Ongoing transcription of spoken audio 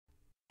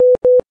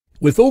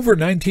With over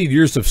 19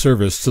 years of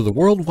service to the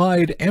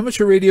worldwide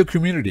amateur radio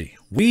community,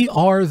 we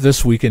are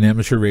This Week in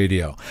Amateur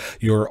Radio,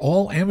 your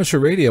all-amateur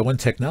radio and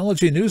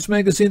technology news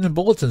magazine and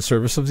bulletin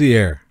service of the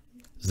air.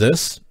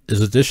 This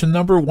is edition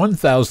number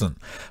 1000,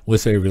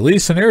 with a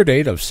release and air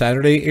date of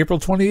Saturday, April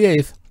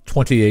 28th,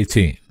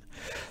 2018.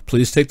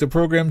 Please take the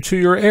program to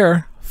your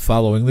air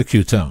following the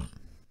cue tone.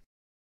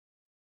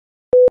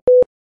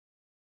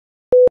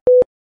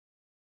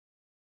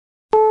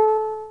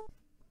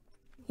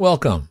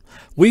 Welcome.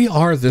 We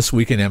are This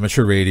Week in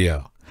Amateur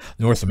Radio,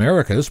 North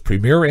America's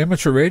premier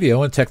amateur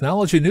radio and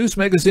technology news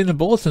magazine and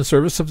bulletin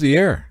service of the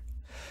air.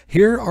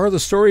 Here are the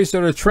stories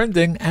that are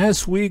trending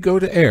as we go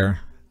to air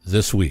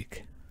this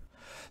week.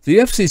 The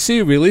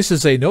FCC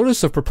releases a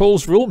notice of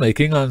proposed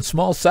rulemaking on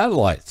small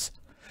satellites.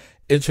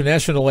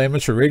 International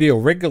amateur radio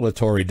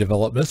regulatory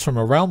developments from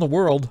around the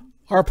world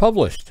are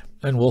published,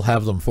 and we'll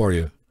have them for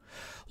you.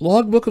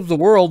 Logbook of the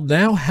World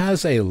now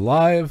has a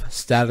live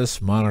status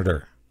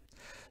monitor.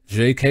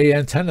 JK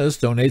Antennas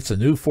donates a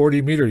new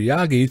 40-meter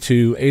Yagi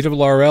to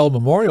ARRL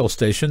Memorial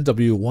Station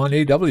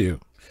W1AW.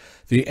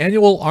 The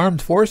annual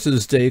Armed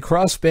Forces Day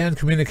cross-band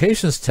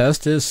communications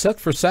test is set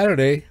for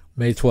Saturday,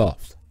 May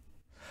 12th.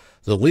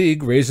 The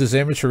League raises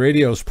amateur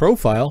radio's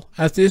profile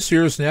at this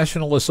year's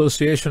National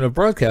Association of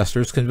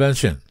Broadcasters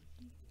convention.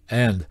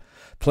 And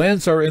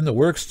plans are in the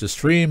works to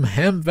stream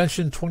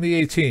Hamvention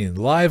 2018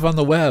 live on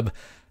the web.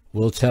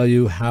 We'll tell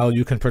you how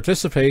you can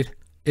participate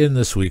in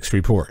this week's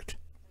report.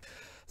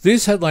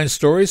 These headline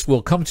stories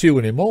will come to you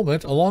in a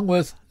moment, along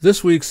with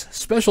this week's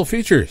special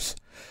features.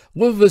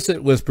 We'll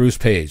visit with Bruce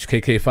Page,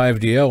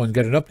 KK5DO, and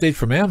get an update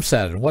from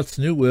AMSAT and what's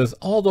new with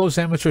all those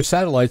amateur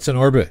satellites in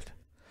orbit.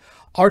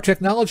 Our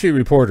technology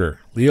reporter,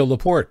 Leo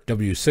Laporte,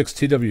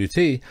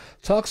 W6TWT,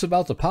 talks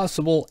about the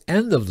possible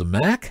end of the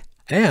Mac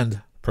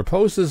and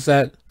proposes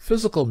that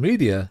physical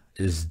media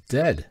is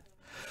dead.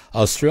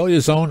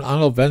 Australia's own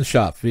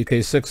Hamvention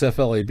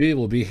VK6FLAB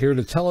will be here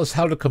to tell us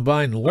how to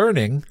combine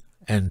learning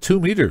and 2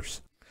 meters.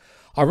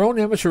 Our own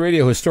amateur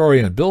radio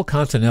historian, Bill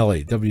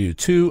Continelli,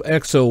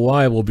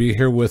 W2XOY, will be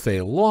here with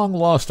a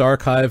long-lost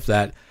archive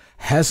that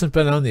hasn't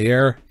been on the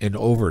air in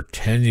over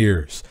 10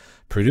 years.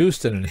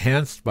 Produced and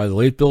enhanced by the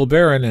late Bill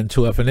Barron and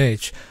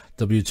 2FNH,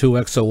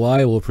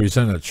 W2XOY will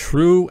present a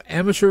true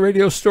amateur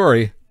radio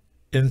story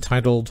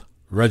entitled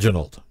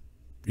Reginald.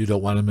 You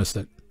don't want to miss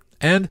it.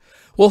 And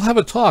we'll have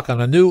a talk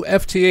on a new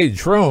FTA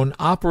drone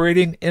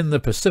operating in the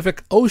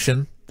Pacific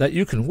Ocean that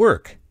you can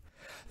work.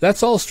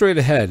 That's all straight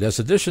ahead as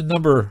edition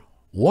number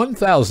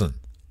 1000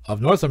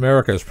 of North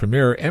America's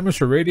premier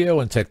amateur radio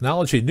and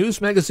technology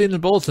news magazine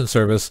and bulletin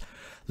service,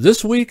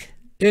 This Week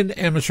in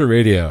Amateur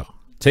Radio,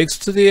 takes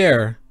to the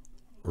air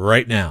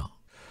right now.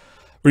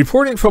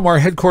 Reporting from our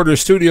headquarters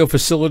studio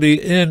facility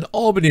in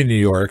Albany, New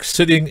York,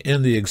 sitting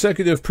in the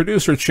executive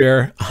producer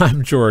chair,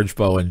 I'm George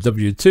Bowen,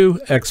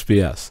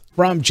 W2XBS.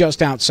 From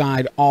just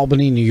outside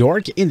Albany, New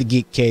York, in the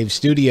Geek Cave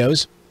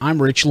studios,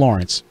 I'm Rich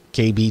Lawrence,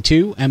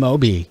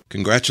 KB2MOB.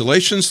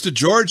 Congratulations to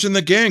George and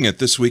the gang at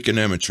This Week in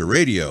Amateur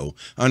Radio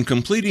on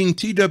completing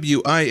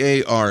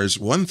TWIAR's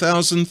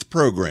 1000th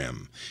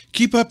program.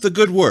 Keep up the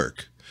good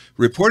work.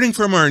 Reporting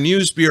from our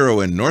news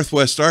bureau in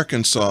Northwest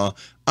Arkansas,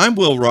 I'm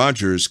Will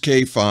Rogers,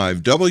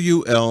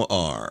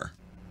 K5WLR.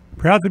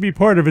 Proud to be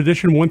part of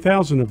edition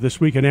 1000 of This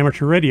Week in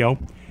Amateur Radio.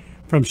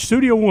 From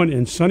Studio 1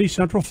 in sunny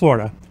Central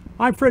Florida,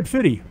 I'm Fred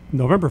Fitte,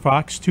 November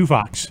Fox 2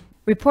 Fox.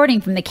 Reporting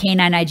from the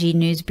K9IG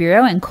News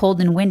Bureau in cold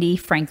and windy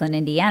Franklin,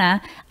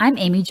 Indiana, I'm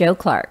Amy Jo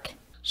Clark.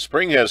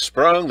 Spring has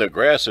sprung, the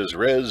grass is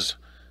riz.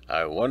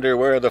 I wonder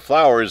where the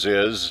flowers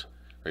is.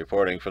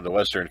 Reporting from the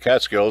Western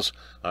Catskills,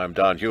 I'm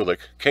Don Hulick,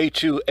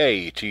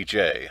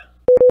 K2ATJ.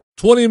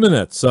 20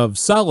 minutes of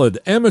solid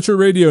amateur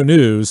radio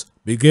news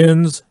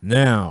begins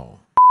now.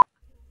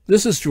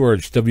 This is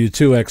George,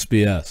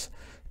 W2XBS.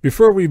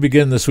 Before we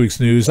begin this week's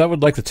news, I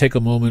would like to take a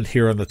moment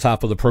here on the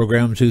top of the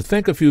program to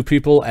thank a few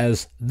people,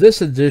 as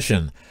this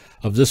edition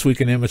of This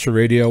Week in Amateur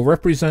Radio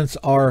represents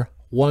our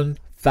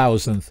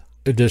 1000th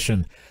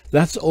edition.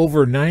 That's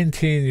over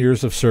 19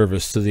 years of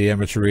service to the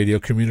amateur radio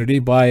community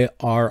by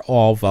our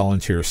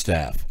all-volunteer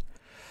staff.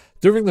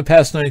 During the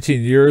past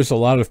 19 years, a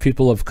lot of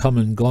people have come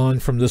and gone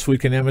from This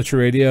Week in Amateur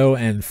Radio,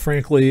 and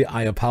frankly,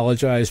 I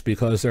apologize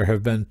because there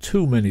have been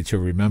too many to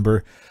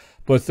remember,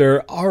 but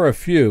there are a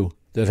few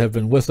that have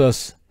been with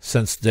us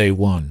since day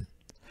one.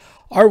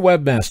 Our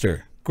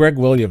webmaster, Greg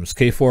Williams,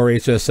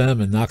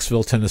 K4HSM in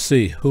Knoxville,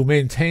 Tennessee, who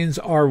maintains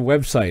our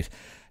website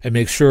and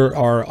makes sure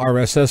our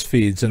RSS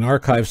feeds and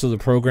archives of the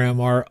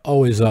program are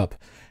always up,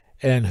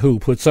 and who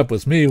puts up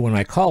with me when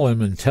I call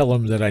him and tell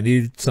him that I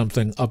need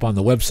something up on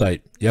the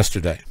website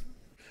yesterday.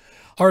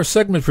 Our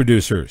segment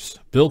producers,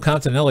 Bill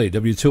Continelli,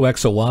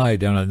 W2XOY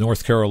down in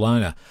North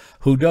Carolina,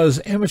 who does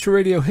amateur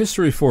radio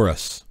history for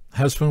us,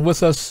 has been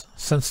with us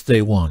since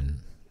day one.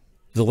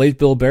 The late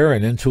Bill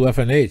Barron,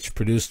 N2FNH,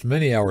 produced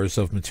many hours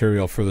of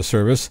material for the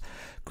service.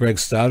 Greg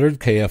Stoddard,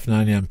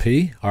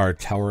 KF9MP, our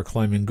tower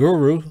climbing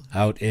guru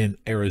out in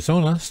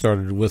Arizona,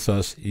 started with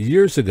us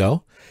years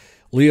ago.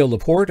 Leo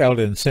Laporte out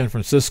in San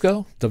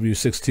Francisco,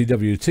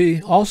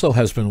 W6TWT, also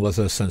has been with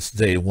us since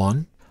day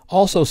one.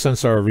 Also,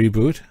 since our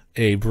reboot,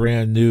 a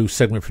brand new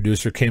segment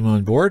producer came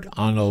on board,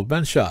 Anno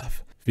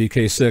Benshoff,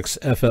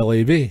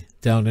 VK6FLAB,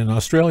 down in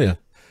Australia.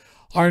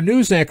 Our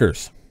news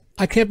anchors.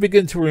 I can't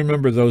begin to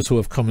remember those who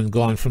have come and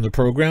gone from the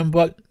program,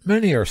 but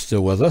many are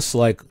still with us,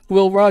 like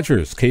Will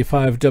Rogers,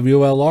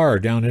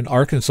 K5WLR down in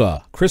Arkansas,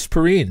 Chris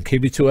Perrine,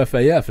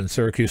 KB2FAF in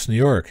Syracuse, New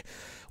York,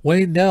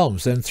 Wayne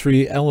Nelms,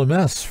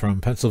 N3LMS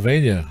from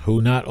Pennsylvania,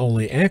 who not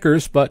only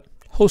anchors, but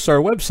hosts our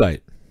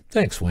website.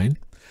 Thanks, Wayne.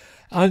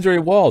 Andre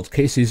Wald,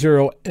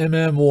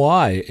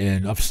 KC0MMY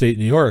in upstate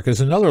New York,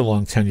 is another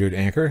long-tenured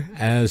anchor,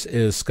 as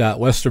is Scott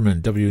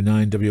Westerman,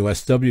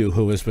 W9WSW,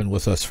 who has been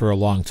with us for a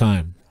long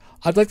time.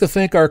 I'd like to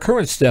thank our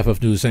current staff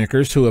of news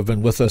anchors who have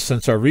been with us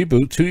since our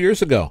reboot 2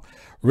 years ago.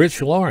 Rich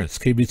Lawrence,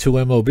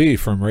 KB2MOB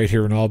from right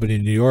here in Albany,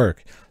 New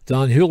York.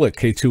 Don Hulick,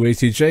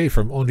 K2ATJ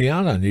from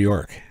Oneonta, New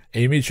York.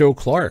 Amy Jo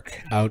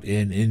Clark out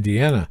in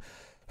Indiana.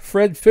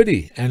 Fred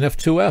Fitte,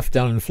 NF2F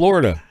down in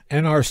Florida.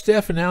 And our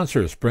staff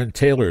announcers, Brent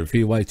Taylor,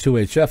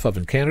 VY2HF up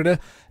in Canada,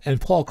 and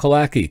Paul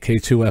Kalaki,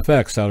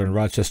 K2FX out in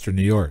Rochester,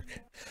 New York.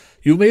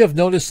 You may have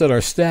noticed that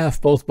our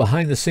staff, both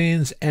behind the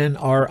scenes and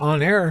our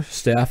on-air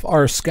staff,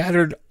 are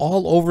scattered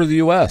all over the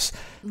U.S.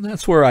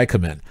 That's where I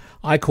come in.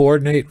 I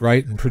coordinate,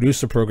 write, and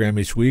produce the program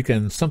each week,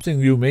 and something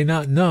you may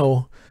not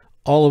know,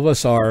 all of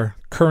us are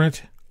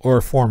current or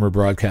former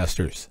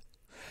broadcasters.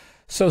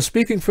 So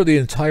speaking for the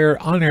entire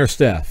on-air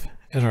staff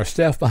and our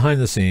staff behind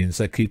the scenes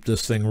that keep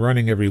this thing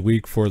running every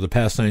week for the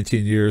past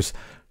 19 years,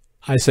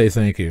 I say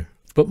thank you.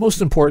 But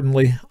most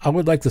importantly, I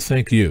would like to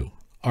thank you,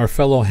 our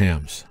fellow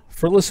hams,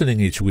 for listening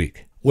each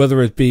week, whether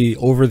it be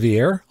over the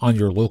air on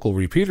your local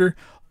repeater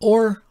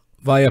or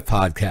via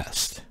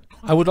podcast.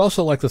 I would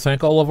also like to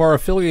thank all of our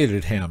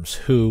affiliated hams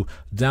who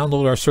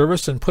download our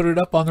service and put it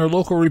up on their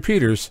local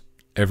repeaters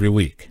every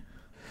week.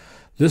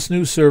 This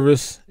new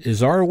service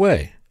is our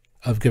way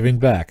of giving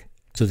back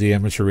to the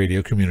amateur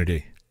radio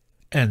community.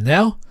 And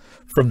now,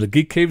 from the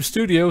Geek Cave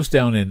studios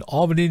down in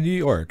Albany, New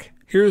York,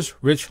 here's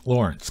Rich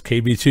Lawrence,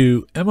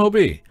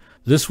 KB2MOB,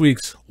 this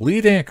week's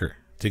lead anchor,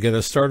 to get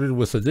us started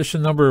with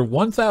edition number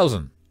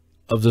 1000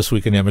 of This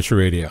Week in Amateur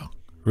Radio.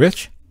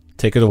 Rich,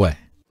 take it away.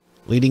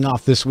 Leading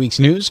off this week's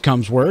news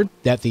comes word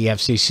that the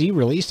FCC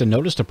released a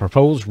notice to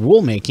propose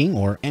rulemaking,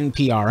 or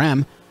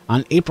NPRM,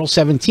 on April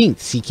 17th,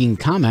 seeking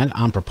comment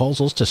on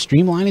proposals to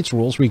streamline its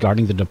rules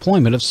regarding the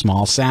deployment of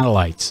small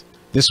satellites.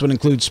 This would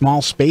include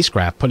small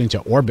spacecraft put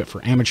into orbit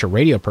for amateur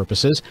radio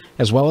purposes,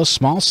 as well as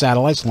small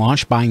satellites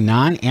launched by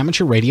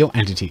non-amateur radio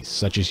entities,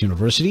 such as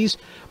universities,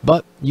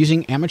 but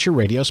using amateur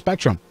radio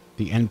spectrum.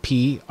 The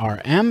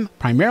NPRM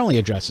primarily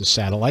addresses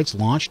satellites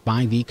launched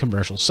by the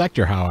commercial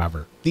sector,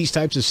 however. These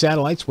types of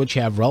satellites, which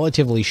have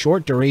relatively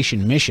short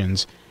duration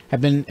missions, have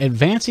been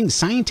advancing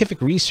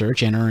scientific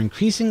research and are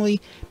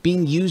increasingly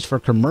being used for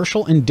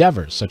commercial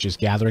endeavors, such as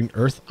gathering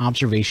Earth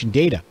observation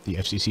data, the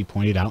FCC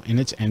pointed out in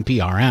its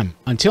NPRM.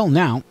 Until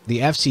now, the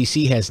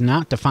FCC has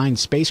not defined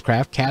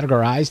spacecraft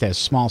categorized as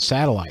small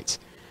satellites,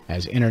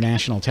 as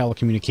International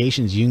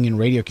Telecommunications Union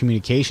Radio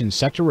Communications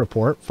Sector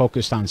Report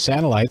focused on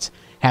satellites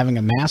having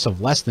a mass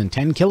of less than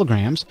 10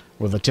 kilograms,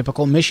 with a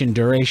typical mission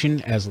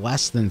duration as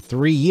less than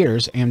 3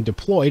 years and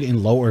deployed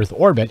in low Earth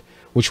orbit,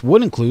 which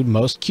would include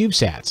most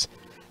CubeSats.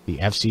 The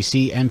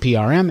FCC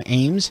NPRM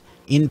aims,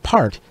 in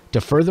part,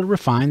 to further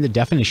refine the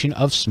definition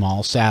of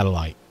small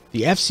satellite.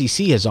 The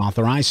FCC has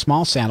authorized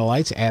small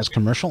satellites as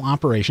commercial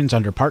operations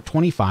under Part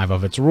 25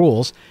 of its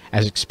rules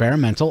as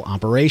experimental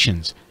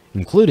operations,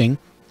 including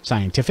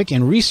scientific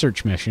and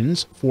research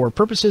missions for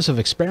purposes of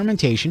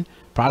experimentation,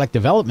 product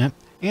development,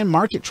 and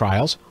market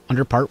trials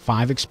under Part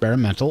 5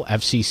 experimental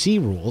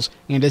FCC rules,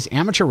 and as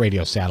amateur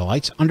radio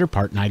satellites under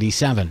Part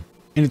 97.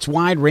 In its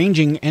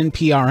wide-ranging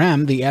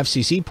NPRM, the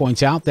FCC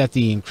points out that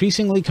the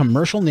increasingly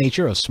commercial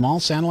nature of small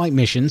satellite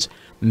missions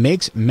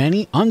makes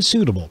many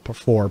unsuitable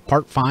for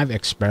Part 5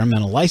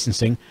 experimental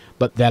licensing,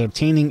 but that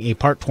obtaining a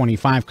Part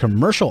 25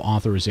 commercial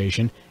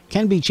authorization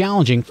can be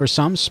challenging for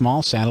some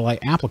small satellite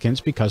applicants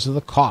because of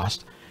the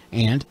cost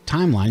and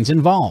timelines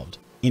involved.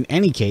 In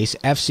any case,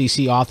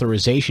 FCC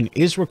authorization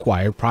is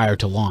required prior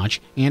to launch,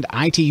 and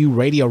ITU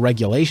radio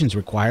regulations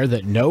require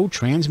that no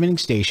transmitting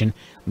station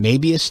may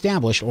be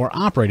established or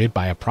operated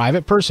by a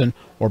private person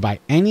or by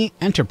any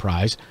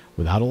enterprise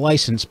without a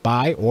license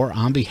by or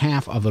on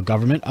behalf of the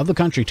government of the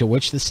country to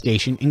which the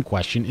station in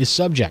question is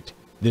subject.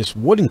 This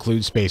would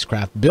include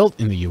spacecraft built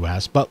in the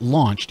U.S. but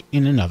launched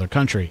in another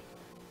country.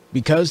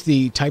 Because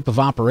the type of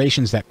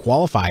operations that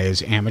qualify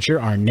as amateur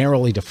are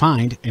narrowly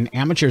defined, an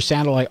amateur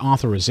satellite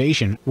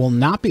authorization will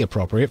not be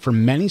appropriate for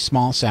many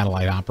small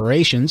satellite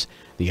operations,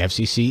 the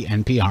FCC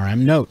NPRM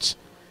notes.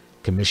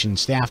 Commission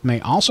staff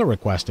may also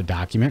request a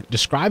document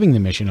describing the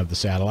mission of the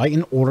satellite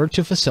in order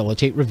to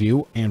facilitate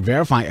review and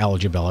verify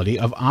eligibility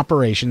of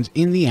operations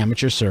in the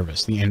amateur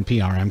service, the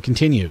NPRM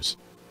continues.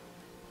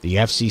 The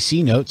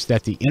FCC notes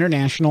that the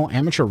International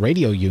Amateur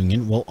Radio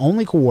Union will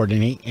only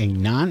coordinate a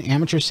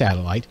non-amateur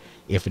satellite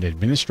if an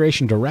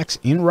administration directs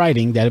in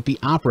writing that it be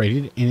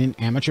operated in an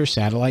amateur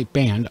satellite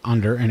band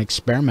under an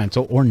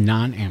experimental or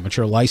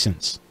non-amateur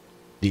license.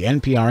 The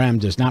NPRM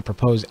does not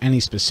propose any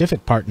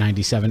specific Part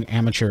 97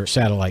 amateur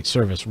satellite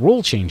service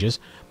rule changes,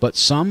 but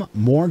some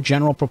more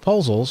general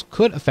proposals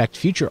could affect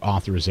future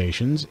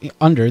authorizations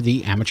under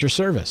the amateur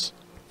service.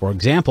 For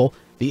example,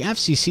 the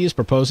FCC is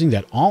proposing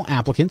that all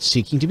applicants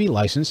seeking to be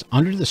licensed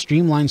under the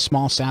streamlined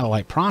small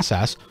satellite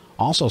process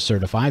also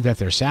certify that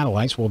their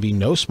satellites will be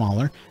no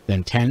smaller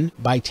than 10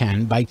 by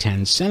 10 by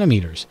 10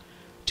 centimeters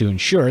to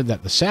ensure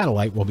that the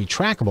satellite will be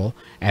trackable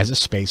as a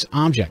space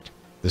object.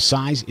 The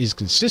size is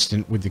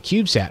consistent with the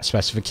CubeSat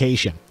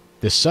specification.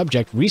 This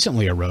subject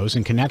recently arose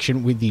in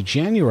connection with the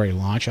January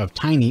launch of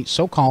tiny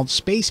so-called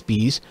space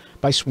bees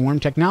by Swarm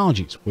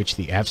Technologies, which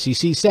the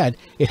FCC said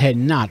it had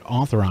not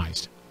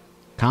authorized.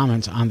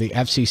 Comments on the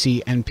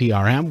FCC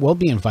NPRM will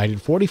be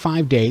invited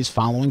 45 days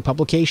following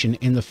publication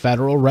in the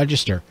Federal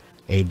Register.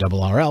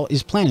 ARRL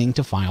is planning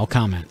to file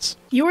comments.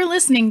 You're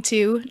listening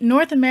to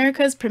North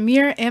America's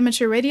premier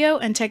amateur radio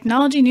and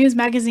technology news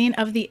magazine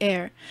of the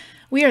air.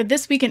 We are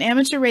This Week in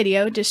Amateur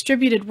Radio,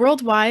 distributed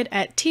worldwide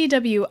at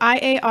twiar.net.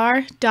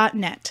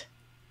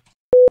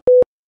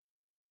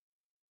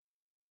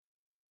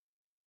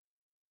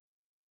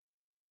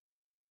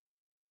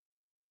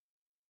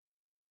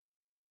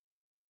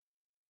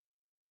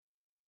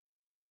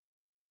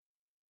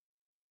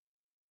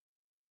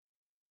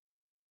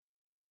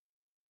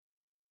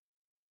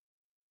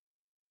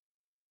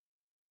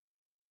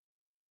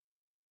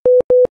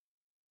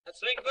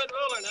 That's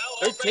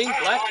 13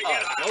 black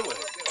cars, no way.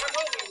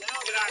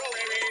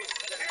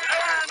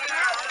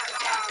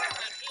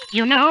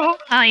 You know,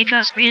 I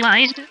just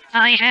realized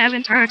I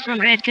haven't heard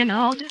from Red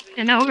Knaud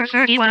in over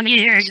 31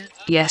 years.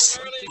 Yes,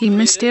 he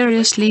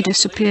mysteriously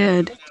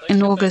disappeared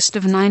in August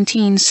of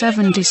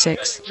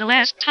 1976. The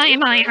last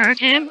time I heard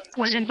him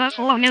was in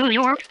Buffalo, New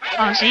York,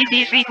 on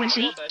CB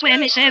frequency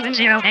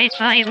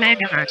 27085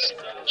 MHz.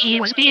 He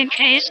was being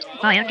chased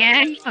by a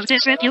gang of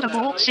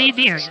disreputable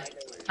CBers.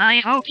 I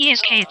hope he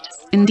escaped.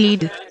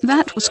 Indeed,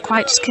 that was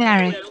quite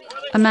scary.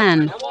 A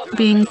man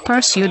being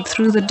pursued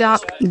through the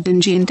dark,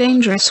 dingy and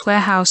dangerous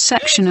warehouse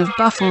section of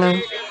Buffalo.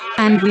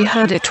 And we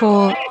heard it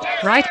all,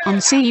 right on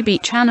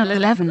CB Channel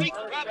 11.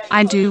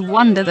 I do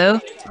wonder though,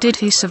 did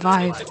he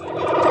survive?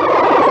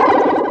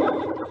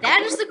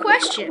 That is the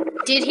question.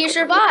 Did he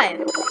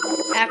survive?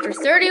 After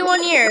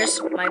 31 years,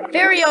 my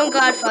very own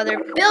godfather,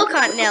 Bill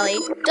Continelli,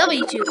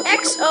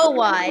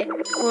 W2XOY,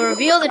 will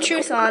reveal the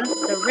truth on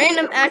the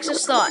Random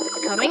Access Thought,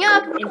 coming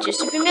up in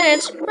just a few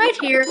minutes, right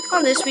here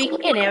on This Week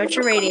in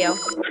Amateur Radio.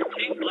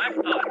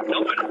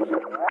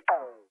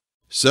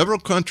 Several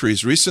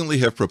countries recently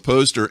have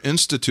proposed or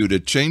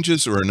instituted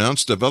changes or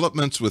announced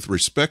developments with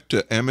respect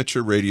to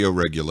amateur radio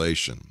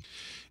regulation.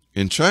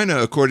 In China,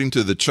 according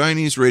to the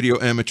Chinese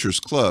Radio Amateurs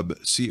Club,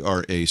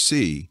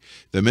 CRAC,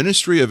 the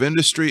Ministry of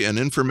Industry and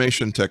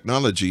Information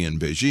Technology in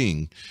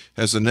Beijing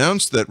has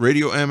announced that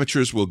radio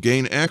amateurs will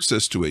gain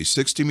access to a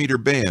 60-meter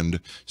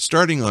band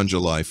starting on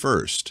July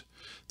 1st.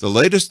 The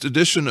latest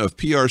edition of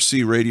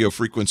PRC Radio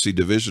Frequency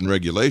Division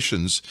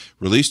regulations,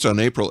 released on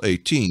April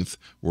 18th,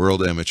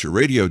 World Amateur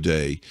Radio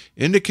Day,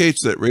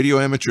 indicates that radio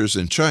amateurs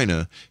in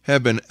China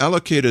have been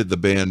allocated the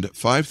band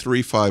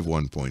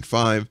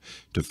 5351.5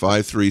 to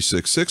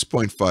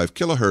 5366.5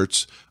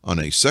 kHz on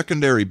a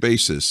secondary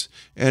basis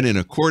and in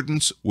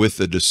accordance with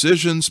the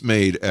decisions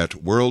made at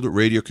World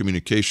Radio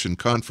Communication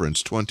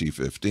Conference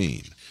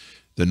 2015.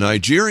 The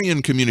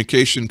Nigerian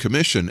Communication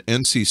Commission,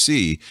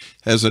 NCC,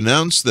 has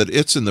announced that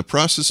it's in the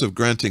process of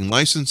granting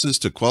licenses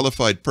to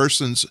qualified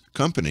persons,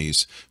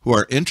 companies, who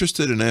are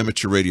interested in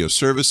amateur radio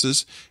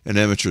services and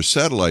amateur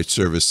satellite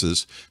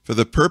services for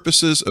the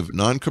purposes of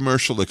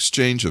non-commercial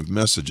exchange of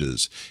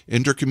messages,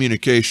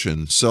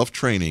 intercommunication,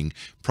 self-training,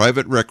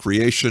 private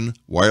recreation,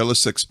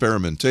 wireless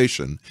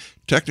experimentation,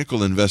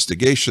 technical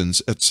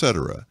investigations,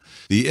 etc.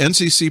 The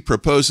NCC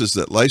proposes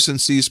that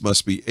licensees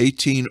must be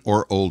 18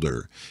 or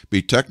older,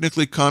 be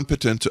technically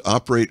competent to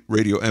operate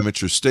radio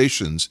amateur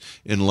stations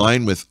in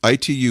line with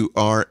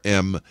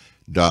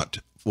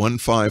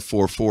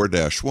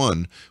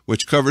ITU-RM.1544-1,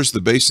 which covers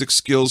the basic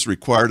skills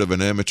required of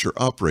an amateur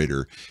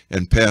operator,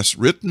 and pass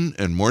written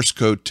and Morse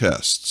code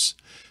tests.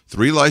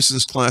 3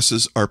 license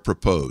classes are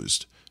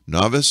proposed: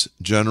 Novice,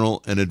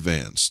 General, and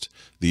Advanced.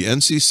 The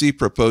NCC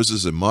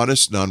proposes a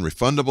modest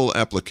non-refundable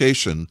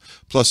application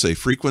plus a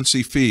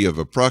frequency fee of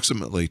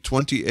approximately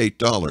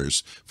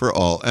 $28 for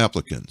all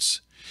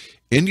applicants.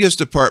 India's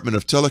Department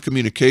of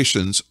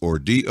Telecommunications, or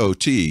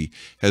DOT,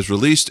 has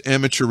released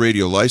amateur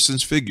radio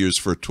license figures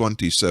for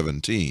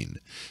 2017.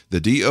 The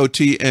DOT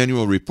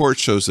annual report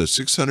shows that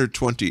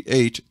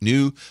 628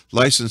 new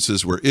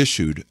licenses were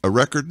issued, a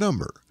record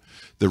number.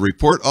 The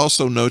report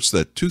also notes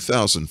that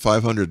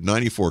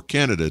 2,594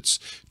 candidates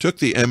took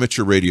the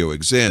amateur radio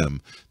exam,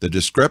 the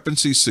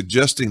discrepancies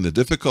suggesting the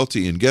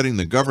difficulty in getting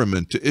the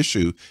government to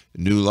issue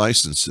new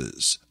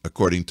licenses,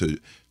 according to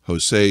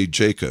Jose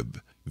Jacob,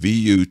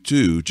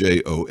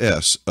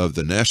 VU2JOS, of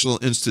the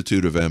National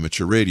Institute of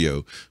Amateur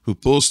Radio, who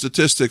pulls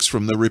statistics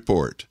from the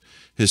report.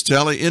 His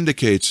tally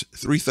indicates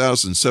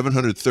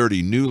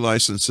 3,730 new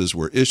licenses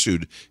were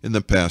issued in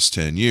the past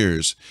 10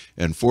 years,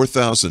 and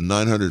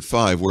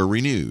 4,905 were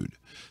renewed.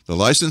 The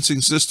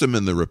licensing system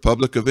in the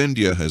Republic of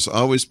India has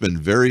always been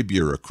very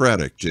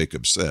bureaucratic,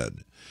 Jacob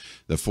said.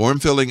 The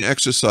form-filling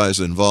exercise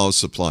involves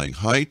supplying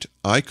height,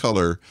 eye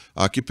color,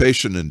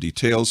 occupation, and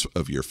details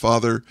of your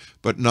father,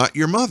 but not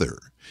your mother.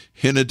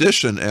 In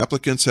addition,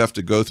 applicants have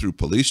to go through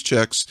police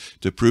checks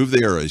to prove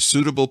they are a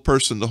suitable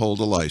person to hold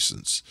a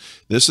license.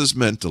 This has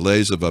meant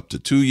delays of up to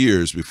 2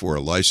 years before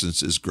a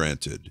license is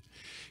granted.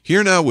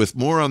 Here now with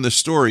more on this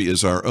story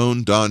is our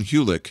own Don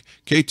Hulick,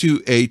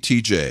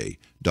 K2ATJ.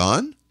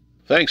 Don?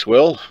 Thanks,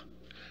 Will.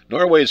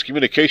 Norway's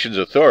Communications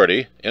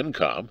Authority,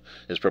 NCOM,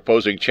 is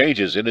proposing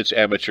changes in its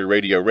amateur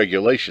radio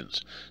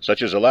regulations,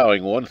 such as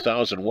allowing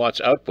 1,000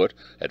 watts output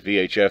at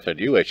VHF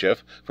and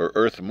UHF for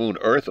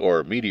Earth-Moon-Earth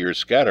or meteor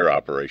scatter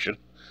operation.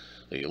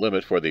 The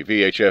limit for the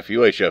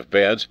VHF-UHF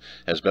bands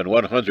has been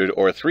 100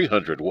 or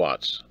 300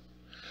 watts.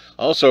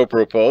 Also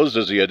proposed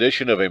is the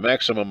addition of a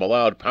maximum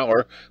allowed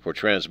power for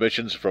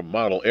transmissions from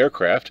model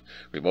aircraft,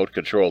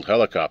 remote-controlled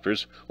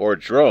helicopters, or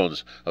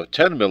drones of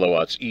 10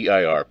 milliwatts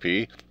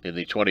EIRP in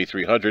the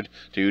 2300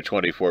 to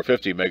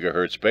 2450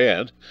 MHz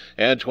band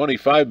and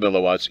 25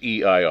 milliwatts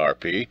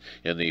EIRP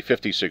in the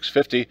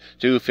 5650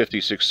 to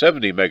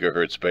 5670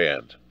 MHz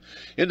band.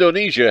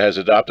 Indonesia has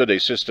adopted a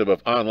system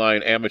of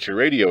online amateur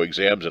radio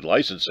exams and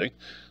licensing.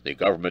 The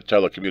government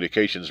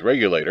telecommunications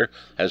regulator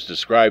has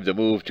described the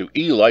move to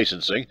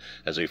e-licensing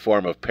as a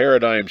form of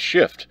paradigm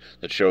shift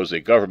that shows the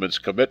government's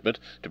commitment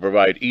to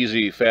provide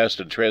easy, fast,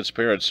 and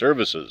transparent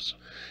services.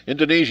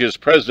 Indonesia's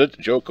President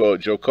Joko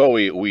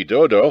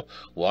Widodo,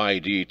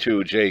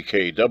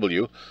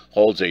 YD2JKW,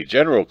 holds a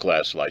general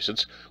class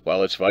license,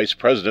 while its Vice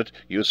President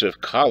Yusuf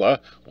Kala,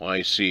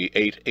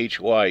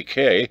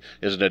 YC8HYK,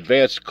 is an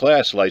advanced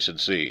class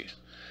licensee.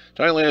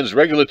 Thailand's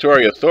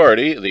regulatory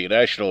authority, the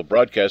National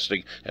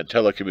Broadcasting and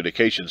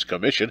Telecommunications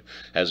Commission,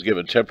 has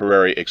given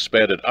temporary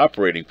expanded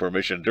operating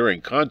permission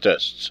during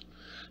contests.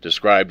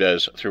 Described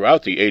as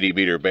throughout the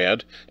 80-meter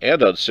band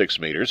and on 6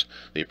 meters,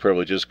 the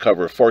privileges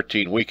cover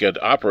 14 weekend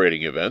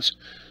operating events.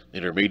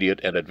 Intermediate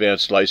and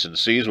advanced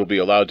licensees will be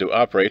allowed to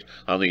operate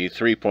on the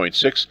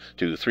 3.6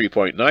 to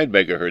 3.9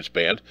 MHz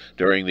band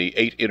during the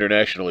 8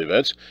 international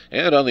events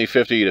and on the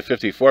 50 to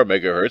 54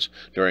 MHz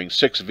during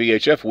 6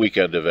 VHF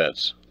weekend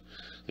events.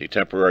 The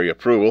temporary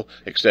approval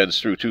extends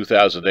through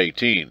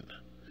 2018.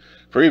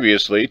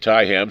 Previously,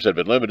 Thai hams had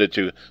been limited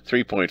to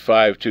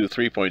 3.5 to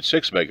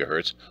 3.6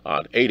 MHz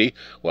on 80,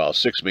 while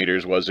 6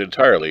 meters was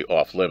entirely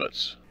off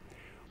limits.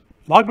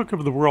 Logbook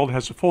of the World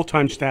has a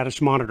full-time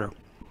status monitor.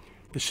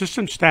 The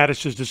system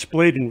status is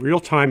displayed in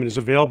real time and is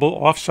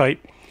available off-site,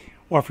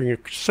 offering a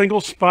single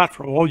spot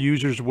for all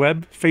users,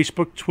 web,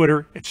 Facebook,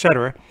 Twitter,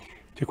 etc.,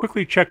 to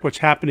quickly check what's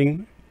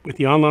happening with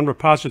the online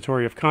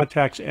repository of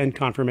contacts and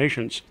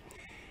confirmations.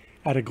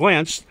 At a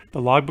glance,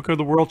 the Logbook of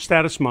the World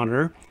status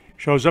monitor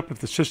shows up if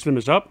the system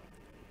is up,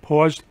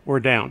 paused, or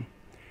down.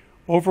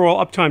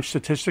 Overall uptime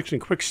statistics and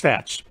quick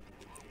stats.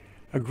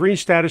 A green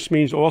status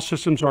means all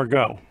systems are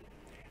go.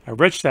 A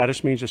red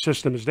status means the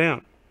system is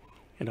down.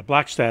 And a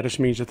black status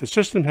means that the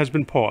system has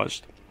been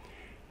paused.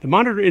 The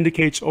monitor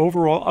indicates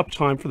overall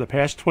uptime for the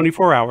past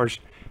 24 hours,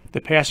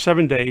 the past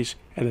 7 days,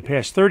 and the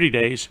past 30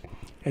 days,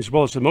 as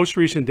well as the most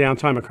recent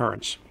downtime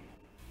occurrence.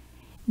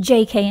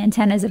 JK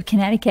Antennas of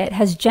Connecticut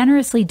has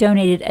generously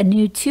donated a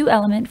new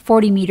 2-element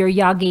 40-meter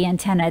Yagi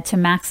antenna to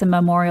Maxim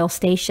Memorial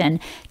Station,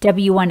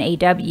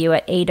 W1AW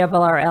at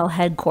ARRL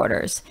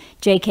headquarters.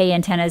 JK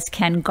Antennas'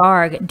 Ken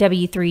Garg,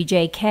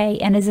 W3JK,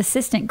 and his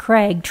assistant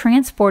Craig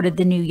transported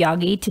the new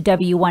Yagi to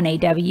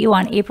W1AW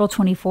on April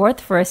 24th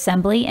for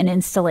assembly and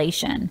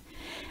installation.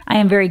 I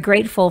am very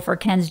grateful for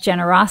Ken's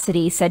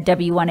generosity, said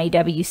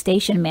W1AW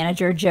station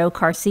manager Joe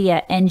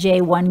Garcia,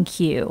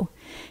 NJ1Q.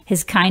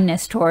 His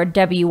kindness toward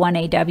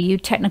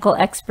W1AW, technical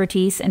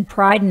expertise, and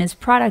pride in his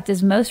product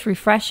is most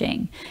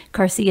refreshing.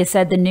 Garcia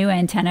said the new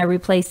antenna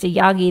replaced a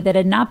Yagi that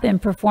had not been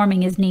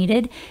performing as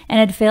needed and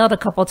had failed a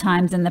couple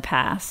times in the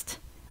past.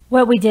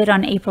 What we did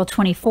on April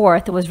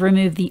 24th was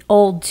remove the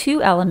old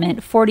 2-element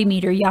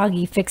 40-meter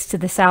Yagi fixed to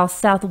the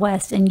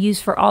south-southwest and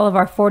used for all of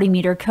our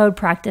 40-meter code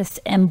practice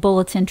and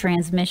bulletin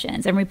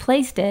transmissions, and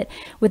replaced it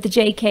with the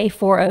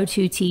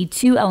JK402T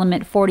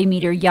 2-element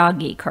 40-meter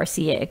Yagi,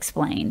 Garcia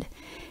explained.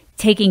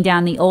 Taking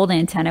down the old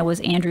antenna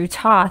was Andrew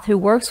Toth, who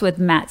works with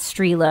Matt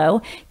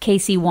Strelo,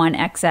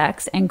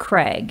 KC1XX, and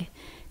Craig.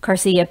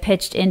 Garcia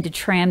pitched in to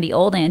tram the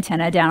old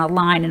antenna down a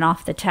line and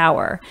off the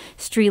tower.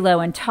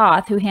 Strelo and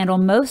Toth, who handle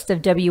most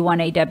of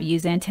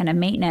W1AW's antenna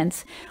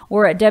maintenance,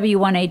 were at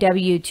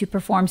W1AW to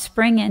perform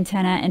spring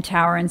antenna and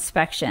tower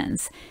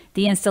inspections.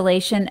 The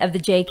installation of the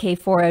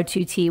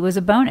JK402T was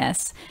a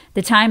bonus.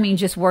 The timing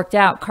just worked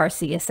out,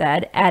 Garcia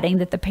said, adding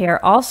that the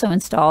pair also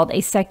installed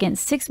a second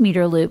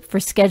 6-meter loop for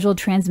scheduled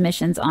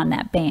transmissions on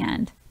that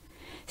band.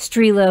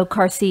 Strelo,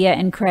 Garcia,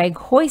 and Craig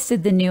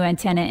hoisted the new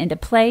antenna into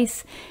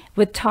place,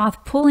 with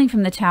Toth pulling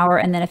from the tower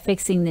and then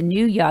affixing the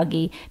new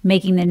Yagi,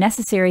 making the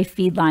necessary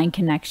feed line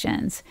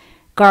connections.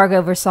 Garg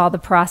oversaw the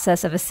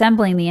process of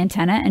assembling the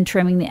antenna and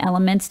trimming the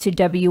elements to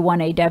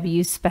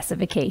W1AW's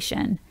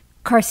specification.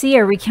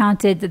 Garcia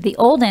recounted that the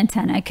old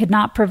antenna could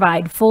not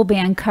provide full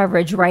band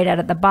coverage right out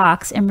of the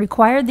box and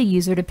required the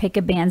user to pick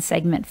a band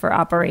segment for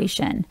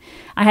operation.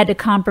 I had to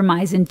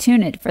compromise and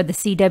tune it for the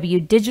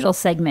CW digital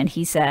segment,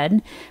 he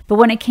said, but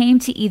when it came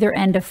to either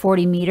end of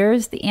 40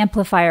 meters, the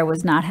amplifier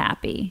was not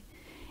happy.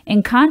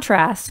 In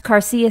contrast,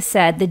 Garcia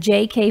said the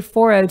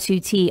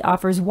JK402T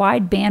offers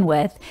wide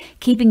bandwidth,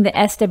 keeping the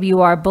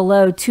SWR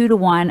below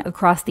 2-to-1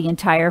 across the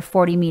entire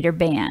 40-meter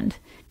band.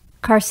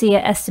 Garcia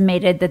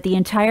estimated that the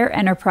entire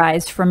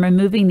enterprise from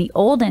removing the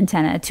old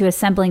antenna to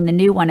assembling the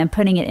new one and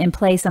putting it in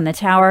place on the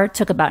tower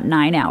took about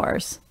 9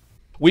 hours.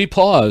 We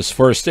pause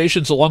for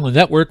stations along the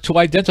network to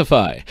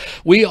identify.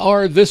 We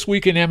are This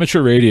Week in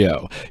Amateur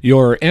Radio,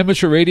 your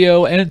amateur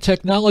radio and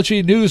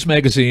technology news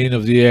magazine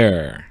of the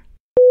air.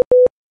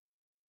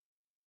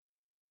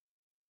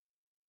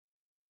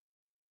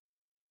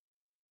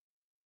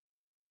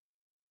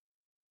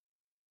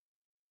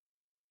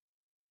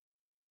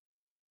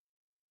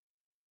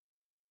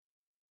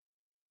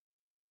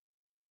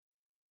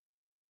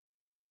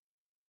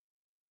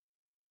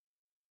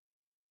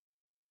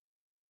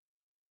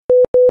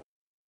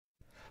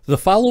 The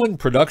following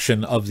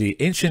production of the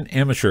Ancient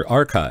Amateur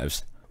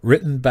Archives,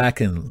 written back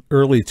in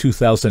early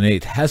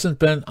 2008, hasn't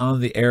been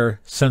on the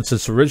air since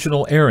its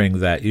original airing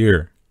that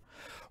year.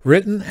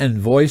 Written and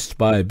voiced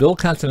by Bill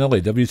Continelli,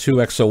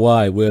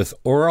 W2XOY, with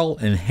oral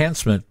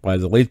enhancement by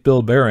the late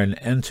Bill Barron,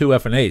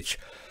 N2FNH,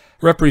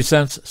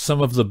 represents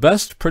some of the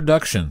best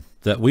production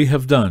that we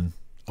have done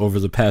over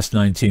the past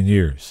 19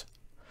 years.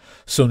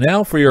 So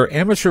now for your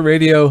amateur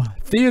radio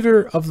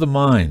Theater of the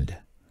Mind.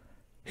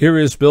 Here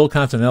is Bill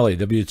Continelli,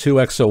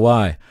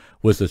 W2XOY,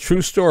 with the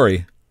true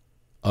story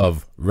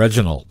of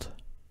Reginald.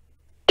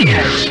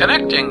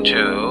 Connecting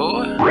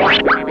to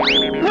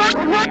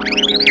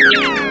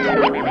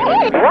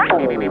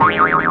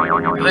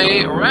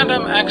the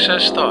Random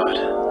Access Thought.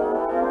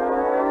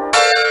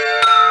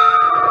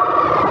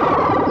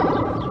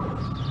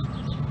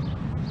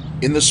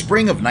 In the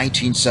spring of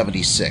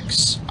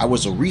 1976, I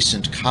was a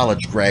recent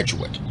college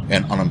graduate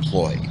and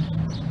unemployed.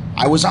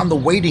 I was on the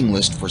waiting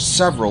list for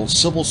several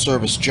civil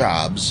service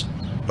jobs,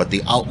 but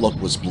the outlook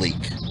was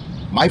bleak.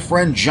 My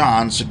friend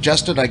John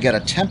suggested I get a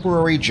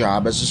temporary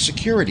job as a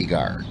security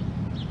guard.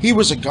 He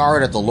was a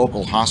guard at the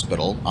local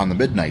hospital on the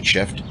midnight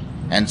shift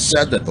and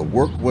said that the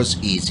work was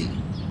easy.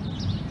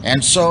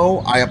 And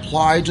so I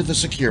applied to the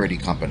security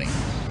company.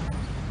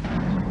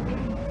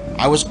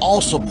 I was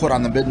also put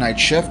on the midnight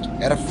shift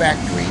at a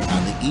factory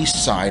on the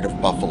east side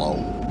of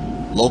Buffalo,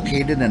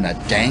 located in a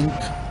dank,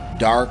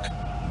 dark,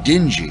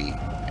 dingy,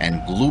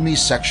 and gloomy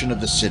section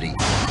of the city,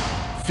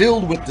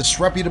 filled with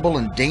disreputable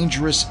and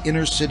dangerous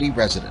inner-city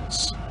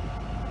residents.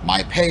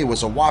 My pay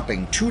was a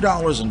whopping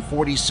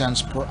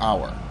 $2.40 per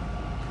hour.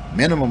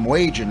 Minimum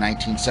wage in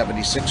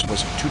 1976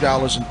 was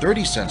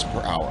 $2.30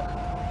 per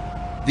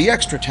hour. The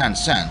extra 10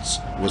 cents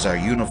was our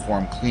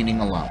uniform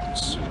cleaning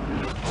allowance.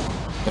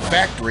 The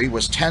factory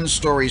was 10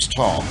 stories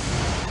tall.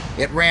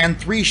 It ran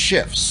 3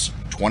 shifts,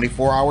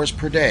 24 hours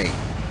per day,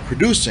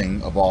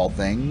 producing, of all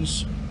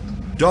things,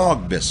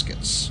 dog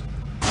biscuits.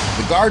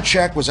 The guard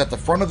shack was at the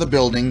front of the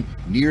building,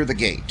 near the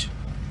gate.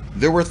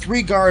 There were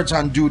 3 guards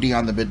on duty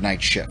on the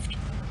midnight shift,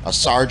 a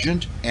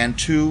sergeant and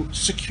 2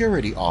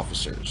 security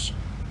officers.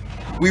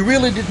 We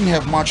really didn't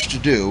have much to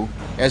do,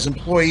 as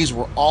employees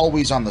were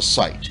always on the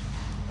site.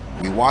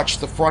 We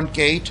watched the front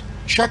gate,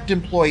 checked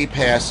employee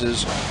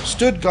passes,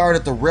 stood guard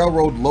at the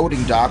railroad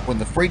loading dock when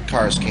the freight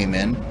cars came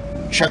in,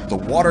 checked the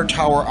water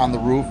tower on the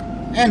roof,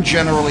 and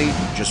generally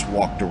just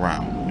walked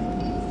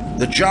around.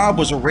 The job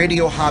was a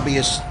radio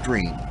hobbyist's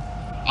dream.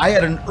 I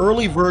had an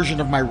early version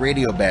of my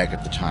radio bag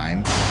at the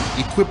time,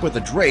 equipped with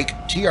a Drake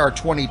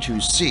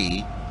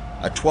TR-22C,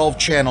 a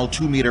 12-channel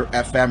 2-meter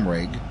FM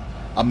rig,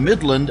 a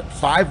Midland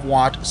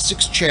 5-watt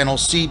 6-channel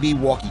CB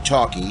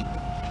walkie-talkie,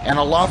 and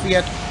a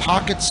Lafayette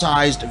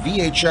pocket-sized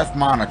VHF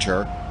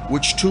monitor,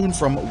 which tuned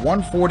from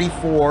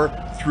 144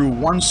 through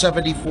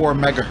 174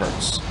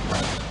 megahertz.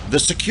 The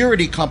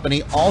security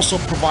company also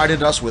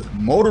provided us with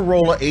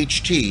Motorola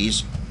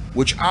HTs,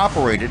 which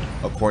operated,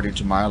 according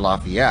to my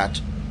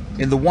Lafayette,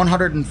 in the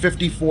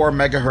 154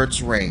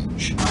 megahertz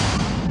range.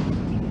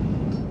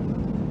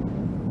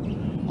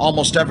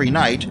 Almost every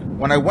night,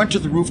 when I went to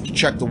the roof to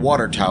check the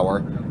water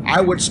tower,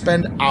 I would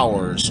spend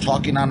hours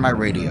talking on my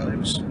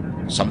radios.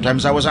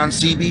 Sometimes I was on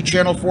CB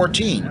Channel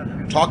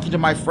 14, talking to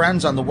my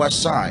friends on the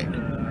west side.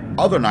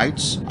 Other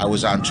nights, I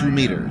was on 2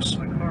 meters.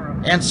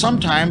 And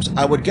sometimes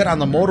I would get on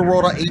the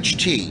Motorola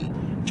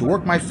HT to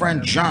work my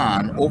friend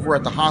John over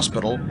at the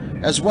hospital,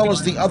 as well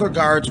as the other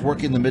guards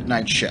working the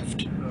midnight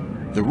shift.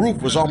 The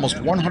roof was almost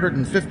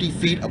 150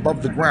 feet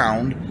above the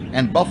ground,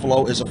 and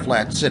Buffalo is a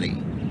flat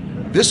city.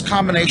 This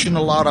combination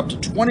allowed up to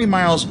 20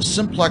 miles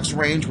simplex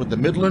range with the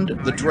Midland,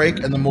 the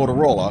Drake, and the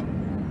Motorola,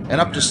 and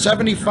up to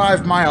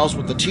 75 miles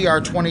with the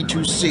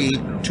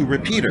TR-22C to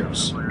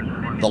repeaters.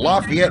 The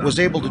Lafayette was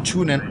able to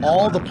tune in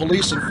all the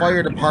police and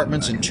fire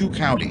departments in 2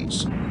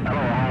 counties.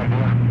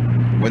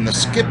 When the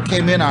skip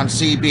came in on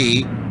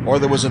CB, or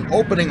there was an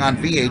opening on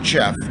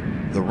VHF,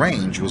 the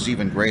range was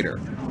even greater.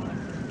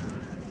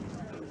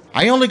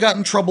 I only got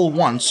in trouble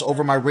once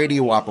over my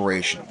radio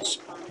operations.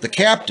 The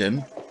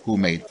captain, who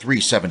made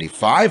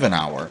 $3.75 an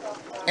hour,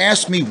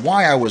 asked me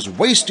why I was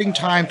wasting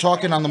time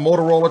talking on the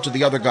Motorola to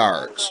the other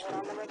guards.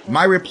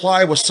 My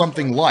reply was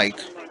something like,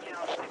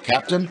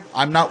 "Captain,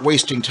 I'm not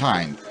wasting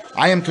time.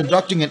 I am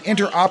conducting an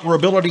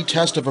interoperability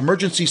test of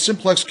emergency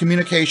simplex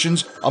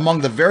communications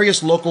among the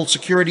various local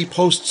security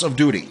posts of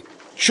duty.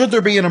 Should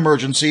there be an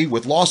emergency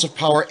with loss of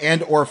power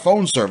and/or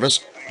phone service,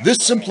 this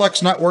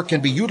simplex network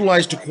can be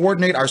utilized to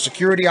coordinate our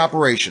security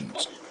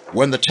operations.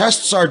 When the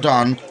tests are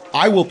done,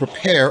 I will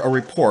prepare a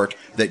report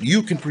that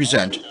you can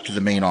present to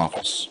the main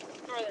office."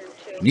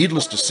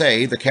 Needless to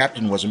say, the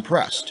captain was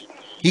impressed.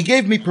 He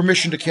gave me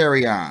permission to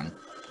carry on,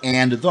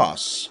 and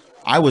thus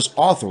I was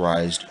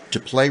authorized to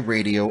play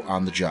radio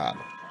on the job.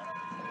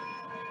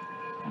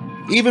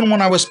 Even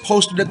when I was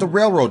posted at the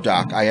railroad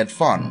dock, I had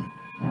fun.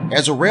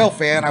 As a rail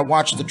fan, I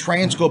watched the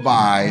trains go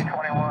by,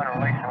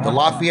 the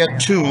Lafayette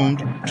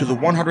tuned to the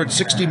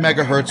 160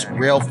 megahertz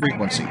rail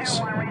frequencies.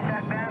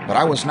 But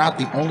I was not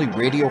the only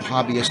radio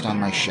hobbyist on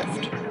my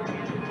shift.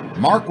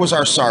 Mark was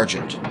our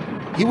sergeant.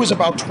 He was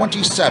about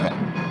 27,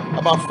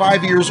 about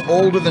 5 years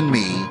older than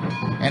me,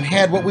 and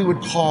had what we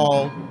would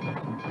call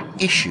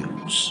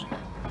issues.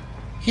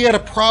 He had a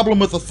problem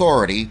with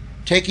authority,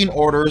 taking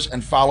orders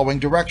and following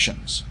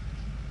directions.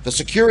 The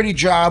security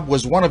job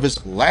was one of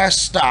his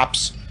last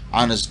stops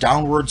on his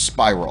downward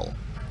spiral.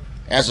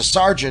 As a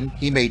sergeant,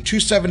 he made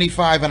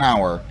 $2.75 an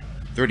hour,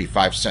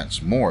 35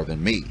 cents more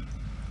than me.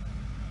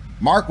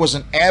 Mark was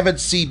an avid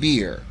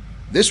CB'er.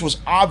 This was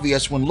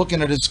obvious when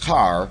looking at his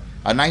car,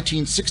 a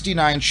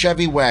 1969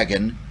 Chevy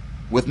wagon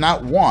with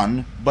not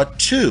one, but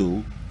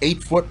two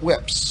 8-foot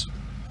whips.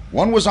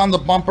 One was on the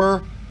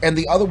bumper and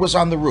the other was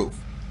on the roof.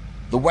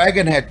 The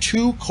wagon had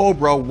two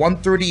Cobra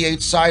 138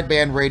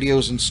 sideband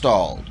radios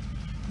installed.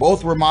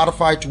 Both were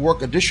modified to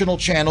work additional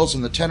channels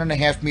in the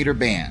 10.5 meter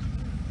band.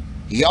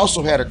 He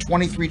also had a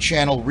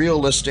 23-channel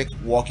realistic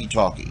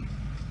walkie-talkie.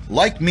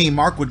 Like me,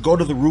 Mark would go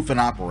to the roof and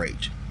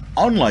operate.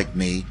 Unlike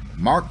me,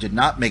 Mark did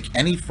not make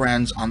any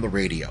friends on the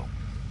radio.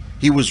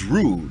 He was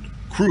rude,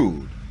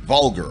 crude,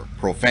 vulgar,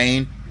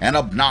 profane, and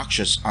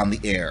obnoxious on the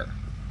air.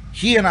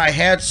 He and I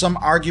had some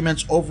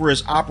arguments over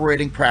his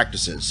operating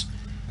practices,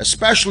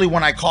 especially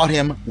when I caught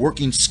him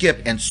working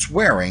skip and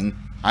swearing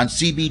on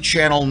CB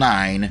Channel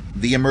 9,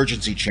 the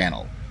emergency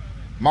channel.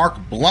 Mark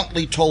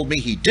bluntly told me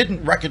he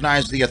didn't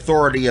recognize the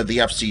authority of the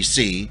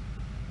FCC,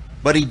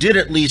 but he did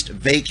at least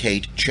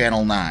vacate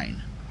Channel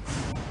 9.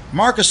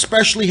 Mark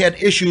especially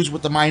had issues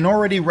with the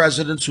minority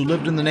residents who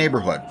lived in the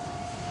neighborhood.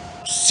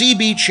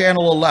 CB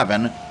Channel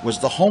 11 was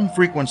the home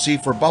frequency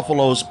for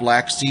Buffalo's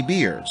black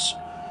CBers.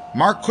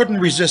 Mark couldn't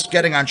resist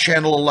getting on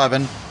Channel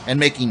 11 and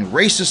making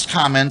racist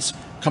comments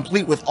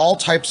complete with all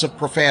types of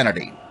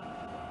profanity.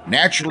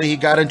 Naturally, he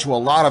got into a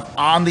lot of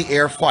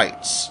on-the-air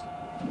fights.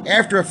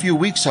 After a few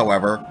weeks,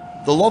 however,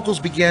 the locals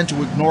began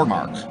to ignore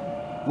Mark,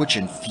 which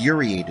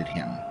infuriated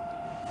him.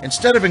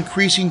 Instead of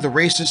increasing the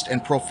racist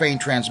and profane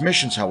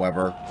transmissions,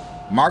 however,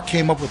 Mark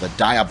came up with a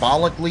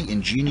diabolically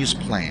ingenious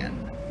plan.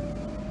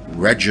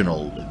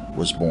 Reginald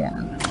was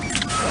born.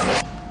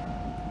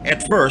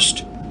 At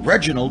first,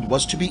 Reginald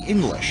was to be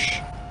English.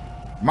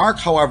 Mark,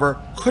 however,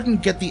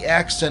 couldn't get the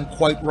accent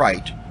quite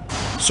right,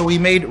 so he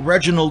made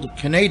Reginald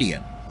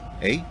Canadian.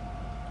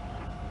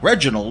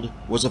 Reginald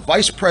was a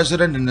vice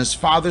president in his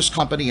father's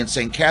company in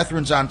St.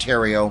 Catharines,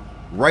 Ontario,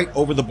 right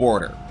over the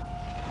border.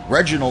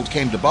 Reginald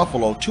came to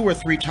Buffalo 2 or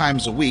 3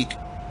 times a week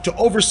to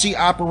oversee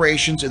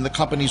operations in the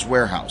company's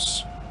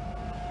warehouse.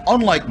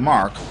 Unlike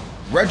Mark,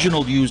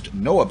 Reginald used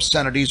no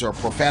obscenities or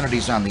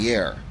profanities on the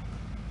air.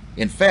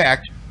 In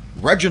fact,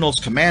 Reginald's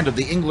command of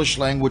the English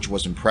language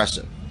was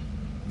impressive.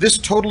 This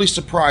totally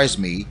surprised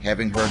me,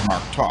 having heard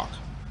Mark talk.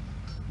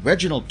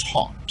 Reginald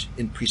talked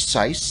in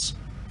precise,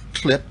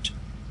 clipped,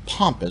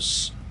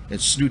 pompous,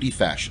 and snooty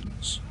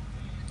fashions.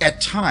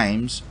 At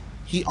times,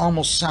 he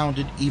almost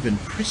sounded even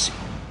prissy.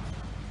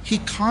 He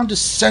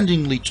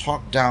condescendingly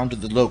talked down to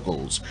the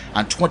locals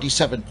on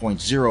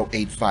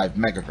 27.085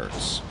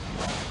 megahertz.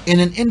 In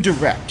an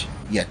indirect,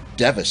 yet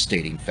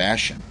devastating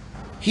fashion,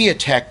 he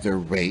attacked their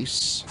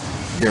race,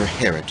 their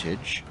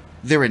heritage,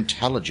 their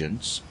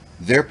intelligence,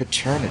 their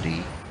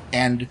paternity,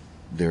 and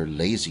their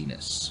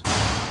laziness.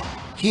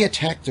 He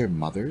attacked their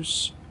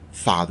mothers,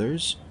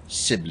 fathers,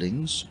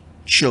 siblings,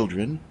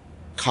 children,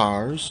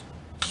 cars,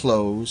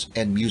 clothes,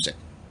 and music.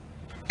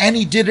 And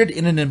he did it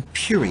in an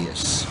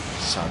imperious,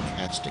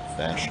 sarcastic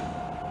fashion.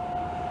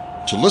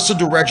 To listen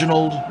to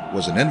Reginald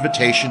was an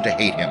invitation to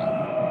hate him.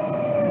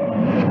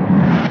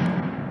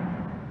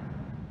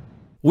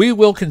 We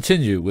will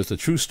continue with the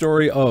true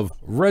story of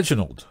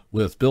Reginald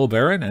with Bill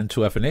Barron and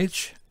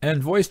 2FNH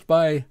and voiced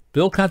by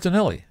Bill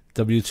Continelli,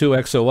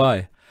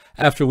 W2XOI,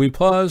 after we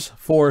pause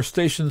for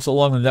stations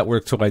along the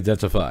network to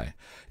identify.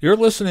 You're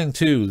listening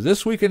to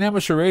This Week in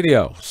Amateur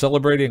Radio,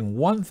 celebrating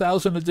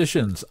 1,000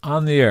 editions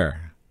on the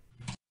air.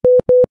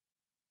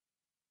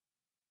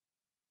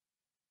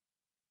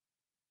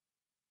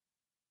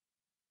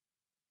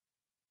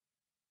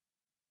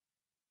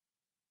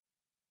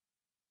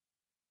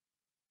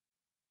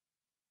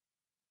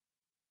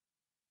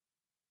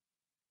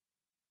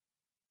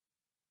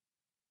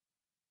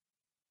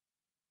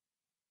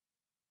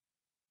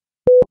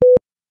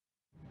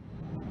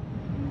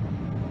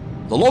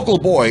 The local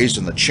boys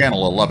in the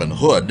Channel 11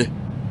 hood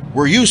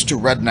were used to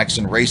rednecks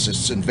and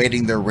racists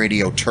invading their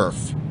radio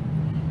turf.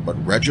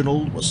 But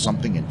Reginald was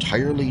something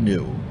entirely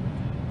new.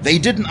 They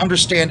didn't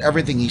understand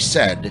everything he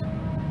said,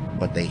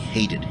 but they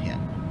hated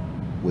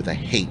him with a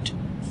hate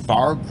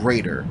far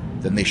greater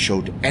than they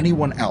showed to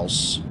anyone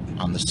else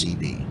on the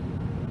CB.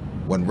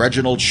 When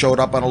Reginald showed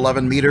up on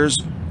 11 meters,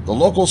 the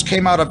locals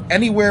came out of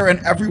anywhere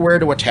and everywhere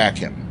to attack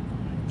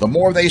him. The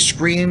more they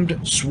screamed,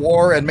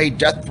 swore, and made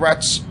death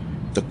threats,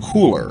 the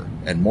cooler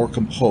and more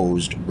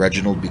composed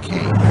Reginald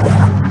became.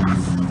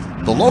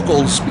 The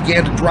locals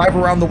began to drive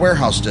around the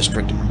warehouse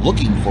district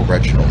looking for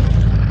Reginald.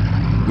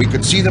 We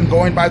could see them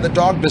going by the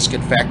dog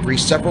biscuit factory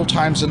several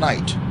times a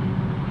night.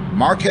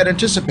 Mark had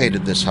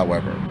anticipated this,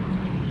 however.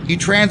 He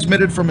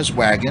transmitted from his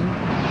wagon,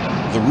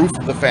 the roof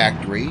of the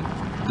factory,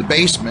 the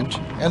basement,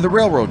 and the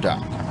railroad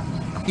dock.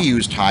 He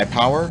used high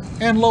power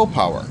and low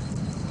power.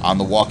 On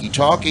the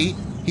walkie-talkie,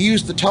 he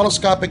used the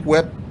telescopic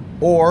whip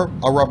or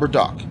a rubber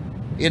duck.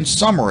 In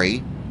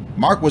summary,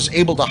 Mark was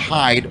able to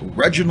hide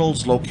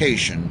Reginald's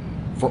location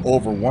for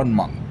over 1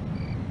 month.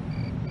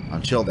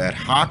 Until that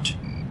hot,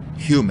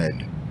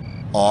 humid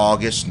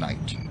August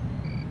night.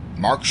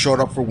 Mark showed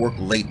up for work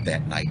late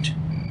that night.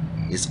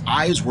 His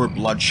eyes were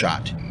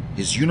bloodshot,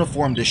 his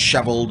uniform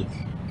disheveled,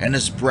 and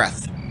his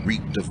breath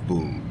reeked of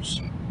booze.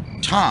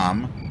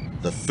 Tom,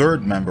 the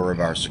third member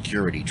of our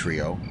security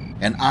trio,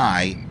 and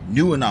I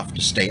knew enough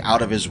to stay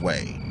out of his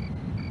way.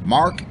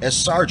 Mark, as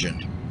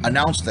sergeant,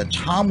 announced that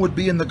Tom would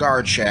be in the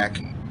guard shack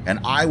and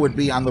I would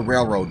be on the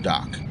railroad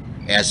dock.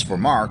 As for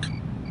Mark,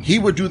 he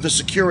would do the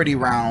security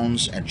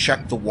rounds and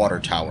check the water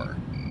tower.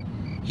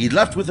 He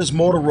left with his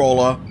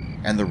Motorola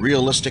and the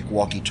realistic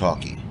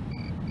walkie-talkie.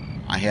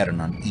 I had an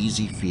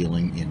uneasy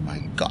feeling in my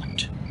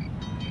gut.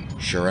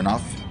 Sure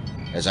enough,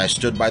 as I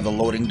stood by the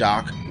loading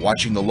dock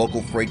watching the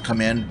local freight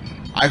come in,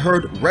 I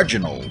heard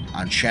Reginald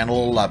on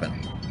Channel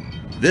 11.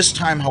 This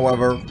time,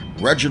 however,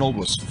 Reginald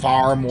was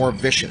far more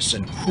vicious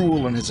and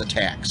cruel in his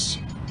attacks.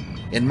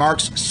 In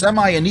Mark's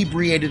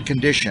semi-inebriated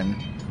condition,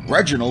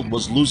 Reginald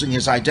was losing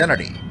his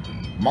identity.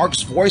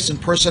 Mark's voice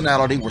and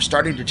personality were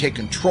starting to take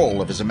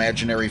control of his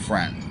imaginary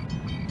friend.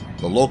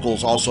 The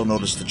locals also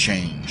noticed the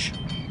change.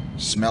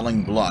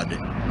 Smelling blood,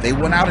 they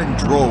went out in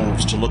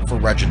droves to look for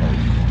Reginald.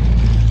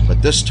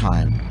 But this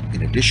time,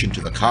 in addition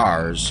to the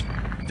cars,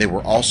 they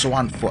were also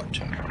on foot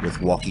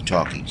with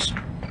walkie-talkies.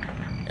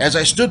 As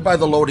I stood by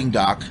the loading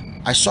dock,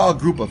 I saw a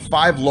group of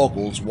 5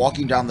 locals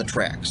walking down the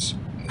tracks.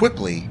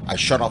 Quickly, I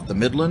shut off the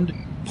Midland,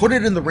 put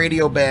it in the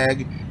radio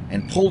bag,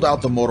 and pulled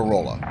out the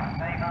Motorola.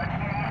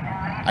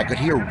 I could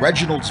hear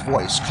Reginald's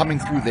voice coming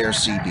through their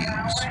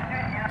CBs.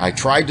 I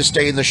tried to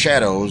stay in the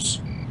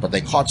shadows, but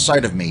they caught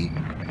sight of me,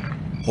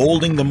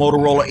 holding the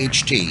Motorola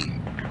HT,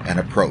 and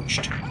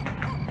approached.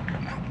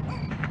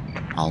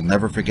 I'll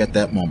never forget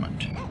that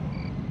moment.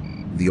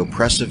 The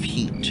oppressive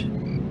heat,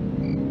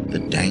 the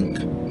dank,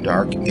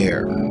 dark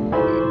air,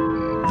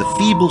 the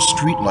feeble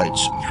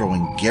streetlights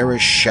throwing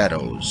garish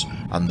shadows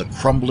on the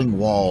crumbling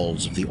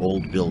walls of the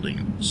old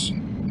buildings,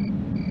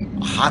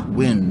 a hot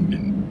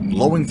wind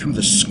blowing through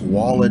the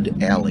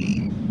squalid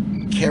alley,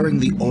 carrying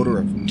the odor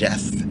of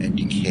death and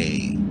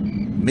decay,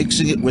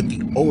 mixing it with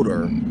the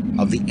odor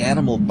of the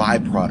animal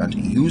byproduct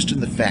used in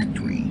the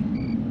factory,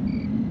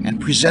 and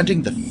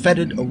presenting the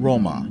fetid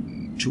aroma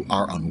to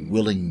our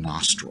unwilling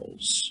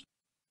nostrils.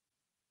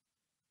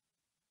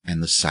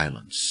 And the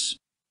silence.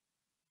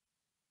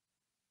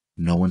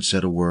 No one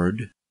said a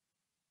word.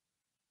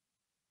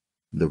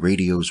 The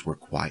radios were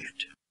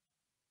quiet.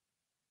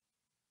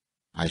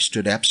 I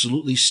stood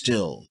absolutely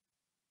still,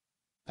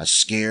 a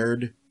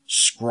scared,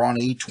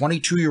 scrawny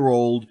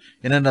 22-year-old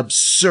in an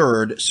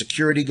absurd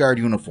security guard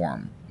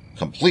uniform,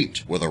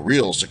 complete with a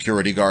real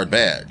security guard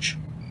badge,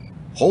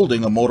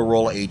 holding a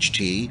Motorola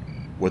HT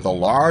with a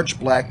large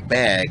black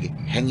bag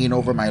hanging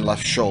over my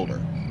left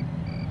shoulder.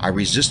 I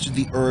resisted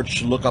the urge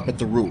to look up at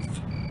the roof.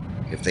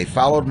 If they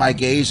followed my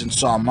gaze and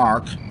saw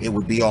Mark, it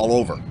would be all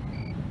over.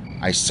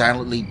 I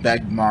silently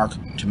begged Mark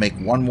to make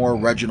one more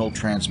Reginald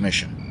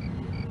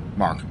transmission.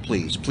 Mark,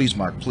 please, please,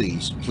 Mark,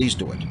 please, please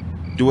do it.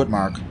 Do it,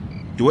 Mark.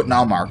 Do it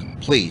now, Mark,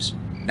 please.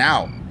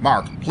 Now,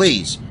 Mark,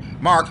 please.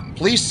 Mark,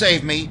 please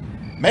save me.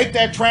 Make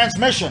that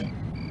transmission.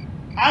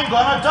 I'm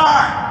gonna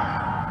die!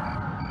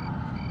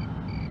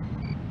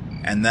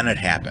 And then it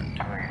happened.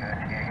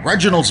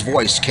 Reginald's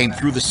voice came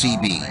through the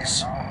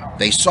CBs.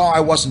 They saw I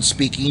wasn't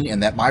speaking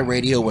and that my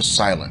radio was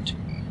silent.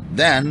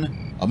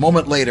 Then, a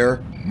moment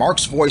later,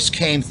 Mark's voice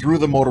came through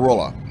the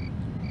Motorola.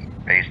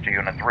 Base to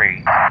Unit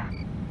 3.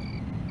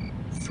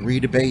 3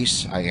 to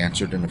base, I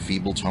answered in a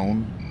feeble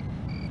tone.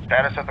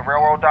 Status at the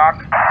railroad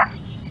dock?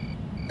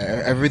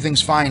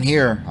 Everything's fine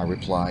here, I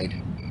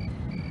replied.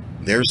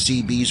 Their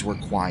CBs were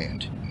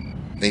quiet.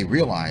 They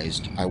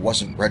realized I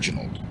wasn't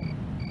Reginald.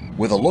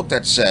 With a look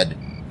that said,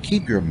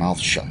 "Keep your mouth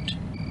shut,"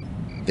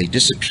 they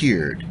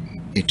disappeared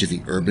into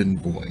the urban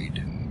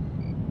void.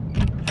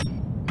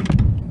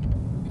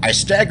 I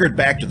staggered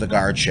back to the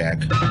guard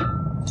shack,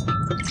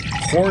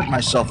 poured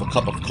myself a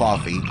cup of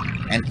coffee,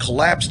 and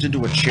collapsed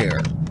into a chair.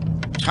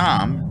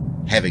 Tom,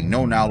 having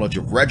no knowledge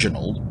of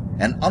Reginald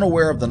and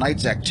unaware of the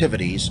night's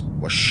activities,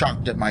 was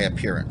shocked at my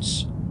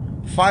appearance.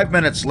 5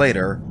 minutes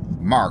later,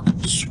 Mark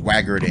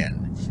swaggered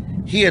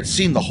in. He had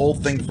seen the whole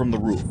thing from the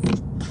roof.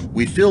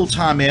 We filled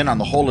Tom in on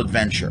the whole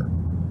adventure.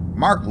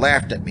 Mark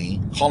laughed at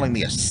me, calling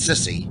me a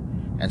sissy,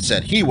 and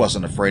said he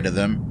wasn't afraid of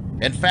them.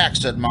 In fact,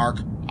 said Mark,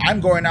 I'm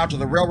going out to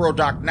the railroad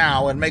dock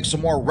now and make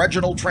some more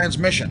Reginald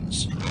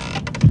transmissions.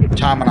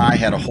 Tom and I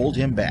had to hold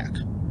him back.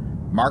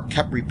 Mark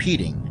kept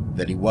repeating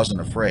that he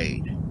wasn't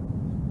afraid.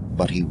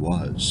 But he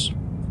was.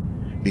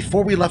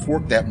 Before we left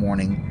work that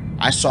morning,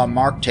 I saw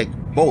Mark take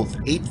both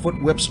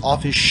 8-foot whips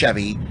off his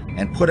Chevy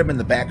and put them in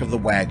the back of the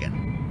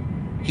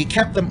wagon. He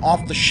kept them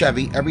off the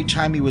Chevy every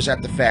time he was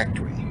at the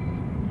factory.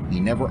 He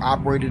never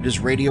operated his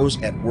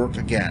radios at work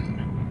again.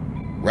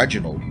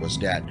 Reginald was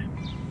dead.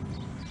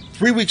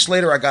 3 weeks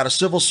later, I got a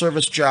civil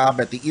service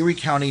job at the Erie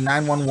County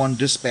 911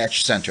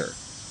 Dispatch Center.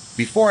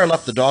 Before I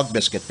left the dog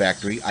biscuit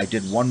factory, I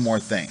did one more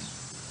thing.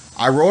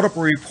 I wrote up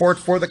a report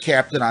for the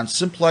captain on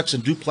simplex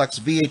and duplex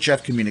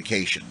VHF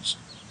communications.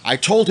 I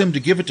told him to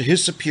give it to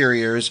his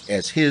superiors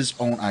as his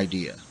own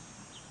idea.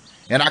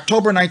 In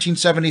October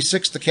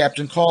 1976, the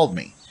captain called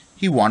me.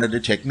 He wanted to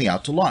take me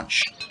out to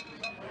lunch.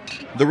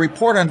 The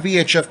report on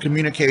VHF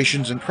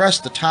communications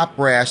impressed the top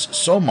brass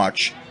so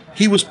much,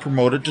 he was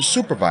promoted to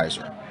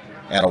supervisor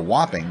at a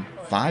whopping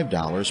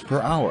 $5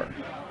 per hour.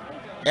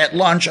 At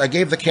lunch, I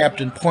gave the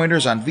captain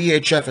pointers on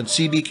VHF and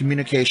CB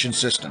communication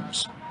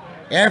systems.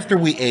 After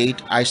we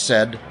ate, I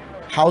said,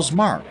 "How's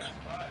Mark?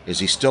 Is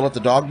he still at the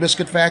dog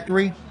biscuit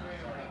factory?"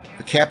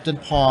 The captain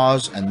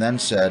paused and then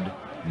said,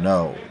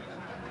 "No."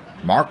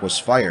 Mark was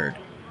fired.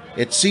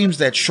 It seems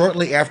that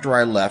shortly after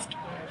I left,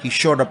 he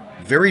showed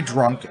up very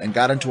drunk and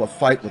got into a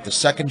fight with the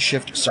second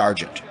shift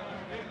sergeant.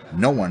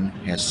 No one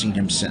has seen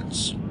him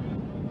since.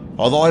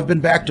 Although I've been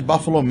back to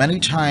Buffalo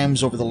many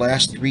times over the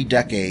last 3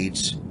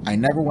 decades, I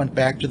never went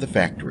back to the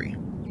factory.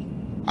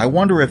 I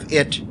wonder if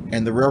it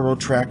and the railroad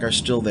track are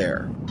still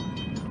there.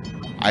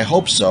 I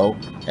hope so,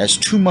 as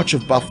too much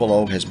of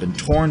Buffalo has been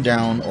torn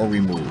down or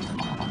removed.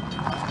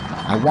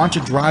 I want to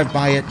drive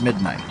by at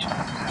midnight,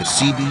 the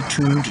CB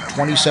tuned to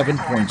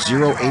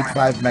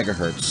 27.085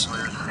 megahertz,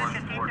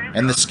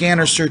 and the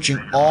scanner searching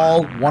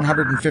all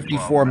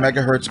 154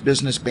 megahertz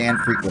business band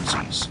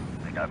frequencies.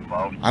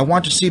 I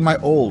want to see my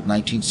old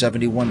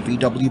 1971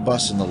 VW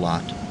bus in the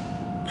lot,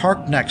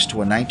 parked next to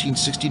a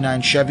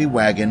 1969 Chevy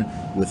wagon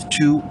with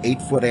 2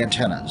 8-foot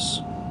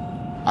antennas.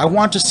 I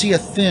want to see a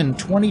thin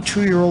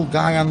 22-year-old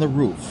guy on the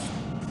roof,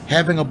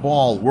 having a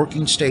ball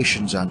working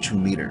stations on 2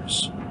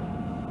 meters.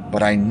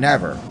 But I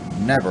never,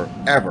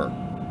 ever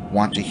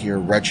want to hear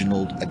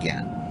Reginald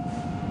again.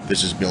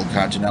 This is Bill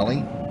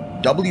Continelli,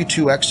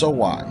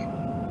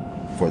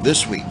 W2XOY, for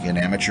This Week in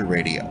Amateur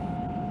Radio.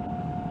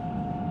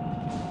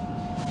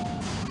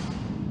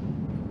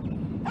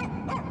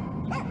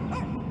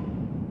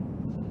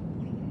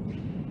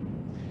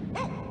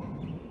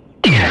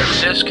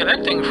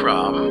 Disconnecting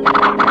from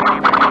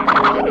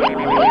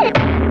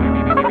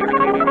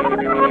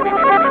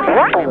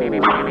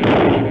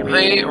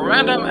the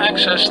Random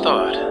Access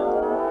Thought.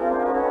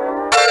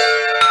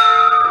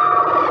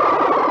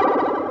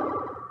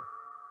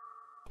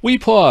 We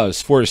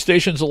pause for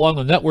stations along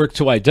the network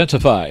to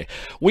identify.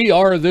 We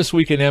are This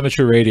Week in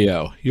Amateur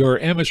Radio, your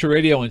amateur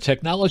radio and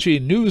technology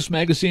news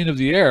magazine of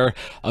the air,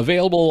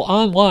 available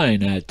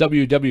online at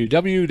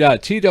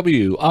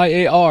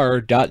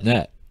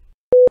www.twiar.net.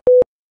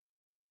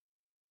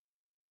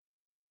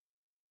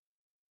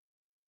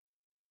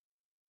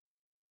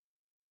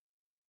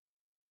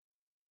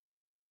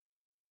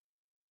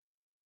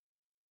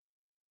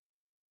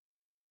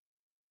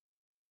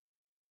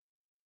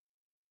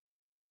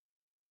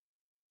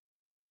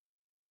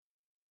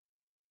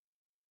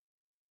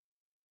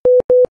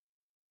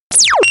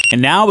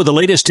 And now with the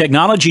latest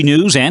technology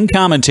news and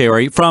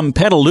commentary from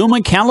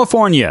Petaluma,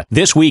 California.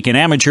 This Week in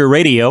Amateur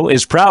Radio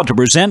is proud to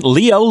present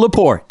Leo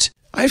Laporte.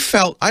 I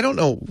don't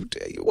know,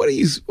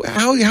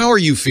 how are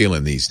you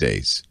feeling these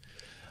days?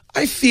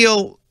 I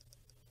feel,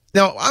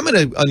 now I'm in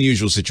an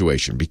unusual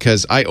situation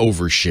because I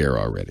overshare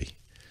already.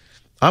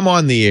 I'm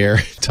on the air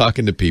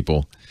talking to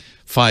people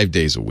 5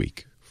 days a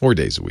week, 4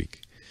 days a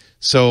week.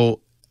 So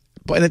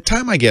by the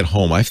time I get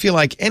home, I feel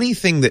like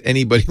anything that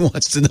anybody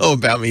wants to know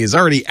about me is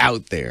already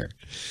out there.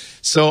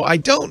 So I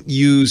don't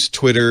use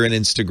Twitter and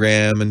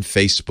Instagram and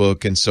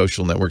Facebook and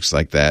social networks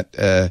like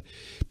that,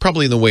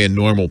 probably in the way a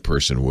normal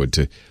person would,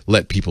 to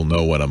let people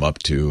know what I'm up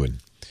to and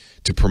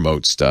to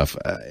promote stuff.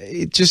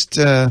 It just,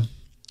 I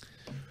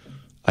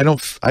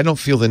don't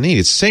feel the need.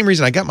 It's the same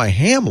reason I got my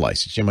ham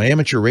license, my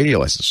amateur radio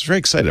license. I was very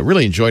excited. I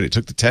really enjoyed it.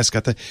 Took the test,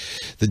 got the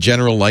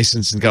general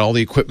license, and got all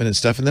the equipment and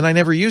stuff. And then I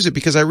never use it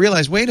because I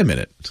realized, wait a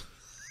minute,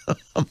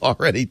 I'm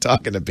already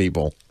talking to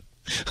people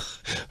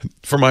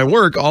for my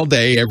work all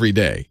day, every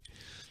day.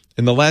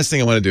 And the last thing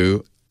I want to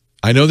do,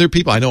 I know there are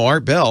people. I know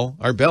Art Bell.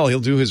 Art Bell, he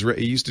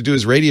used to do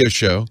his radio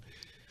show,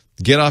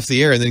 get off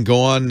the air, and then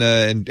go on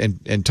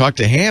and talk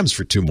to hams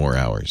for 2 more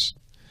hours.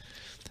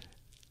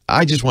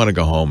 I just want to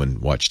go home and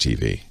watch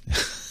TV.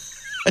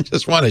 I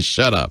just want to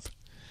shut up.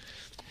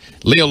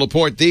 Leo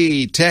Laporte,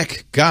 the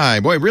tech guy.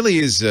 Boy, it really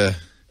is,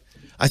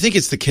 I think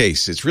it's the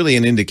case. It's really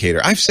an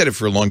indicator. I've said it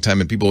for a long time,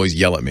 and people always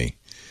yell at me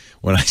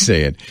when I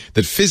say it,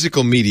 that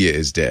physical media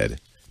is dead.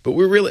 But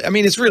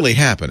it's really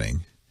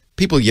happening.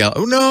 People yell,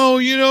 oh, no,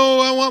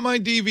 I want my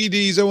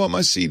DVDs, I want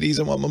my CDs,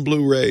 I want my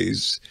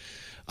Blu-rays.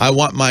 I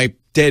want my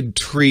dead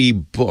tree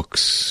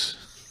books.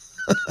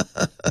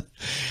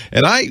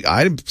 And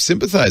I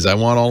sympathize. I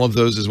want all of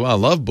those as well. I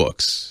love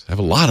books. I have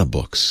a lot of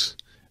books.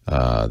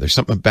 There's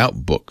something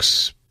about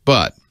books.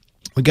 But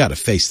we got to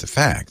face the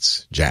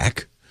facts,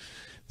 Jack,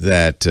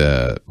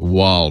 that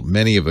while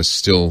many of us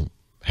still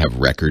have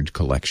record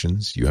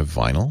collections, you have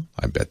vinyl.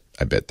 I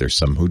bet there's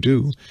some who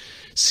do.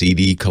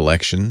 CD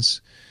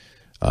collections.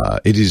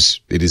 It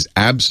is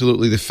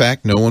absolutely the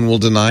fact, no one will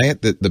deny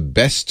it, that the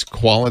best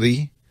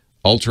quality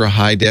ultra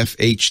high def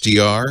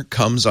HDR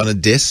comes on a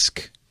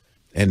disc.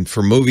 And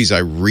for movies I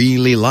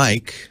really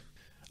like,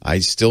 I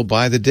still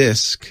buy the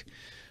disc,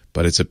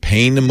 but it's a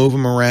pain to move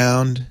them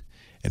around.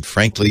 And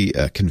frankly,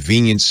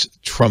 convenience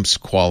trumps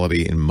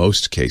quality in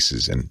most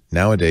cases. And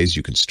nowadays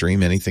you can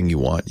stream anything you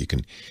want. You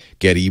can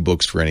get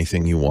ebooks for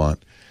anything you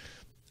want.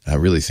 I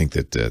really think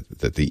that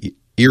the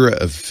era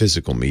of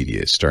physical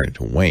media is starting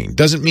to wane.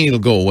 Doesn't mean it'll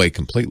go away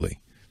completely.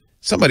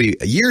 Somebody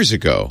years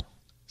ago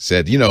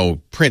said,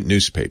 print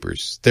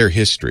newspapers, their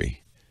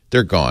history,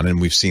 they're gone. And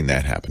we've seen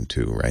that happen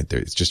too, right?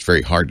 It's just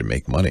very hard to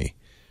make money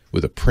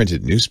with a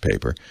printed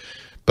newspaper.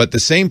 But the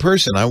same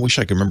person, I wish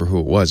I could remember who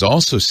it was,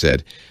 also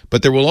said,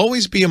 but there will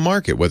always be a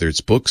market, whether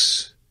it's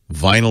books,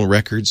 vinyl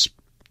records,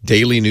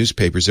 daily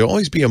newspapers. There'll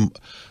always be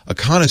a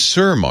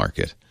connoisseur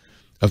market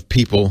of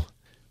people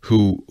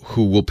who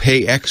will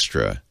pay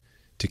extra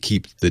to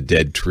keep the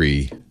dead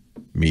tree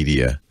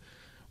media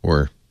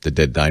or the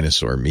dead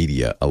dinosaur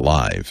media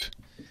alive.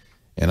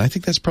 And I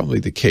think that's probably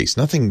the case.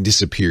 Nothing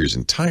disappears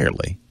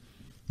entirely.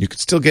 You could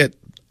still get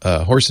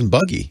horse and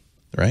buggy,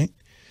 right?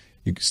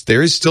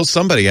 There is still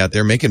somebody out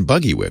there making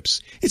buggy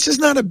whips. It's just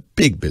not a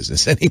big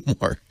business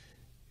anymore.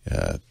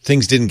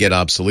 Things didn't get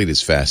obsolete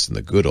as fast in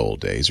the good old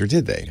days, or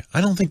did they?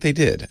 I don't think they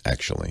did,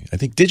 actually. I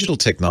think digital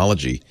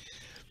technology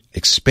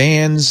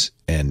expands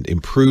and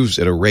improves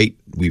at a rate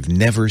we've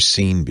never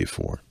seen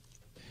before.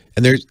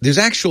 And there's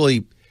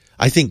actually,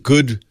 I think,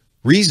 good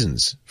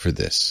reasons for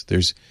this.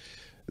 There's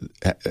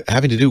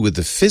having to do with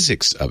the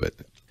physics of it.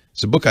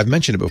 It's a book, I've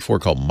mentioned it before,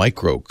 called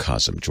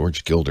Microcosm.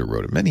 George Gilder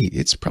wrote it.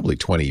 It's probably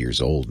 20 years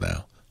old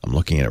now. I'm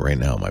looking at it right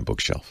now on my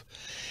bookshelf.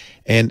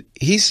 And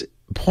he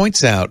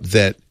points out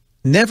that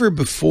never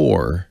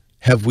before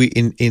have we,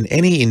 in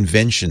any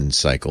invention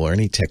cycle or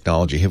any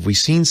technology, have we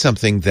seen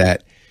something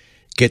that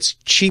gets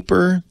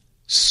cheaper,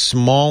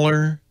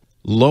 smaller,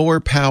 lower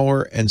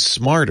power, and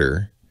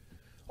smarter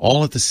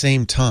all at the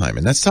same time.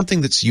 And that's something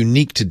that's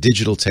unique to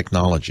digital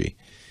technology.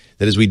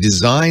 That as we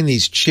design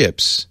these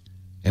chips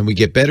and we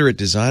get better at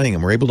designing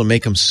them, we're able to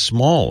make them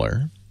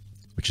smaller,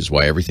 which is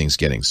why everything's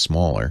getting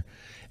smaller.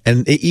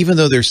 And even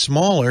though they're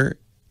smaller,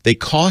 they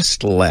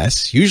cost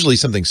less. Usually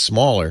something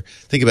smaller.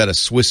 Think about a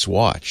Swiss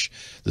watch.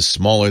 The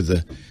smaller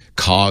the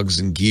cogs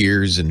and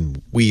gears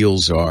and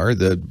wheels are,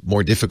 the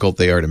more difficult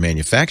they are to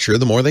manufacture,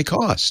 the more they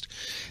cost.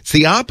 It's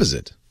the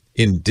opposite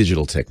in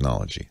digital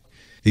technology.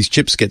 These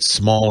chips get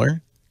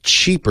smaller,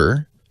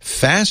 cheaper,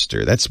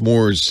 faster. That's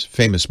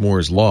famous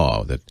Moore's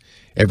law, that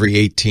every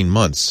 18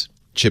 months,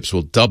 chips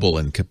will double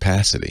in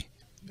capacity,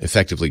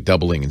 effectively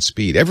doubling in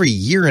speed every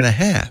year and a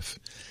half.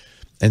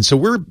 And so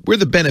we're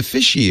the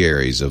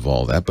beneficiaries of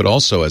all that, but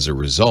also as a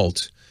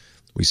result,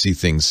 we see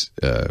things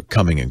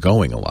coming and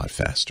going a lot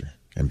faster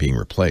and being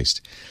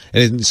replaced.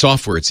 And in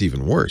software, it's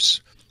even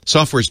worse.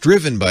 Software is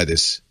driven by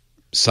this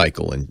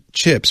cycle in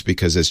chips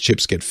because as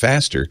chips get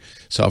faster,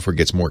 software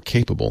gets more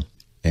capable.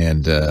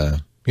 And,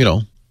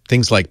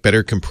 things like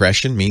better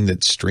compression mean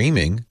that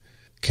streaming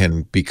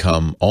can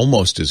become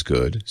almost as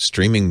good.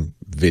 Streaming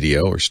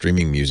video or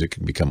streaming music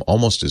can become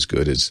almost as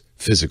good as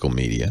physical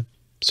media.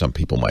 Some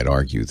people might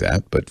argue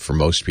that, but for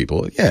most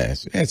people, yeah,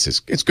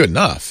 it's good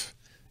enough.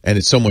 And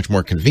it's so much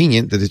more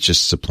convenient that it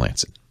just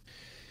supplants it.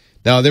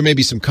 Now, there may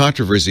be some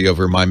controversy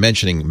over my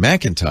mentioning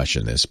Macintosh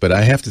in this, but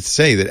I have to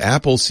say that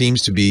Apple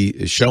seems to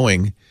be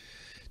showing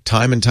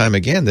time and time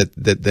again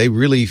that they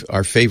really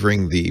are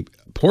favoring the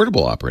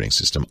portable operating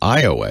system,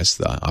 iOS,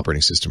 the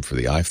operating system for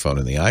the iPhone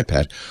and the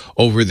iPad,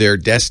 over their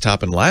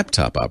desktop and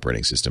laptop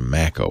operating system,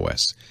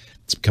 macOS.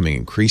 It's becoming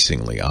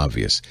increasingly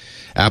obvious.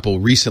 Apple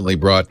recently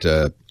brought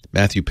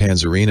Matthew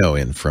Panzarino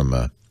in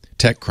from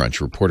TechCrunch,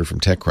 a reporter from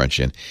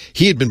TechCrunch in.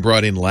 He had been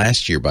brought in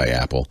last year by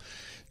Apple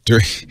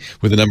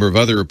with a number of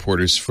other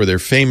reporters for their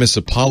famous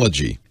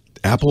apology.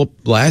 Apple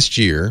last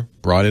year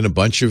brought in a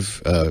bunch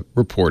of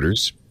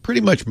reporters,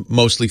 pretty much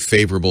mostly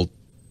favorable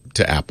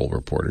to Apple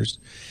reporters,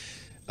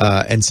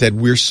 and said,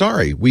 we're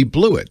sorry, we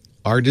blew it.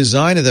 Our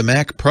design of the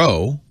Mac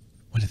Pro,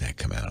 when did that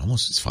come out?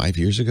 Almost 5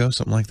 years ago,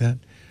 something like that?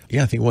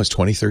 Yeah, I think it was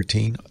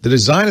 2013. The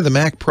design of the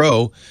Mac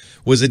Pro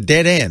was a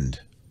dead end.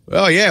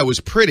 Oh, yeah, it was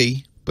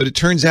pretty, but it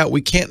turns out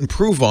we can't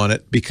improve on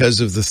it because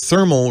of the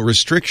thermal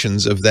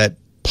restrictions of that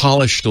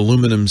polished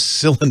aluminum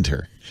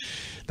cylinder.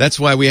 That's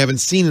why we haven't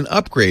seen an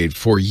upgrade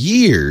for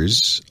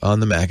years on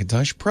the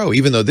Macintosh Pro,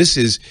 even though this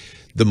is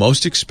the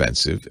most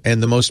expensive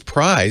and the most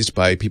prized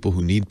by people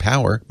who need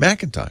power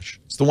Macintosh.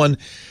 It's the one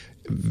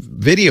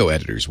video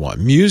editors want,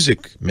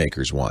 music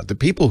makers want, the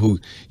people who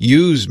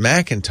use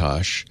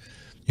Macintosh,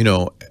 you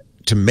know,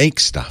 to make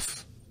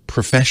stuff.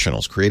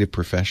 Professionals, creative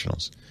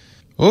professionals.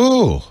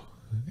 Oh,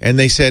 and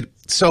they said,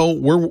 so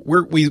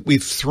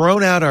we've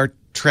thrown out our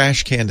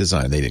trash can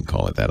design. They didn't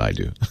call it that. I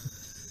do.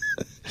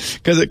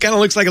 Because it kind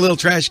of looks like a little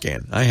trash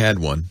can. I had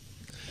one.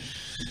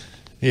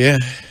 Yeah.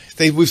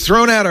 We've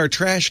thrown out our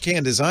trash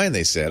can design,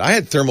 they said. I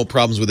had thermal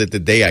problems with it the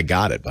day I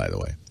got it, by the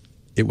way.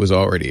 It was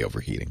already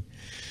overheating.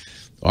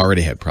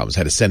 Already had problems.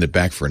 Had to send it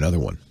back for another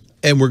one.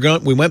 And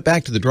we went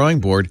back to the drawing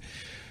board.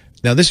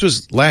 Now, this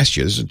was last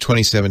year. This was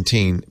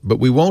 2017. But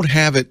we won't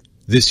have it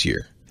this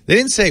year. They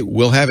didn't say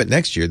we'll have it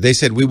next year. They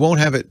said we won't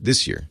have it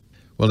this year.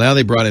 Well, now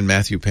they brought in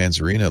Matthew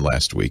Panzarina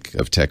last week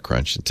of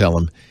TechCrunch and tell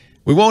him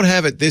we won't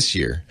have it this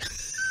year.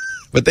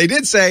 But they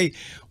did say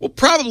we'll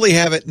probably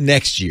have it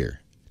next year,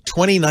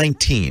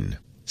 2019,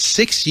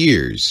 6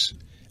 years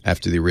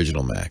after the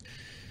original Mac.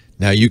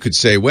 Now, you could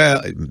say,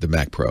 well, the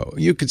Mac Pro,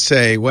 you could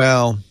say,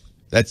 well,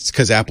 that's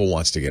because Apple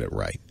wants to get it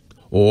right.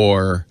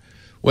 Or,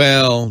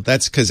 well,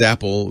 that's because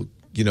Apple,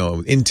 you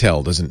know,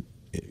 Intel doesn't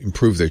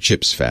improve their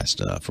chips fast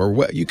enough. Or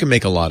well, you can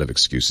make a lot of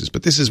excuses.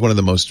 But this is one of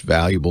the most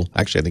valuable,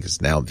 actually, I think it's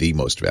now the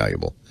most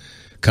valuable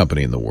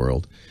company in the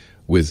world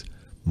with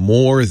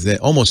more than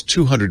almost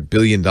 $200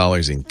 billion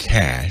in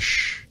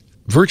cash,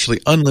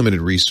 virtually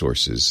unlimited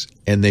resources.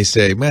 And they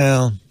say,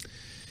 well,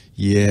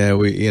 yeah,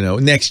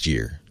 next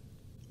year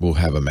we'll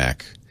have a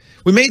Mac.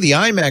 We made the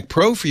iMac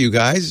Pro for you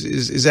guys.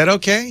 Is that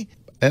okay?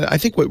 And I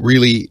think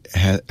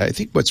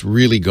what's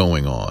really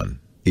going on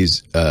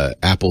is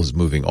Apple is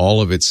moving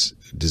all of its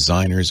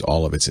designers,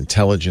 all of its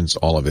intelligence,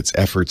 all of its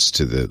efforts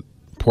to the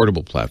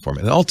portable platform.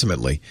 And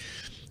ultimately,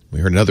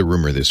 we heard another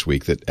rumor this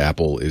week that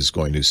Apple is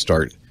going to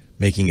start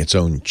making its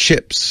own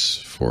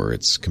chips for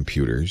its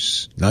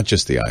computers, not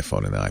just the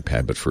iPhone and the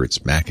iPad, but for its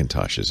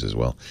Macintoshes as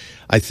well.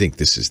 I think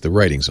this is the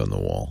writing's on the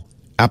wall.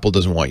 Apple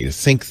doesn't want you to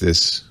think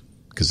this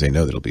because they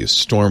know there'll be a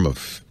storm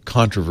of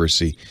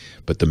controversy,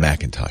 but the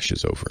Macintosh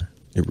is over.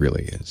 It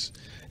really is.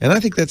 And I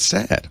think that's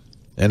sad.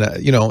 And,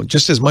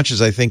 just as much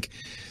as I think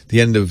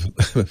the end of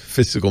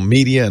physical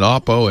media and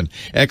Oppo and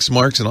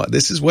Xmarks and all,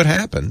 this is what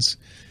happens.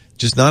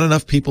 Just not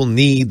enough people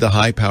need the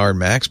high-powered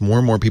Macs. More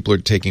and more people are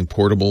taking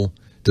portable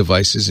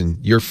devices,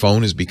 and your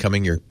phone is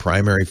becoming your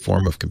primary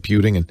form of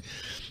computing, and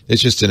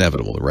it's just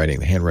inevitable.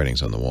 The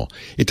handwriting's on the wall.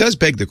 It does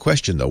beg the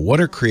question, though, what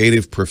are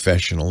creative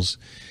professionals,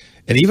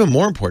 and even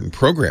more important,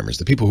 programmers,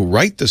 the people who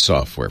write the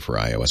software for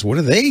iOS, what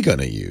are they going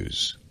to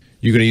use?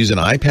 You're going to use an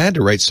iPad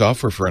to write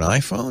software for an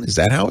iPhone? Is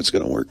that how it's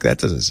going to work? That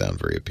doesn't sound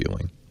very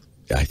appealing.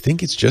 I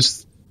think it's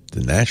just the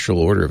natural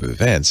order of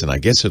events, and I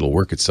guess it'll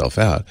work itself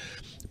out.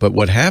 But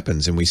what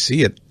happens, and we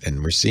see it,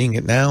 and we're seeing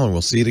it now, and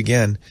we'll see it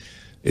again,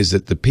 is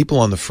that the people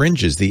on the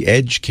fringes, the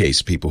edge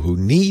case people who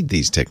need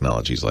these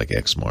technologies like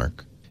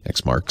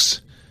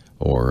Xmarks,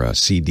 or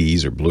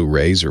CDs or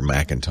Blu-rays or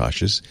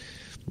Macintoshes,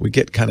 we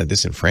get kind of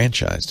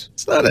disenfranchised.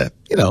 It's not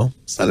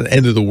it's not an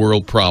end of the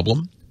world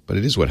problem, but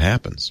it is what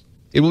happens.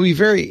 It will be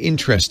very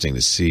interesting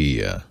to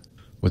see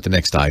what the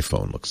next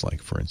iPhone looks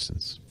like, for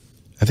instance.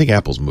 I think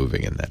Apple's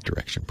moving in that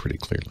direction pretty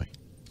clearly.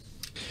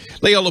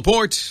 Leo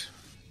Laporte,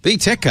 the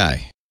tech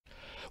guy.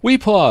 We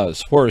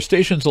pause for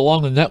stations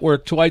along the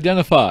network to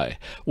identify.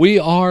 We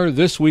are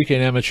This Week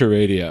in Amateur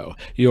Radio,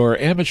 your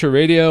amateur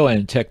radio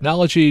and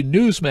technology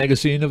news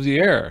magazine of the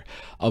air.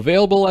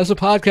 Available as a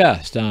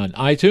podcast on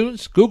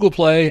iTunes, Google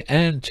Play,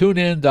 and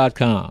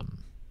TuneIn.com.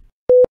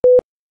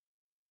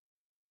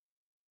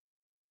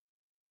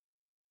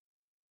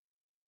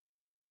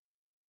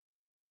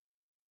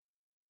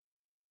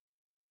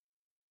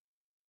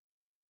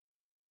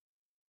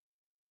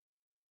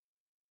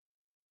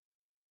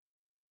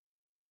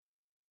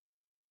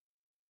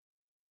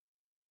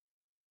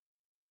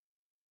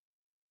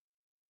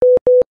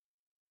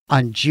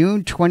 On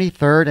June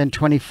 23rd and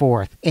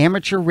 24th,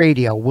 Amateur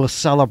Radio will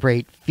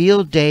celebrate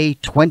Field Day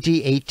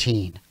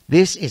 2018.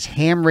 This is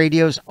Ham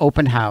Radio's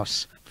open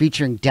house,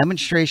 featuring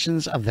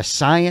demonstrations of the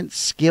science,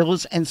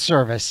 skills, and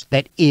service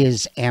that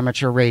is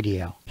amateur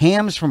radio.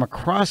 Hams from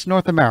across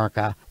North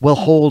America will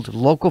hold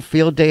local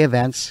field day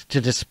events to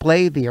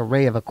display the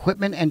array of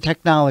equipment and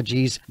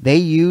technologies they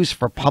use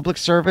for public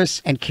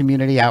service and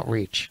community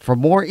outreach. For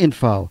more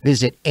info,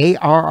 visit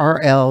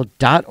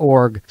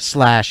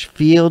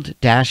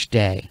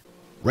arrl.org/field-day.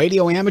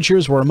 Radio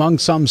amateurs were among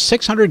some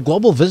 600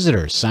 global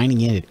visitors signing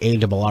in at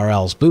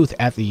ARRL's booth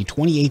at the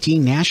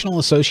 2018 National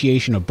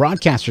Association of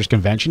Broadcasters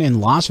Convention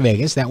in Las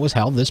Vegas that was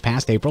held this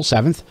past April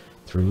 7th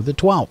through the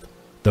 12th.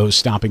 Those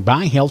stopping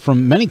by hailed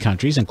from many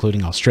countries,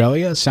 including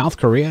Australia, South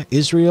Korea,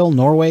 Israel,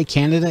 Norway,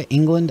 Canada,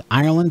 England,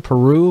 Ireland,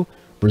 Peru,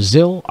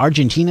 Brazil,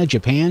 Argentina,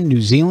 Japan,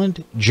 New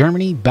Zealand,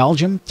 Germany,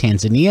 Belgium,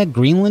 Tanzania,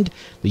 Greenland,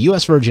 the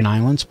U.S. Virgin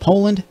Islands,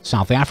 Poland,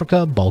 South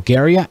Africa,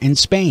 Bulgaria, and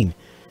Spain.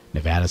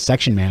 Nevada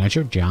section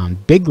manager John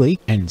Bigley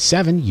and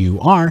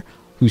 7UR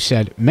who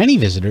said many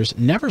visitors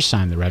never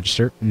signed the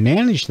register,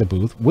 managed the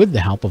booth with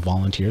the help of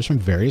volunteers from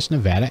various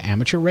Nevada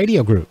amateur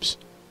radio groups.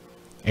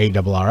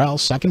 ARRL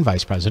Second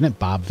Vice President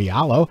Bob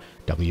Viallo,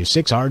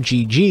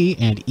 W6RGG,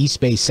 and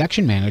East Bay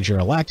Section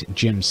Manager-elect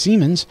Jim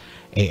Siemens,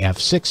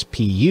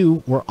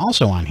 AF6PU, were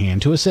also on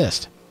hand to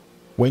assist.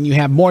 When you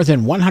have more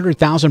than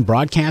 100,000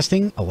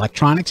 broadcasting,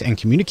 electronics, and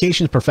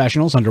communications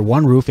professionals under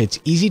one roof, it's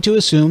easy to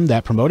assume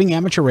that promoting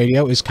amateur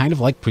radio is kind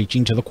of like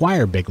preaching to the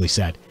choir, Bigley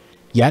said.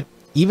 Yet,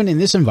 even in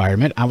this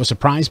environment, I was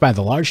surprised by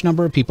the large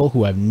number of people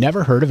who have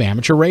never heard of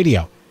amateur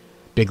radio.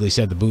 Bigley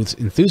said the booth's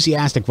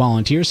enthusiastic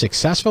volunteers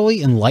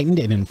successfully enlightened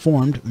and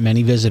informed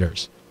many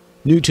visitors.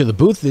 New to the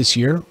booth this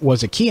year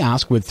was a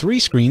kiosk with 3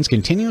 screens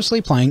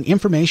continuously playing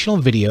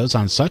informational videos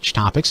on such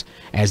topics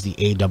as the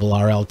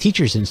ARRL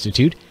Teachers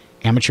Institute,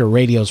 amateur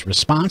radio's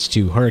response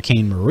to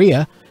Hurricane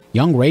Maria,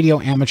 young radio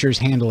amateurs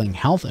handling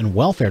health and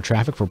welfare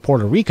traffic for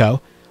Puerto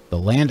Rico, the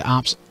Land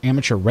Ops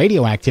amateur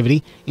radio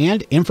activity,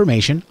 and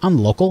information on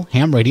local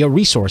ham radio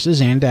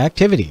resources and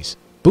activities.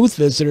 Booth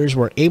visitors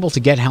were able to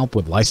get help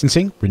with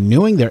licensing,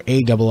 renewing their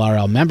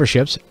ARRL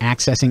memberships,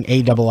 accessing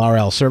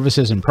ARRL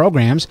services and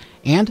programs,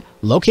 and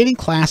locating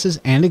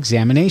classes and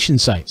examination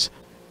sites.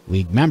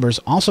 League members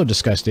also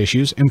discussed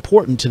issues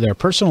important to their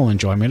personal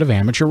enjoyment of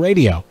amateur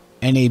radio.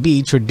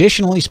 NAB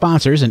traditionally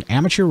sponsors an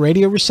amateur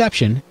radio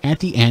reception at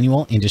the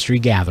annual industry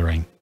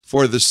gathering.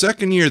 For the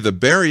second year, the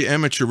Barry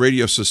Amateur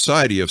Radio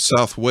Society of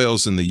South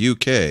Wales in the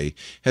UK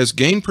has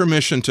gained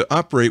permission to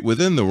operate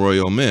within the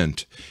Royal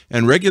Mint,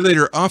 and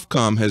regulator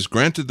Ofcom has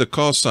granted the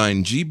call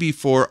sign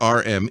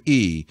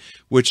GB4RME,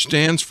 which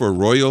stands for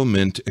Royal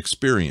Mint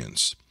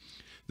Experience.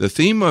 The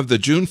theme of the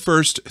June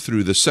 1st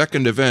through the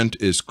 2nd event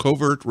is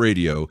Covert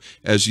Radio,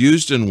 as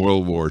used in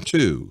World War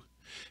II.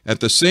 At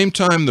the same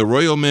time, the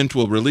Royal Mint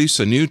will release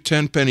a new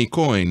 10-penny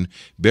coin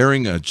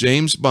bearing a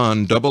James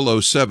Bond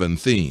 007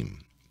 theme.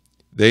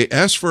 They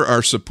asked for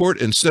our support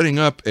in setting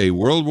up a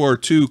World War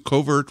II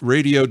covert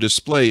radio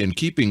display in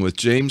keeping with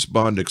James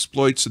Bond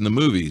exploits in the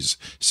movies,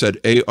 said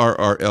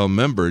ARRL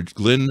member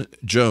Glyn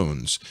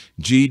Jones,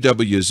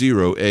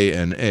 GW0ANA.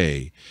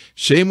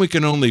 Shame we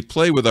can only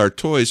play with our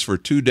toys for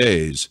 2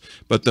 days,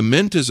 but the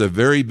Mint is a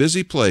very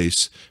busy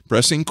place,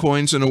 pressing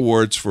coins and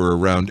awards for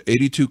around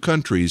 82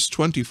 countries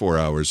 24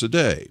 hours a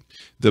day.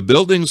 The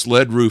building's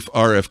lead roof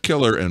RF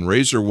killer and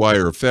razor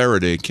wire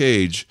Faraday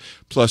cage,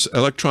 plus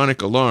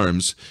electronic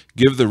alarms,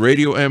 give the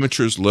radio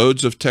amateurs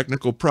loads of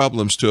technical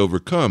problems to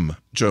overcome,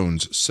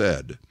 Jones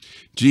said.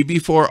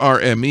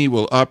 GB4RME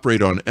will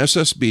operate on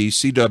SSB,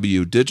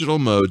 CW, digital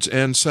modes,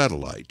 and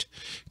satellite.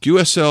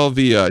 QSL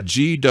via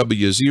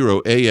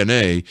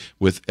GW0ANA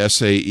with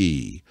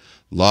SAE.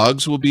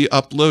 Logs will be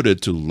uploaded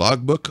to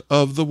Logbook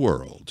of the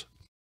World.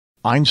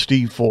 I'm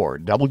Steve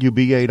Ford,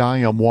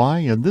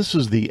 WB8IMY, and this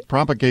is the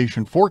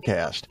propagation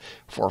forecast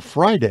for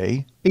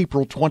Friday,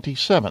 April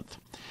 27th.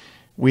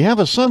 We have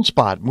a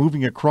sunspot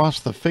moving across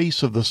the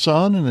face of the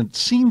sun, and it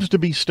seems to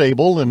be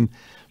stable and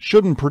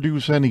shouldn't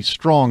produce any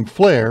strong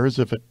flares,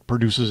 if it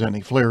produces any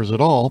flares at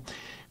all.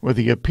 With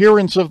the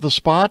appearance of the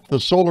spot,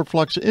 the solar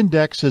flux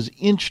index has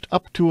inched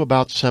up to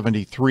about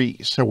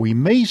 73, so we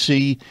may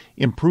see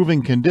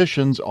improving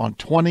conditions on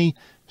 20,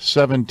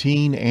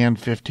 17, and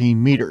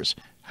 15 meters.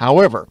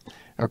 However,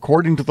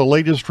 according to the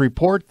latest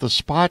report, the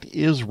spot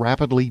is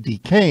rapidly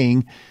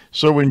decaying,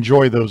 so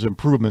enjoy those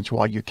improvements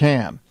while you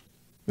can.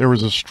 There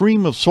is a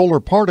stream of solar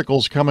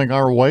particles coming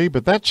our way,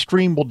 but that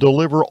stream will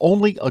deliver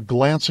only a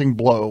glancing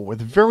blow with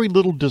very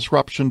little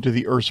disruption to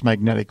the Earth's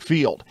magnetic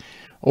field.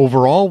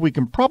 Overall, we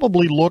can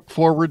probably look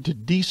forward to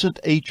decent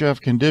HF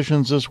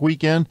conditions this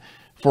weekend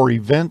for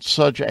events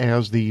such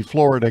as the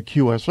Florida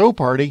QSO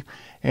Party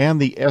and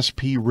the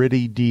SP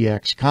RIDI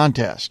DX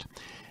contest.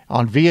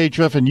 On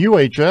VHF and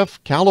UHF,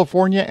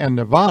 California and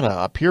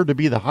Nevada appear to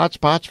be the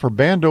hotspots for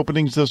band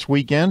openings this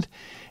weekend,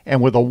 and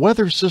with a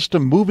weather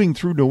system moving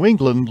through New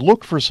England,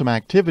 look for some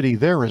activity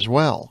there as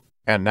well.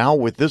 And now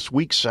with this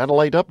week's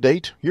satellite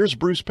update, here's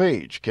Bruce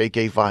Page,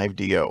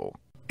 KK5DO.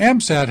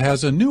 AMSAT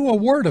has a new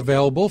award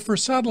available for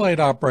satellite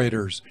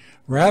operators.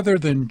 Rather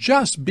than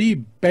just be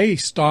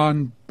based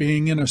on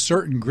being in a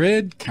certain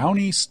grid,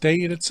 county,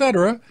 state,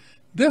 etc.,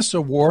 this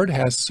award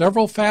has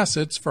several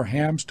facets for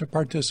hams to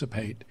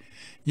participate.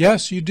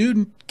 Yes, you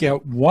do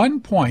get 1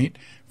 point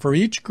for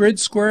each grid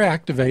square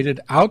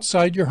activated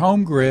outside your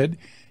home grid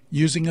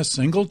using a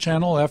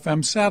single-channel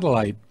FM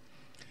satellite.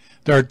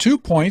 There are 2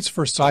 points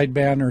for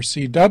sideband or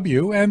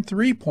CW and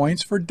 3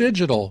 points for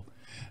digital.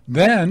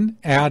 Then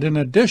add an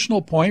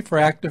additional point for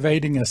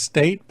activating a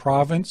state,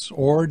 province,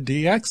 or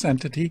DX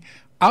entity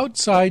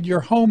outside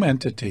your home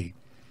entity.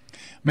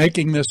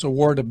 Making this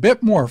award a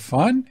bit more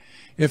fun,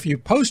 if you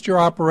post your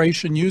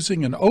operation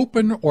using an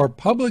open or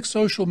public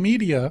social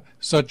media,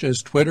 such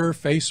as Twitter,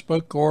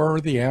 Facebook,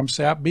 or the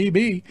AMSAT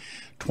BB,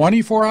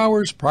 24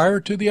 hours prior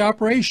to the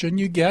operation,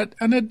 you get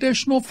an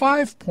additional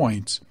 5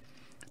 points.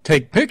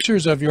 Take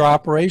pictures of your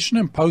operation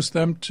and post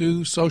them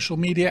to social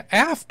media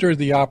after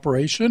the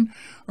operation,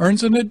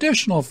 earns an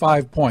additional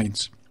 5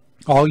 points.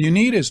 All you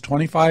need is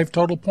 25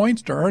 total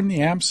points to earn the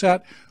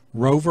AMSAT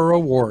Rover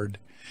Award.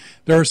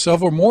 There are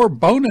several more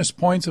bonus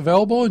points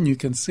available, and you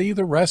can see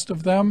the rest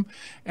of them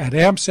at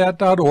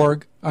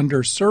amsat.org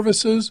under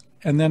Services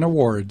and then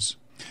Awards.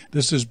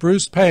 This is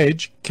Bruce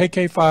Page,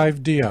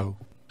 KK5DO.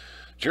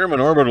 German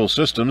Orbital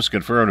Systems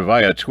confirmed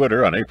via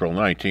Twitter on April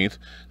 19th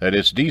that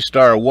its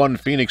D-Star 1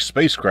 Phoenix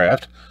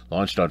spacecraft,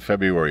 launched on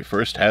February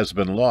 1st, has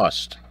been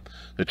lost.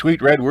 The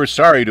tweet read, "We're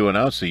sorry to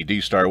announce the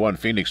D-Star 1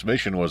 Phoenix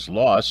mission was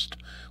lost.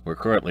 We're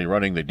currently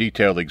running the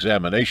detailed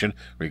examination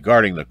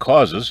regarding the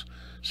causes.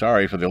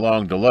 Sorry for the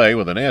long delay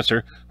with an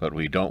answer, but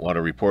we don't want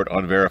to report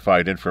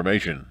unverified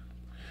information."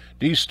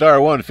 D-Star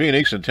 1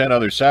 Phoenix and 10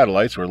 other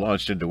satellites were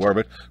launched into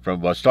orbit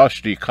from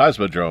Vostochny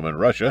Cosmodrome in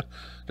Russia.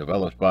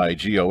 Developed by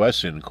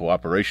GOS in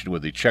cooperation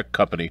with the Czech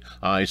company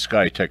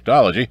iSky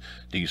Technology,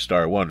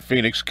 D-Star 1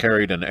 Phoenix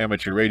carried an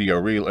amateur radio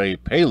relay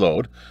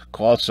payload,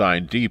 call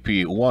sign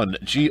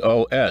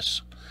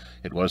DP1GOS.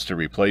 It was to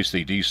replace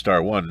the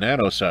D-Star 1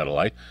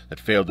 nanosatellite that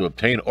failed to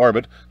obtain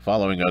orbit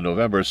following a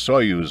November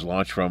Soyuz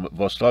launch from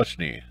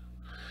Vostochny.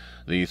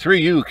 The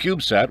 3U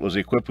CubeSat was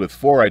equipped with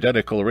 4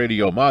 identical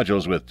radio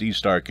modules with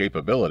D-Star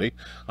capability,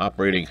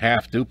 operating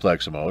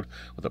half-duplex mode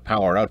with a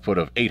power output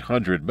of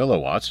 800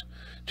 milliwatts.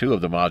 2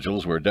 of the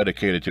modules were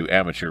dedicated to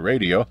amateur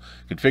radio,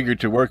 configured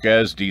to work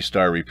as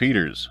D-Star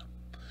repeaters.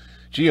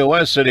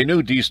 GOS said a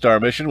new D-Star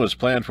mission was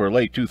planned for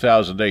late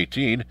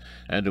 2018,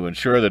 and to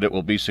ensure that it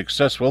will be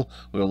successful,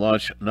 we'll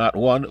launch not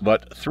 1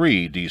 but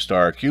 3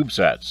 D-Star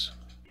CubeSats.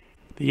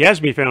 The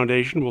YASME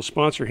Foundation will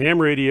sponsor Ham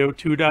Radio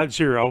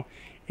 2.0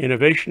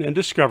 Innovation and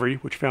Discovery,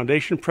 which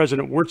Foundation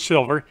President Wirt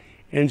Silver,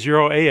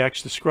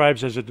 N0AX,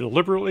 describes as a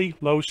deliberately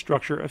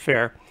low-structure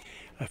affair,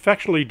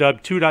 affectionately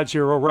dubbed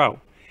 2.0 Row,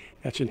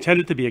 that's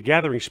intended to be a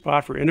gathering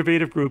spot for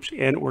innovative groups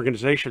and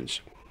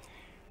organizations.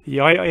 The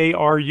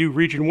IARU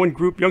Region 1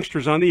 Group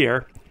Youngsters on the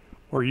Air,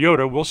 or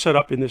YOTA, will set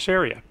up in this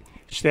area,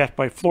 staffed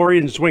by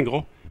Florian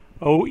Zwingel,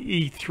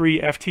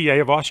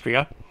 OE3FTA of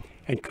Austria,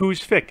 and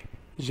Koos Fick,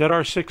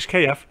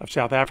 ZR6KF of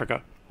South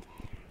Africa.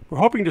 We're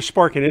hoping to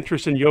spark an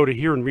interest in YOTA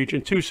here in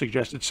Region 2,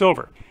 suggested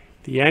Silver.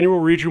 The annual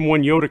Region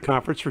 1 YOTA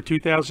Conference for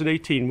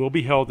 2018 will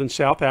be held in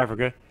South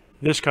Africa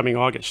this coming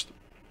August.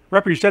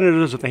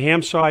 Representatives of the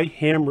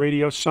Ham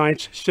Radio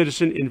Science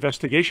Citizen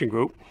Investigation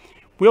Group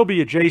will be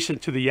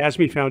adjacent to the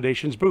YASME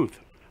Foundation's booth.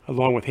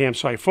 Along with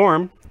HamSci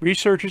Forum,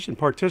 researchers and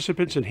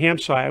participants in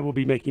HamSci will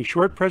be making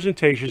short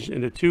presentations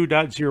in the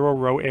 2.0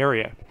 Row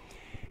area.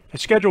 A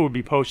schedule will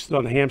be posted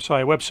on the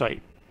HamSci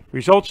website.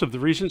 Results of the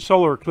recent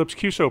solar eclipse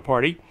QSO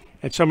party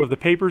and some of the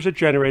papers it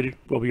generated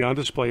will be on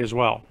display as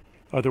well.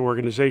 Other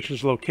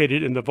organizations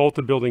located in the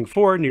Volta Building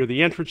 4 near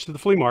the entrance to the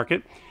flea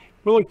market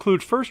will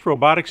include First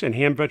Robotics and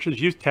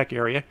Hamvention's Youth Tech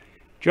area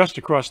just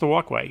across the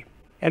walkway.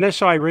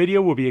 NSI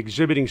Radio will be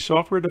exhibiting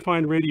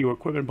software-defined radio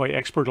equipment by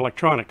Expert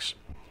Electronics.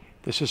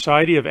 The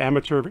Society of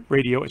Amateur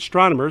Radio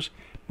Astronomers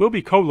will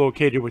be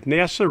co-located with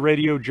NASA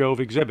Radio Jove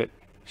exhibit.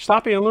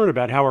 Stop in and learn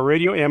about how a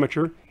radio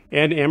amateur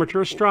and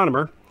amateur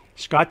astronomer,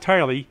 Scott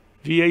Tiley,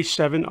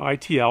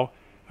 VA7ITL,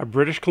 of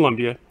British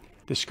Columbia,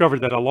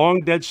 discovered that a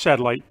long-dead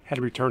satellite had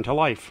returned to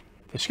life.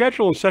 The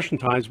schedule and session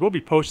times will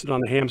be posted on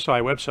the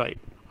HamSci website.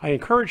 I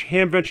encourage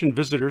Hamvention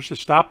visitors to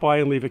stop by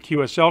and leave a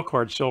QSL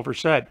card, Silver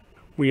said.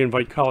 We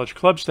invite college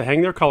clubs to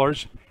hang their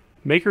colors,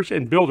 makers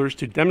and builders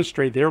to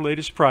demonstrate their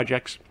latest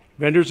projects,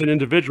 vendors and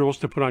individuals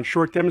to put on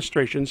short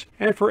demonstrations,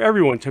 and for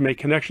everyone to make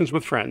connections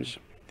with friends.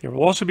 There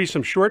will also be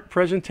some short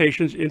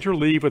presentations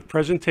interleaved with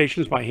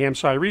presentations by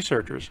HamSci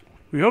researchers.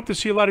 We hope to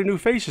see a lot of new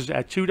faces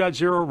at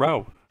 2.0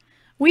 Row.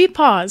 We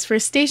pause for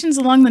stations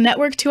along the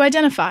network to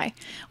identify.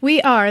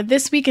 We are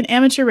This Week in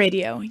Amateur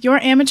Radio,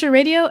 your amateur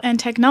radio and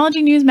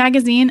technology news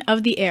magazine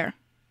of the air.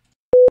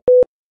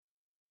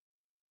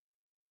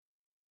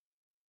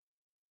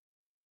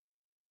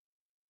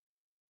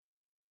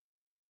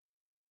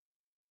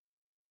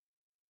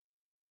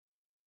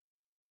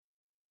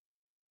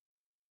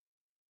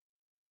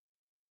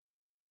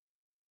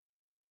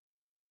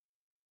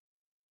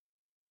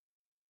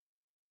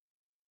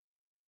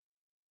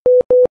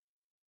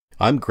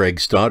 I'm Greg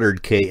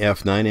Stoddard,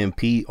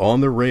 KF9MP, on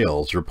the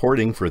rails,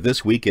 reporting for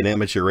This Week in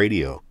Amateur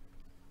Radio.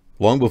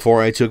 Long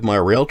before I took my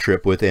rail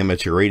trip with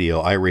amateur radio,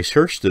 I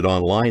researched it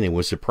online and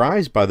was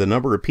surprised by the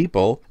number of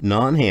people,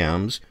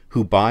 non-hams,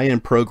 who buy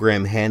and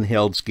program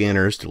handheld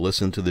scanners to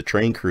listen to the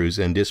train crews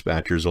and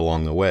dispatchers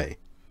along the way.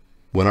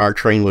 When our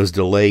train was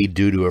delayed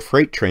due to a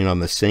freight train on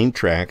the same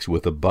tracks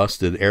with a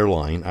busted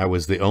airline, I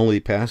was the only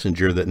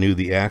passenger that knew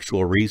the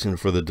actual reason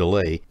for the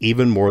delay,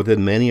 even more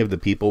than many of the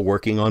people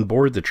working on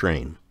board the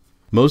train.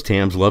 Most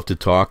hams love to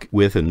talk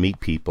with and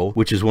meet people,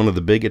 which is one of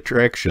the big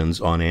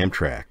attractions on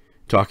Amtrak.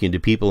 Talking to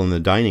people in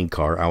the dining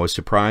car, I was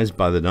surprised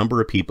by the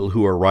number of people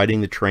who are riding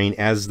the train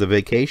as the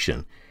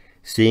vacation,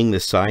 seeing the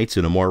sights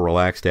in a more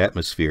relaxed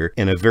atmosphere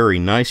and a very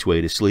nice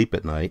way to sleep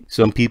at night.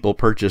 Some people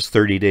purchased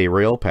 30-day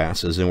rail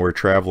passes and were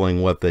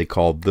traveling what they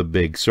called the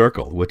Big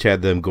Circle, which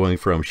had them going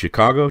from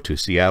Chicago to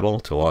Seattle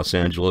to Los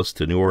Angeles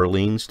to New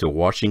Orleans to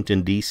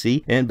Washington,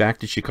 D.C. and back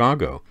to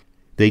Chicago.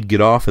 They'd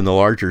get off in the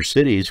larger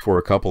cities for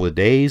a couple of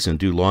days and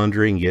do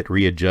laundry and get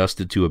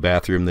readjusted to a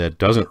bathroom that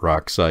doesn't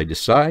rock side to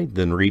side,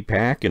 then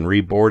repack and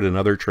reboard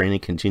another train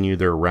and continue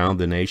their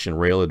round-the-nation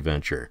rail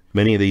adventure.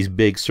 Many of these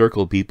big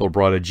circle people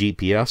brought a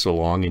GPS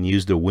along and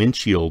used a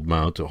windshield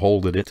mount to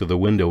hold it into the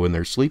window in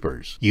their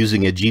sleepers.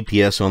 Using a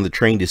GPS on the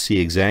train to see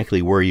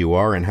exactly where you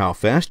are and how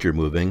fast you're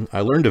moving,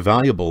 I learned a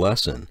valuable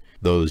lesson.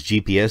 Those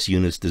GPS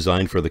units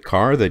designed for the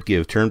car that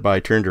give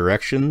turn-by-turn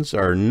directions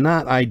are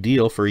not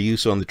ideal for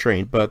use on the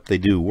train, but they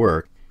do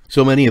work.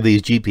 So many of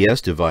these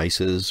GPS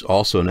devices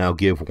also now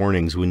give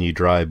warnings when you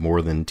drive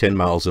more than 10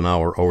 miles an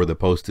hour over the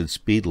posted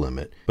speed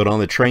limit. But on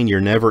the train,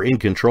 you're never in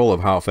control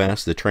of how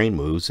fast the train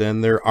moves,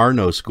 and there are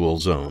no school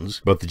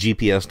zones. But the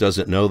GPS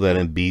doesn't know that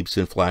and beeps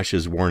and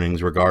flashes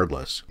warnings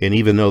regardless. And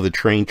even though the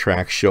train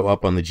tracks show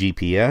up on the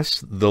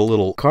GPS, the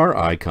little car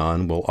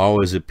icon will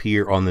always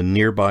appear on the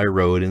nearby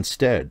road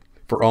instead.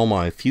 For all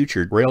my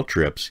future rail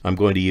trips, I'm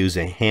going to use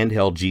a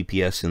handheld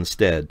GPS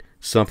instead,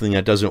 something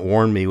that doesn't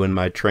warn me when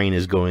my train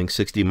is going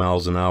 60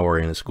 miles an hour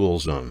in a school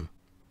zone.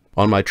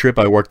 On my trip,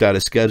 I worked out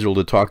a schedule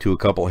to talk to a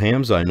couple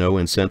hams I know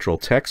in Central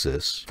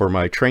Texas. For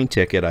my train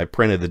ticket I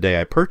printed the day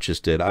I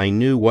purchased it, I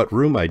knew what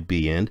room I'd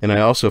be in, and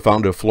I also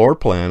found a floor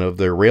plan of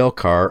the rail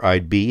car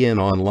I'd be in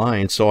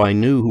online, so I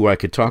knew who I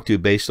could talk to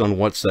based on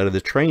what side of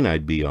the train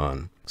I'd be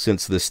on.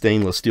 Since the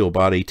stainless steel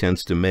body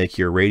tends to make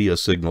your radio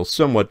signal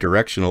somewhat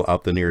directional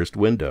out the nearest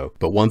window.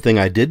 But one thing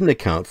I didn't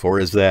account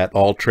for is that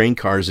all train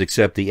cars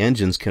except the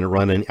engines can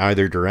run in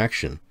either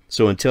direction.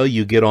 So until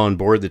you get on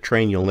board the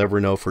train, you'll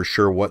never know for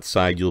sure what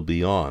side you'll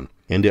be on.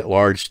 And at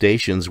large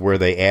stations where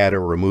they add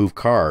or remove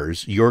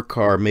cars, your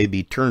car may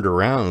be turned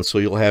around, so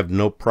you'll have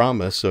no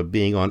promise of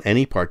being on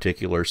any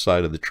particular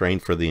side of the train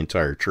for the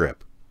entire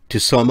trip. To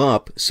sum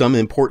up, some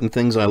important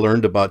things I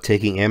learned about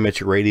taking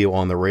amateur radio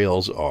on the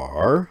rails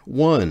are: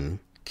 1.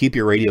 Keep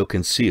your radio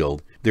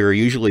concealed. There are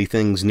usually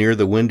things near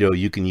the window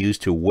you can use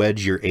to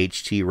wedge your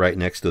HT right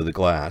next to the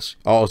glass.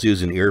 Always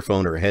use an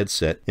earphone or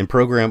headset, and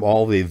program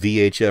all the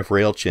VHF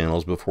rail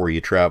channels before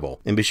you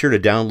travel. And be sure to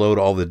download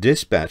all the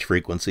dispatch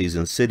frequencies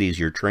in cities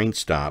your train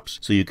stops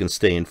so you can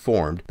stay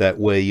informed. That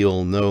way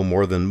you'll know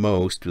more than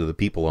most of the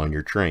people on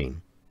your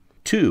train.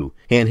 2.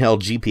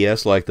 Handheld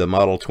GPS like the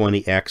Model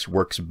 20X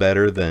works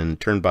better than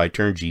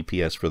turn-by-turn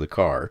GPS for the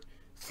car.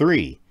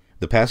 3.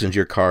 The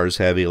passenger cars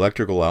have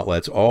electrical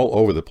outlets all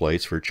over the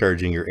place for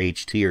charging your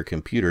HT or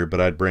computer,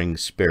 but I'd bring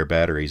spare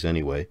batteries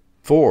anyway.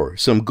 4.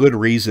 Some good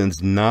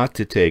reasons not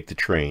to take the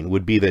train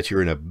would be that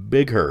you're in a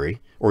big hurry,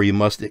 or you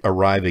must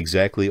arrive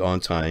exactly on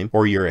time,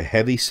 or you're a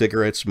heavy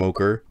cigarette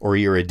smoker, or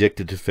you're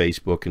addicted to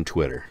Facebook and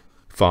Twitter.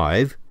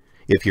 5.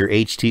 If your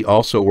HT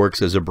also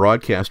works as a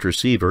broadcast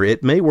receiver,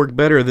 it may work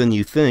better than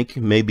you think,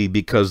 maybe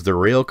because the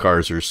rail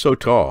cars are so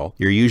tall.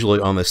 You're usually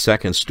on the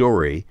second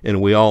story, and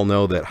we all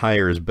know that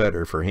higher is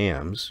better for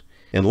hams.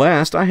 And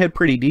last, I had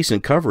pretty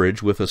decent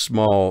coverage with a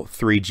small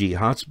 3G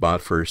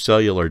hotspot for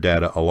cellular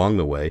data along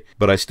the way,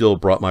 but I still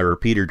brought my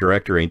repeater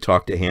directory and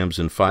talked to hams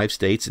in 5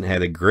 states and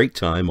had a great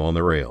time on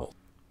the rail.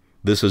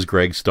 This is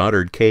Greg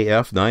Stoddard,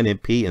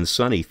 KF9MP in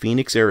sunny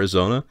Phoenix,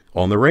 Arizona,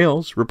 on the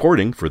rails,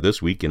 reporting for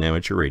This Week in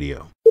Amateur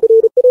Radio.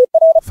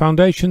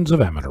 Foundations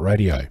of Amateur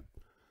Radio.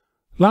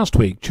 Last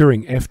week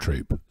during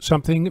F-Troop,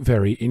 something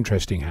very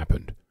interesting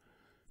happened.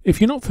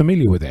 If you're not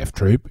familiar with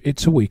F-Troop,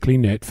 it's a weekly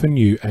net for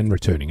new and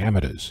returning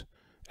amateurs.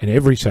 And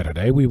every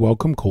Saturday we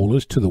welcome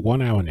callers to the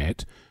 1 hour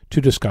net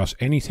to discuss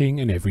anything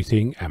and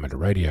everything amateur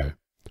radio.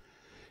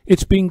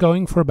 It's been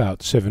going for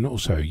about 7 or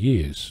so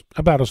years,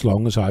 about as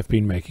long as I've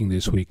been making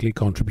this weekly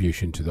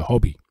contribution to the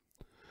hobby.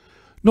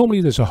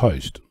 Normally there's a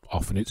host,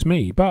 often it's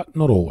me, but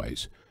not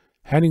always,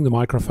 handing the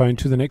microphone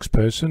to the next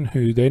person,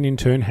 who then in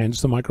turn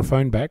hands the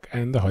microphone back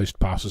and the host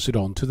passes it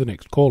on to the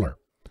next caller.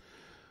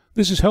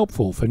 This is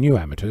helpful for new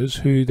amateurs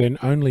who then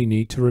only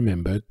need to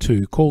remember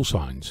 2 call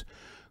signs,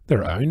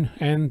 their own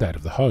and that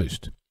of the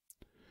host.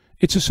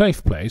 It's a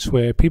safe place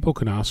where people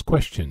can ask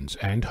questions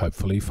and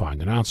hopefully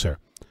find an answer,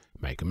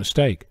 make a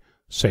mistake,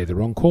 say the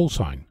wrong call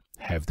sign,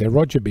 have their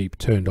Roger beep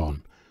turned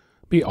on,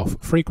 be off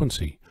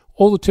frequency,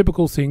 all the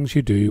typical things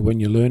you do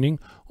when you're learning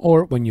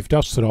or when you've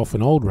dusted off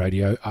an old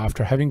radio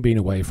after having been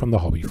away from the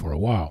hobby for a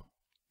while.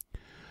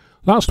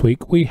 Last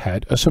week we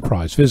had a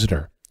surprise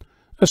visitor,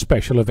 a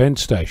special event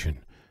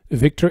station,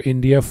 Victor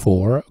India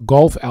 4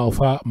 Golf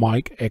Alpha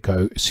Mike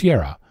Echo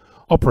Sierra,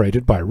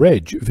 operated by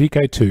Reg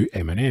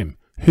VK2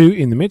 who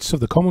in the midst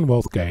of the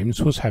Commonwealth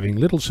Games was having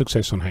little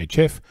success on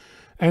HF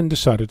and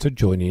decided to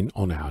join in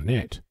on our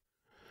net.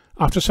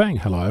 After saying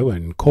hello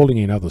and calling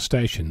in other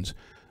stations,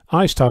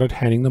 I started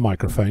handing the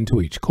microphone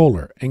to each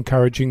caller,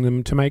 encouraging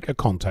them to make a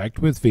contact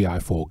with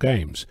VI4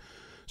 Games,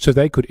 so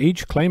they could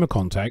each claim a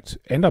contact,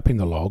 end up in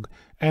the log,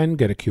 and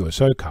get a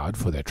QSO card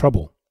for their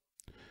trouble.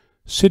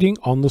 Sitting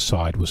on the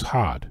side was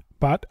hard,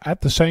 but at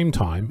the same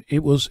time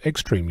it was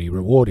extremely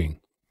rewarding.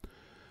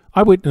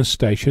 I witnessed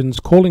stations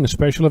calling a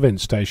special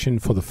event station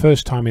for the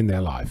first time in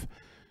their life,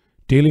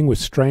 dealing with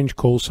strange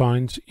call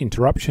signs,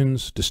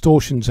 interruptions,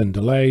 distortions and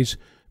delays,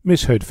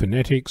 misheard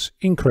phonetics,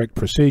 incorrect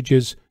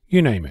procedures,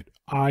 you name it.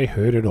 I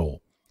heard it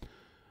all.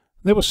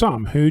 There were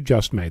some who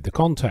just made the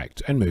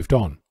contact and moved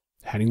on,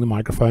 handing the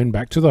microphone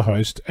back to the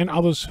host, and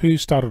others who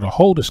started a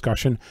whole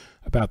discussion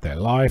about their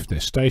life, their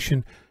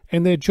station,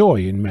 and their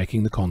joy in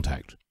making the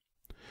contact.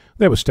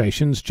 There were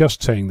stations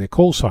just saying their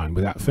call sign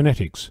without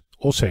phonetics,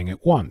 or saying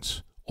it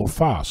once, or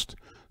fast,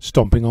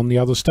 stomping on the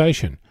other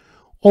station,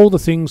 all the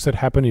things that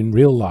happen in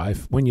real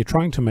life when you're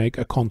trying to make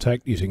a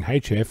contact using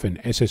HF and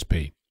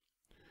SSB.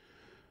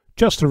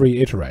 Just to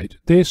reiterate,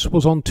 this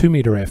was on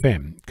 2-meter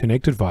FM,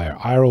 connected via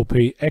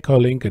IRLP,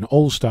 Echolink and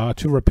All-Star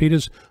to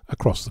repeaters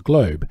across the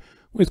globe,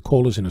 with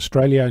callers in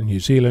Australia,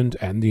 New Zealand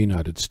and the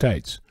United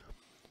States.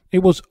 It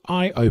was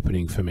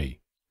eye-opening for me.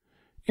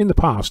 In the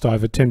past,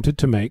 I've attempted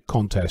to make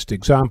contest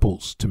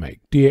examples, to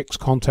make DX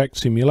contact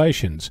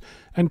simulations,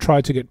 and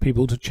try to get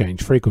people to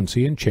change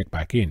frequency and check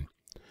back in.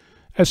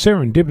 As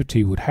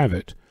serendipity would have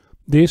it,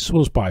 this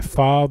was by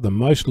far the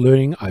most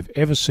learning I've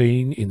ever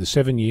seen in the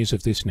 7 years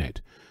of this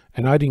net,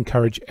 and I'd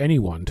encourage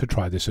anyone to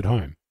try this at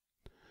home.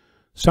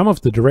 Some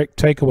of the direct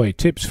takeaway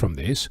tips from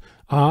this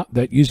are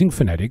that using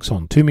phonetics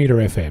on 2-meter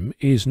FM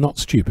is not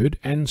stupid,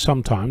 and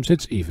sometimes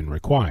it's even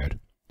required.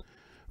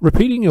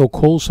 Repeating your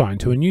call sign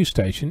to a new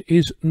station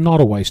is not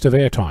a waste of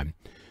airtime,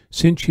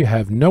 since you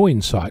have no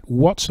insight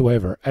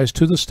whatsoever as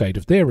to the state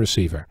of their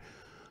receiver.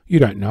 You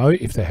don't know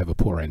if they have a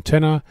poor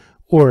antenna,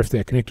 or if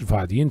they're connected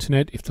via the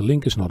internet, if the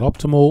link is not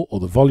optimal or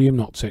the volume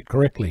not set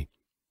correctly.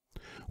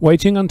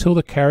 Waiting until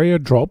the carrier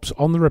drops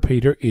on the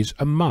repeater is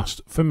a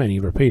must for many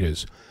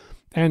repeaters,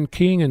 and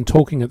keying and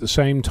talking at the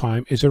same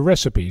time is a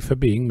recipe for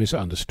being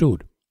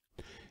misunderstood.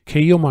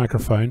 Key your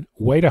microphone,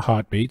 wait a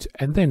heartbeat,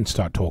 and then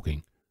start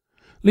talking.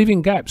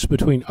 Leaving gaps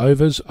between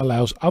overs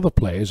allows other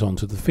players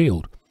onto the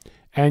field,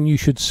 and you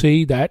should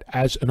see that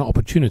as an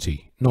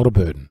opportunity, not a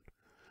burden.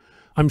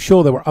 I'm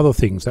sure there were other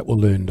things that were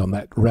learned on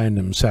that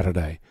random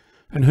Saturday,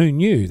 and who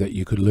knew that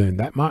you could learn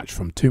that much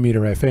from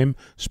 2-meter FM,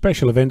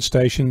 special event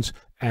stations,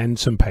 and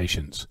some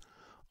patience.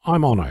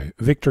 I'm Ono,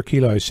 Victor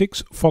Kilo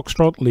 6,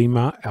 Foxtrot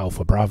Lima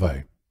Alpha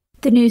Bravo.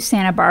 The new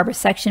Santa Barbara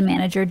section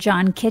manager,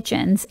 John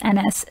Kitchens,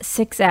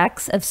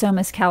 NS6X of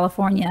Somas,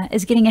 California,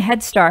 is getting a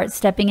head start,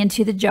 stepping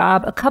into the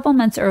job a couple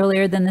months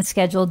earlier than the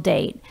scheduled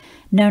date.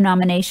 No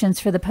nominations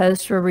for the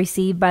post were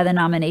received by the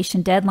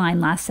nomination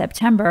deadline last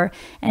September,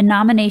 and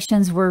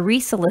nominations were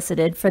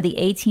resolicited for the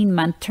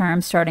 18-month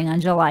term starting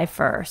on July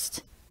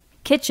 1st.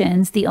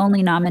 Kitchens, the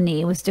only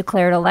nominee, was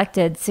declared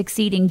elected,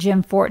 succeeding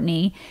Jim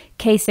Fortney,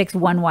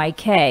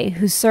 K61YK,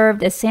 who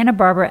served as Santa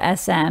Barbara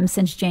SM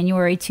since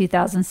January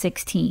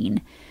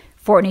 2016.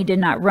 Fortney did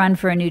not run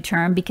for a new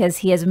term because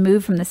he has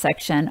moved from the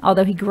section,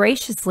 although he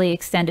graciously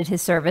extended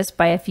his service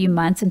by a few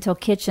months until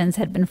Kitchens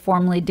had been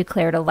formally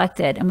declared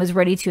elected and was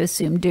ready to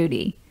assume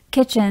duty.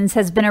 Kitchens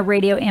has been a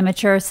radio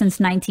amateur since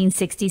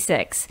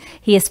 1966.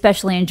 He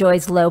especially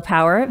enjoys low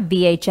power,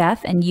 VHF,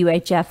 and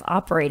UHF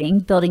operating,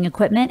 building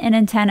equipment and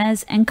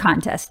antennas, and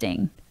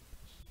contesting.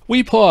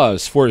 We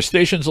pause for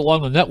stations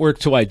along the network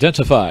to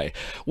identify.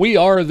 We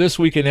are This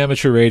Week in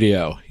Amateur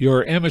Radio,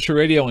 your amateur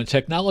radio and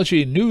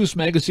technology news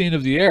magazine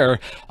of the air,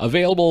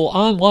 available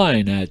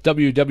online at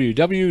www.twiar.net.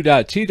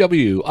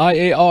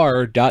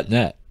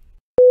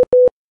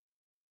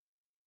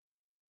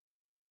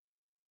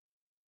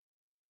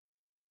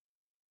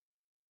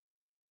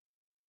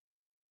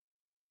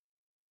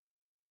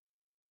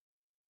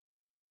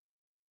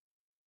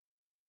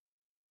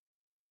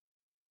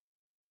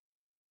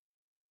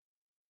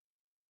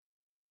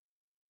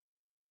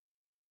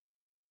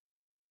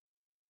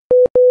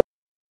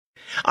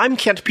 I'm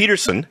Kent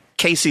Peterson,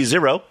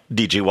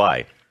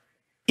 KC0DGY.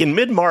 In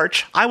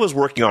mid-March, I was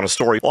working on a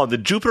story on the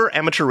Jupiter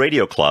Amateur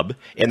Radio Club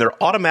and their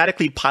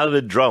automatically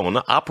piloted drone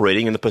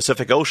operating in the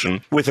Pacific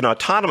Ocean with an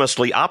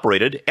autonomously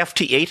operated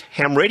FT8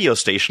 ham radio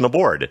station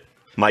aboard.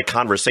 My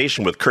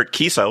conversation with Kurt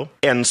Kiso,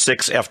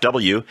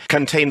 N6FW,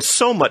 contained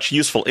so much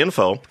useful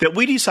info that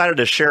we decided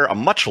to share a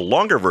much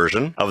longer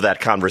version of that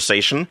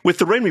conversation with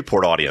the Rain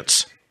Report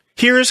audience.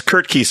 Here's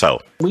Kurt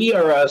Kiso. We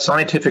are a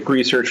scientific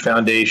research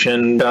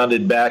foundation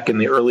founded back in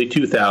the early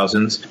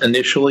 2000s,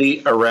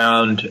 initially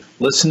around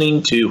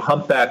listening to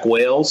humpback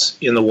whales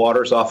in the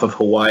waters off of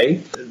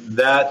Hawaii.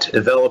 That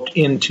developed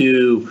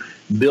into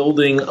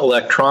building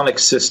electronic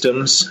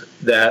systems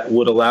that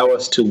would allow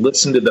us to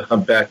listen to the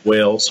humpback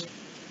whales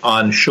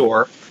on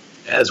shore,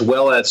 as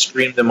well as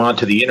stream them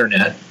onto the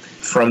internet.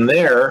 From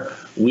there,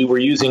 we were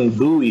using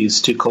buoys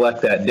to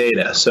collect that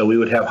data. So we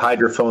would have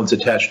hydrophones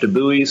attached to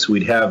buoys.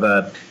 We'd have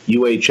a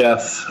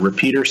UHF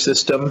repeater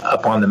system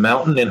up on the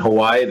mountain in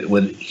Hawaii that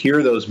would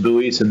hear those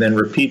buoys and then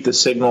repeat the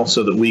signal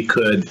so that we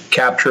could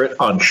capture it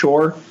on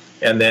shore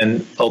and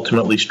then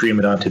ultimately stream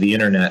it onto the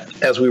internet.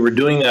 As we were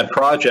doing that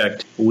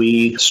project,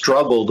 we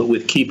struggled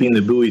with keeping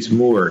the buoys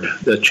moored.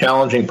 The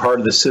challenging part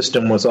of the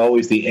system was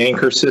always the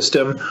anchor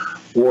system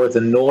or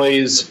the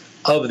noise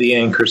of the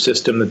anchor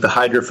system that the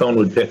hydrophone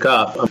would pick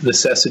up.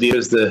 Necessity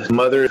is the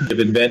mother of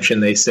invention,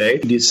 they say.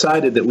 We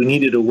decided that we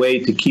needed a way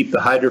to keep the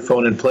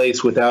hydrophone in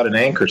place without an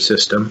anchor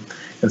system,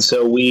 and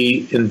so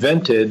we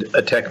invented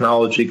a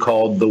technology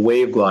called the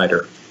wave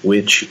glider.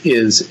 which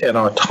is an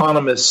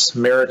autonomous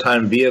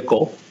maritime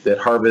vehicle that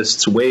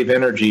harvests wave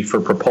energy for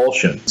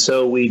propulsion.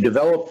 So we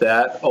developed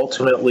that,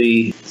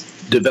 ultimately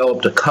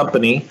developed a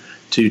company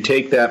to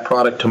take that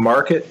product to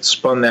market,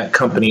 spun that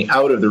company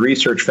out of the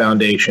research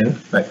foundation.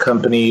 That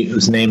company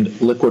was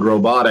named Liquid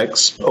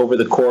Robotics. Over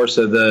the course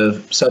of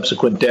the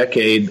subsequent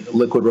decade,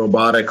 Liquid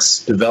Robotics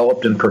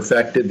developed and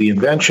perfected the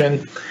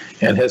invention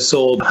and has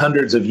sold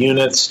hundreds of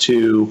units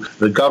to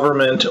the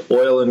government,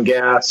 oil and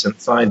gas, and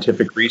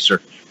scientific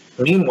research.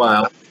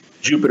 Meanwhile,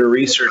 Jupiter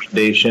Research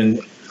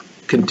Station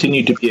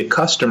continued to be a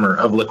customer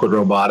of Liquid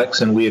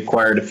Robotics, and we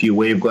acquired a few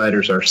wave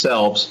gliders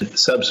ourselves.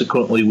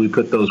 Subsequently, we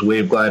put those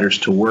wave gliders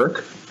to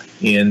work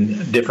in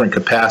different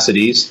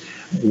capacities.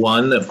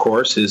 One, of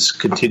course, is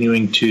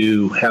continuing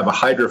to have a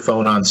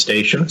hydrophone on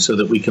station so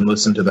that we can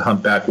listen to the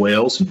humpback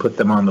whales and put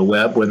them on the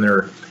web when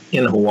they're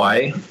in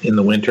Hawaii in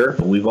the winter.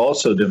 We've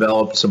also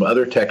developed some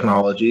other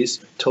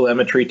technologies,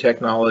 telemetry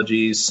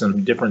technologies,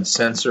 some different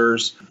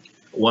sensors.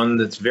 One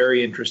that's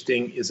very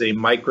interesting is a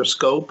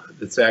microscope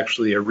that's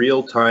actually a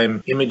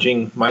real-time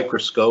imaging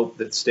microscope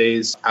that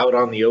stays out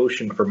on the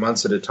ocean for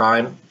months at a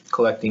time,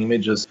 collecting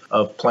images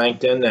of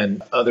plankton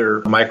and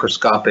other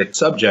microscopic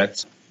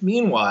subjects.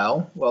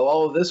 Meanwhile, while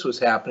all of this was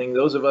happening,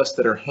 those of us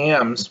that are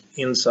hams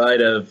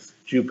inside of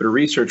Jupiter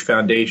Research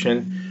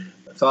Foundation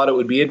thought it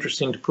would be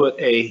interesting to put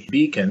a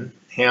beacon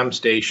ham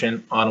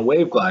station on a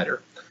wave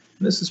glider.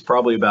 This is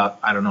probably about,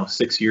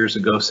 7 years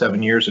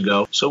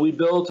ago. So we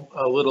built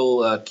a little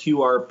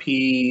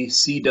QRP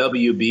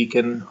CW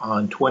beacon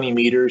on 20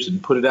 meters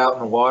and put it out in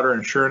the water,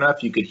 and sure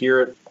enough, you could hear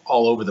it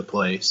all over the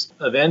place.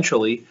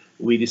 Eventually,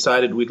 we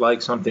decided we'd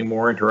like something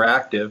more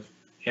interactive,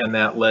 and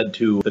that led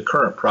to the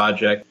current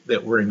project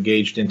that we're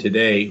engaged in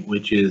today,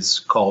 which is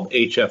called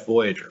HF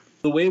Voyager.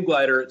 The wave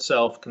glider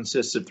itself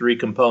consists of 3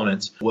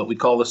 components, what we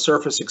call the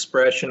surface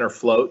expression or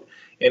float,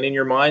 and in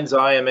your mind's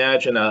eye,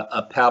 imagine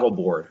a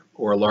paddleboard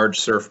or a large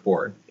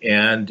surfboard.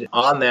 And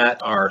on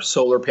that are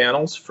solar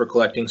panels for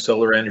collecting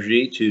solar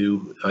energy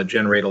to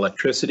generate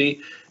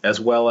electricity,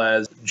 as well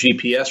as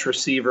GPS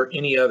receiver,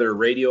 any other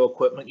radio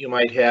equipment you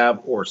might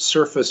have, or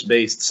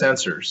surface-based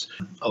sensors.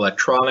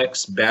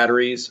 Electronics,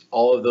 batteries,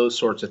 all of those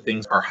sorts of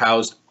things are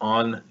housed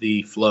on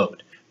the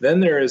float. Then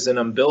there is an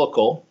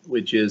umbilical,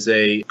 which is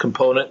a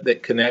component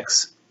that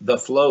connects the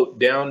float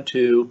down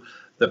to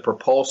the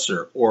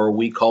propulsor, or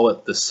we call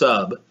it the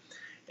sub.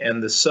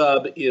 And the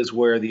sub is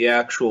where the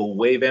actual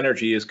wave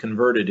energy is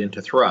converted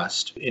into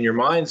thrust. In your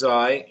mind's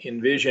eye,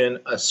 envision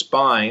a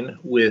spine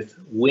with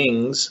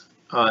wings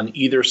on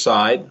either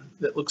side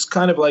that looks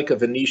kind of like a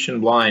Venetian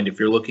blind if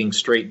you're looking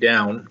straight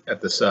down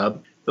at the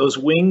sub. Those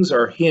wings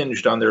are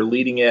hinged on their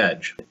leading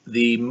edge.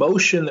 The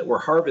motion that we're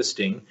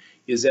harvesting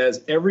is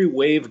as every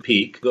wave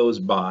peak goes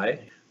by,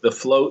 the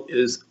float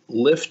is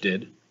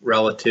lifted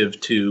relative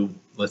to,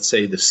 let's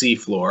say, the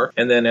seafloor.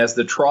 And then as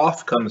the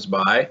trough comes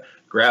by,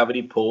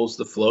 gravity pulls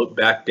the float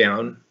back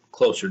down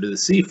closer to the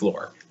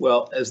seafloor.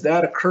 Well, as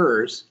that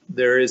occurs,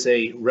 there is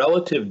a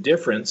relative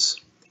difference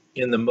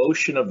in the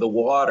motion of the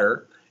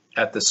water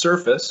at the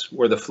surface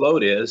where the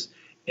float is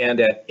and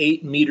at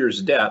 8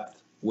 meters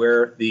depth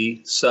where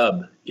the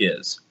sub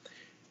is.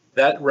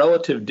 That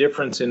relative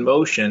difference in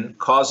motion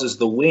causes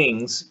the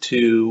wings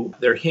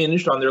they're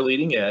hinged on their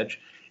leading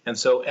edge, and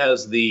so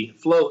as the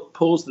float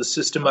pulls the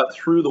system up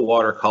through the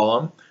water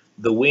column,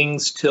 the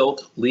wings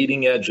tilt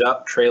leading edge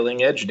up,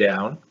 trailing edge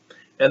down,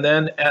 and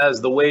then as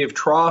the wave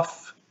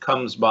trough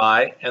comes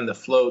by and the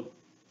float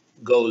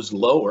goes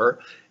lower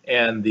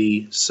and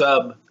the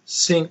sub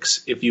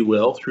sinks, if you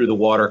will, through the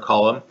water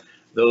column,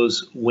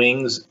 those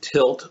wings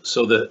tilt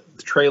so the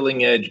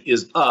trailing edge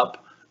is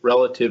up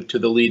relative to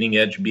the leading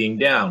edge being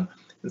down.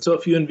 And so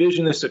if you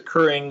envision this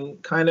occurring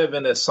kind of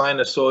in a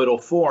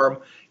sinusoidal form,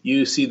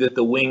 you see that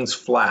the wings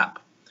flap.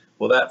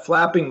 Well, that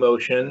flapping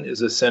motion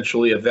is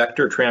essentially a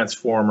vector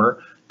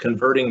transformer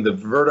converting the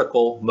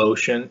vertical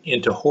motion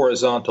into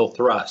horizontal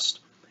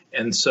thrust.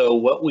 And so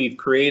what we've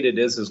created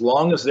is, as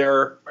long as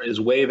there is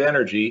wave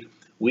energy,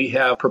 we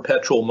have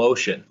perpetual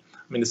motion.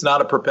 I mean, it's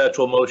not a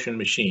perpetual motion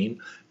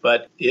machine,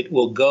 but it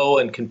will go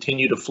and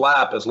continue to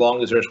flap as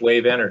long as there's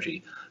wave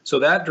energy. So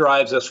that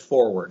drives us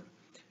forward.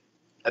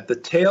 At the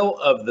tail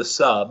of the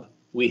sub,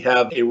 we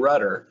have a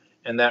rudder,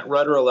 and that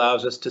rudder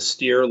allows us to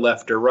steer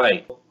left or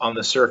right. On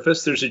the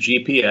surface, there's a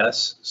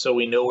GPS, so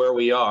we know where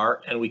we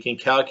are, and we can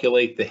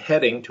calculate the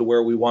heading to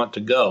where we want to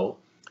go.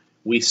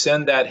 We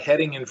send that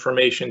heading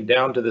information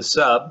down to the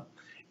sub,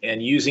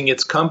 and using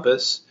its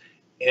compass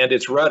and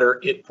its rudder,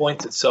 it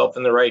points itself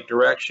in the right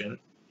direction,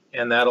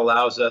 and that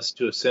allows us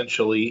to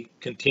essentially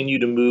continue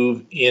to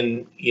move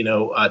in,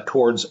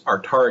 towards our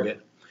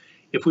target.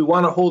 If we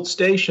want to hold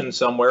station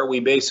somewhere,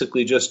 we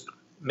basically just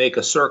make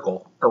a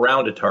circle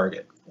around a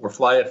target or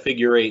fly a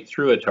figure 8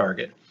 through a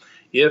target.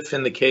 If,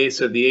 in the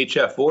case of the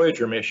HF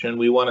Voyager mission,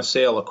 we want to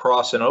sail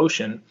across an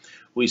ocean,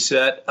 we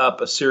set up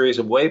a series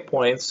of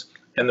waypoints,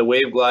 and the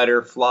wave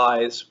glider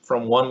flies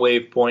from one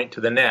waypoint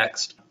to the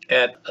next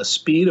at a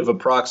speed of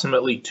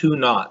approximately 2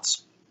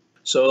 knots.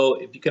 So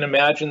if you can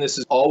imagine, this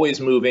is always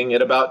moving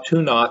at about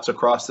 2 knots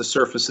across the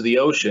surface of the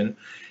ocean.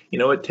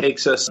 It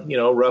takes us,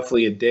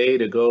 roughly a day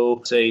to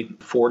go, say,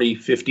 40,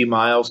 50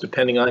 miles,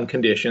 depending on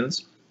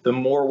conditions. The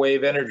more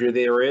wave energy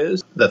there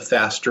is, the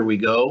faster we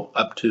go,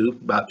 up to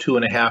about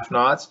 2.5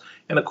 knots.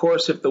 And of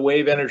course, if the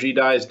wave energy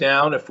dies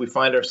down, if we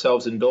find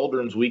ourselves in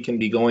doldrums, we can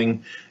be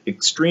going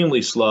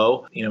extremely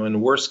slow. In the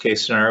worst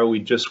case scenario, we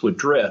just would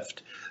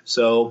drift.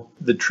 So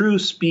the true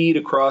speed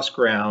across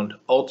ground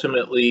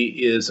ultimately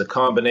is a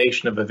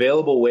combination of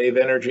available wave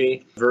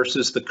energy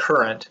versus the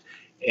current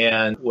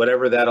and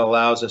whatever that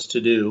allows us to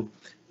do.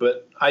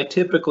 But I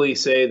typically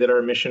say that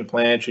our mission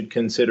plan should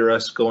consider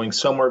us going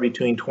somewhere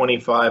between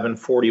 25 and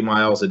 40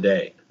 miles a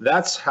day.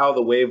 That's how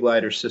the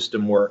Waveglider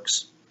system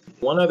works.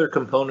 One other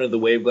component of the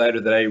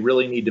Waveglider that I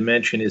really need to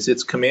mention is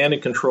its command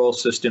and control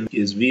system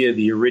is via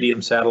the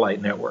Iridium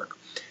satellite network.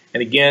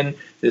 And again,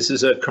 this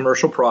is a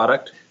commercial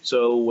product,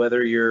 so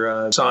whether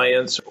you're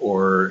science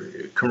or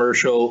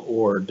commercial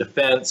or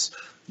defense,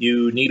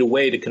 you need a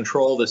way to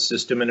control the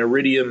system, and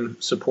Iridium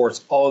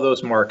supports all of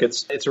those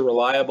markets. It's a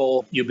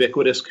reliable,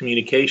 ubiquitous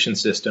communication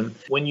system.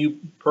 When you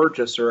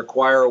purchase or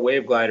acquire a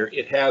Waveglider,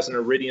 it has an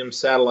Iridium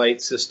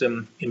satellite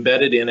system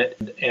embedded in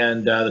it,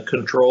 and the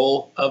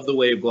control of the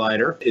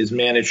Waveglider is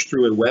managed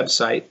through a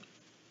website.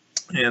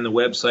 And the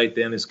website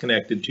then is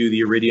connected to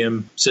the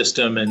Iridium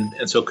system,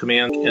 and so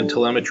command and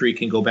telemetry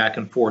can go back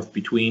and forth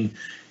between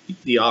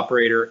the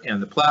operator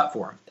and the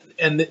platform.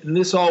 And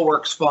this all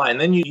works fine.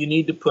 Then you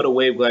need to put a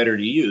Waveglider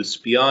to use.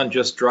 Beyond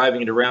just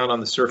driving it around on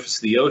the surface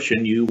of the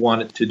ocean, you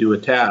want it to do a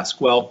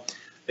task. Well,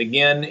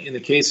 again, in the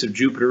case of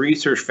Jupiter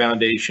Research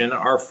Foundation,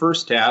 our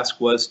first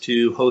task was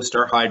to host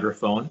our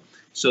hydrophone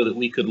so that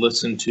we could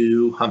listen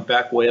to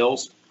humpback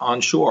whales on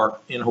shore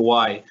in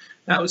Hawaii.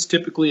 That was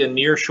typically a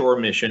near-shore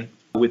mission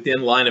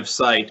within line of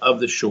sight of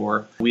the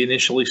shore. We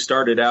initially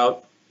started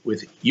out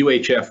with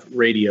UHF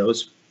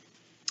radios,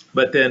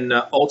 but then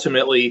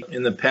ultimately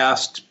in the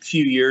past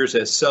few years,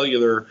 as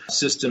cellular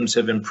systems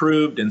have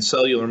improved and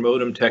cellular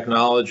modem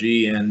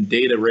technology and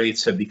data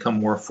rates have become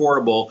more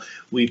affordable,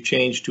 we've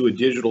changed to a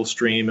digital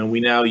stream, and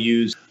we now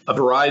use a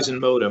Verizon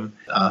modem,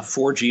 a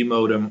 4G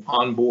modem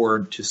on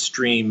board to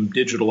stream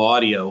digital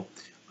audio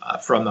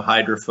from the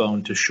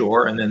hydrophone to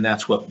shore, and then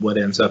that's what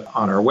ends up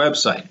on our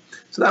website.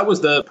 So that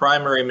was the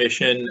primary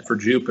mission for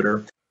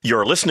Jupiter.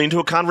 You're listening to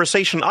a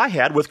conversation I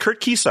had with Kurt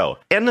Kiso,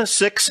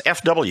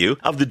 N6FW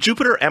of the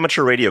Jupiter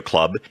Amateur Radio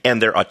Club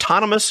and their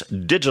autonomous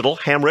digital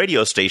ham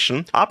radio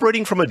station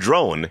operating from a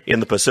drone in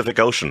the Pacific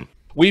Ocean.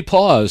 We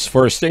pause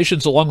for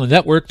stations along the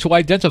network to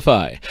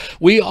identify.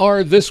 We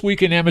are This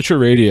Week in Amateur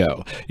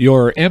Radio,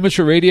 your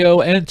amateur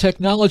radio and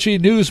technology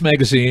news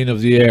magazine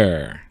of the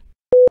air.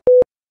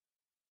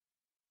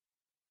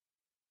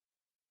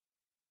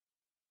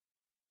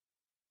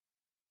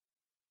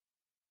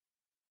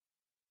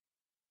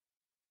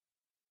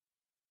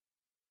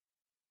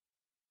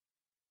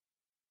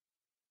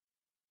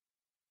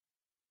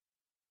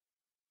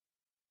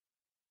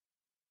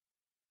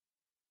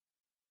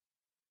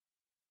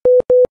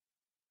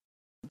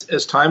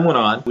 As time went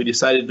on, we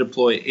decided to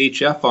deploy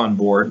HF on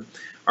board.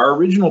 Our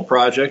original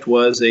project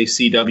was a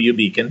CW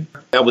beacon.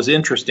 That was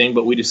interesting,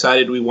 but we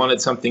decided we wanted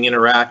something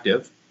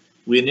interactive.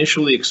 We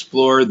initially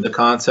explored the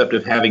concept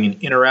of having an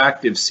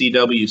interactive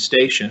CW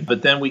station,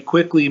 but then we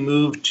quickly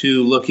moved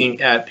to looking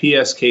at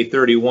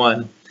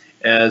PSK31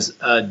 as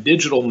a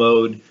digital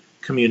mode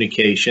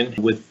communication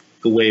with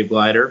the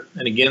Waveglider.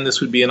 And again,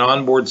 this would be an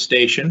onboard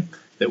station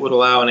that would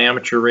allow an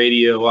amateur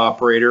radio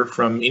operator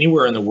from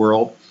anywhere in the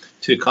world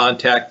to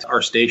contact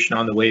our station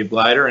on the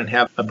Waveglider and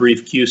have a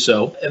brief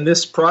QSO. And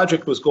this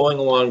project was going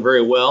along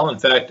very well. In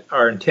fact,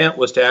 our intent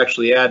was to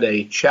actually add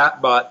a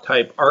chatbot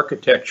type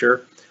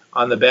architecture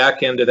on the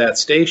back end of that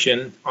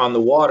station on the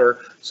water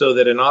so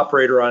that an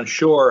operator on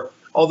shore,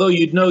 although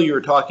you'd know you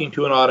were talking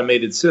to an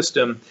automated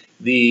system,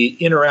 the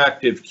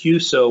interactive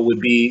QSO would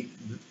be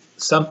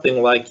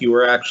something like you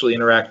were actually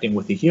interacting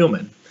with a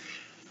human.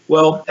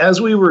 Well, as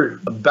we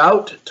were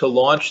about to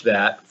launch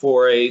that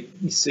for a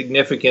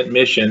significant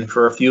mission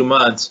for a few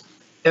months,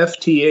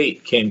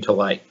 FT8 came to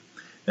light.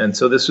 And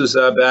so this was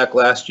back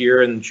last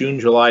year in June,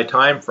 July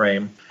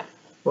timeframe.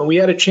 When we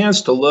had a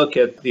chance to look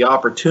at the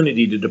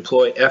opportunity to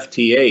deploy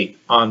FT8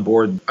 on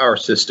board our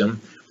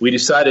system, we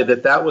decided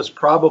that that was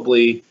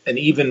probably an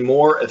even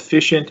more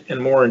efficient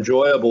and more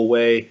enjoyable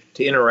way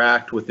to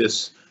interact with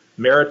this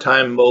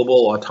maritime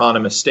mobile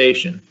autonomous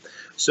station.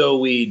 So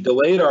we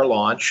delayed our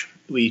launch.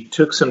 We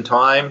took some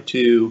time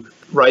to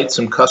write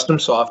some custom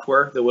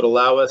software that would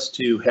allow us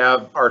to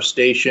have our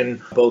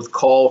station both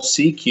call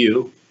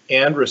CQ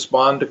and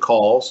respond to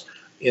calls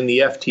in the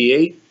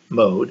FT8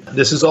 mode.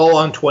 This is all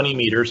on 20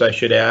 meters, I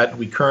should add.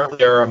 We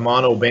currently are a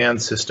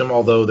mono-band system,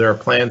 although there are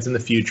plans in the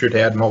future to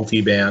add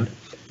multi-band.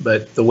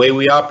 But the way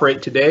we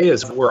operate today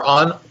is we're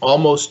on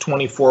almost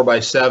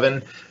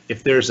 24/7.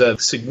 If there's a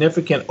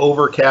significant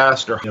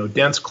overcast or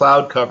dense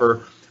cloud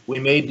cover, we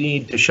may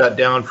need to shut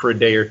down for a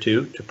day or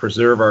two to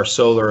preserve our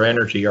solar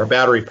energy, our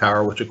battery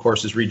power, which of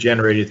course is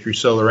regenerated through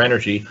solar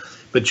energy.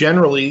 But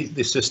generally,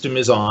 the system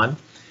is on,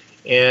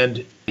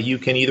 and you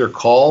can either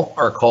call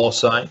our call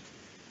sign,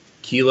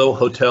 Kilo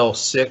Hotel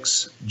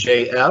 6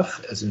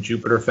 JF, as in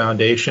Jupiter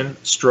Foundation,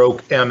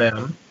 stroke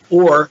MM,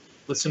 or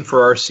listen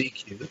for our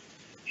CQ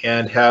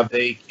and have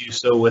a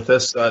QSO with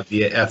us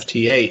via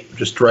FT8,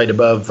 just right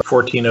above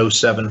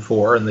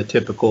 14074 in the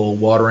typical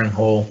watering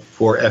hole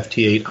for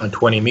FT8 on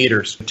 20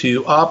 meters.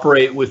 To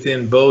operate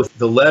within both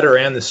the letter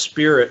and the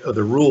spirit of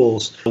the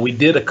rules, we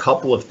did a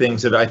couple of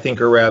things that I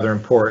think are rather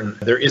important.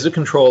 There is a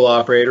control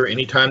operator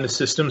anytime the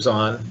system's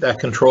on. That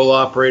control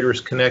operator is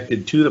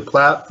connected to the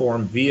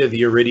platform via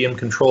the Iridium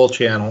control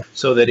channel,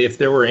 so that if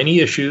there were any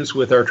issues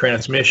with our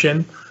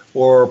transmission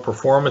or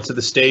performance of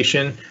the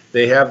station,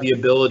 they have the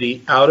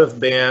ability out of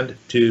band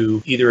to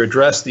either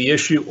address the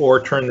issue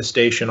or turn the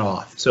station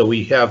off. So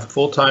we have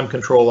full-time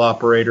control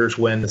operators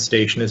when the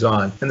station is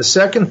on. And the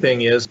second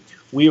thing is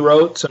we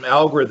wrote some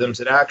algorithms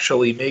that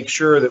actually make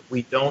sure that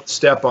we don't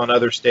step on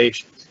other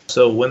stations.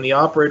 So when the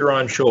operator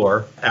on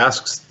shore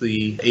asks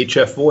the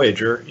HF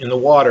Voyager in the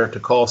water to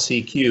call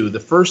CQ, the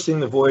first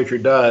thing the Voyager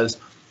does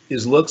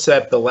is looks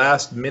at the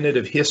last minute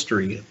of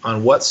history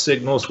on what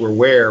signals were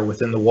where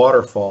within the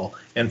waterfall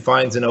and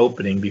finds an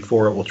opening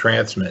before it will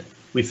transmit.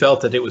 We felt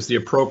that it was the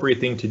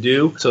appropriate thing to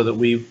do so that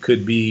we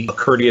could be a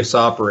courteous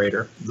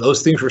operator.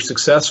 Those things were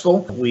successful.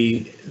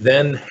 We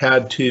then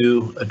had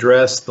to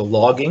address the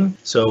logging.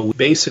 So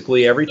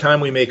basically every time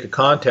we make a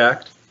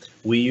contact,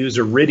 we use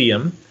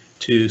Iridium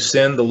to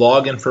send the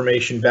log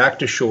information back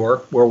to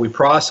shore where we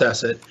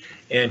process it.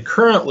 And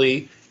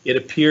currently it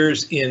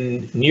appears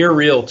in near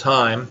real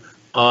time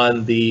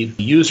on the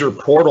user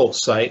portal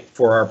site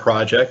for our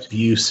project.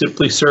 You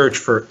simply search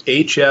for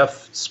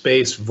HF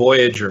space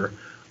Voyager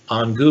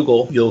on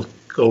Google. You'll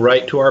go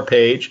right to our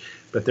page,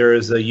 but there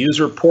is a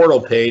user portal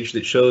page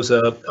that shows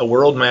a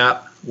world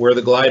map where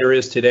the glider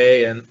is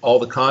today and all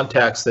the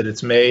contacts that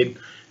it's made.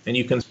 And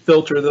you can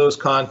filter those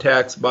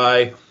contacts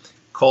by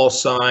call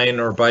sign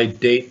or by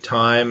date,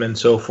 time, and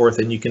so forth,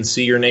 and you can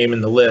see your name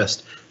in the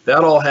list.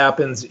 That all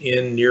happens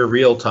in near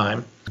real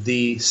time.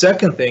 The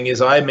second thing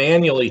is I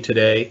manually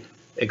today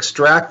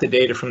extract the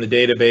data from the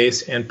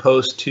database and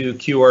post to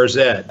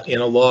QRZ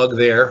in a log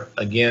there,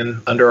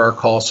 again, under our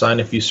call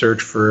sign. If you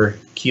search for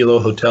Kilo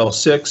Hotel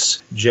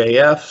 6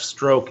 JF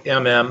stroke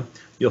MM,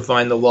 you'll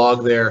find the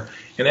log there.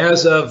 And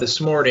as of this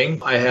morning,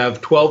 I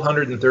have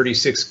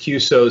 1,236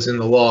 QSOs in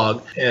the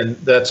log, and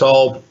that's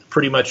all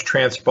pretty much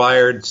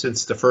transpired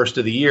since the first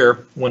of the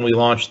year when we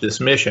launched this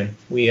mission.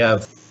 We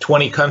have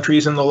 20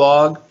 countries in the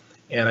log,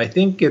 and I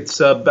think it's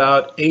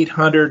about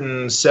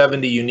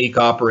 870 unique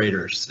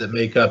operators that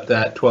make up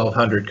that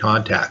 1,200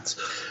 contacts.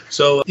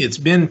 So it's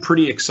been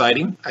pretty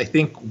exciting. I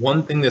think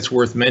one thing that's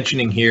worth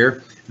mentioning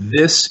here,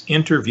 this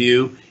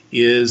interview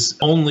is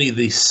only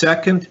the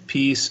second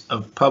piece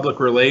of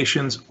public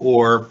relations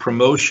or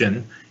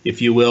promotion,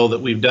 if you will, that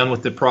we've done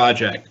with the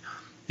project.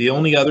 The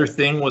only other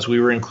thing was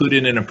we were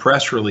included in a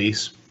press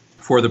release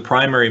for the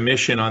primary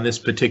mission on this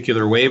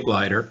particular wave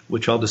glider,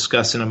 which I'll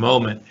discuss in a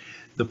moment.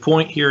 The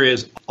point here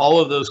is all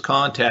of those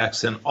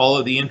contacts and all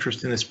of the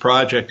interest in this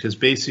project has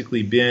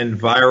basically been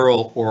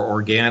viral or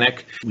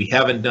organic. We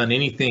haven't done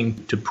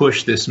anything to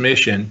push this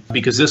mission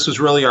because this was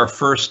really our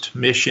first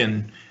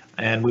mission,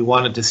 and we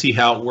wanted to see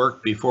how it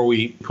worked before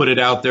we put it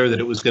out there that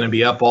it was going to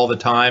be up all the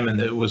time and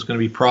that it was going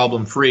to be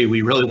problem-free.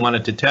 We really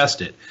wanted to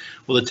test it.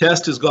 Well, the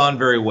test has gone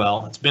very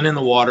well. It's been in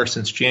the water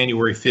since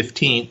January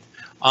 15th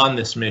on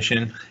this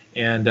mission,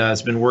 and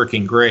it's been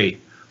working great.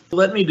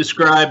 Let me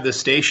describe the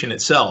station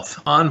itself.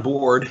 On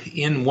board,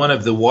 in one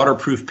of the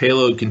waterproof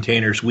payload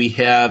containers, we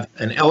have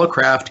an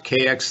Elecraft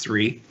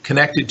KX3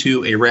 connected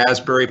to a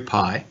Raspberry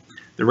Pi.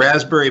 The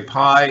Raspberry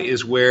Pi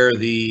is where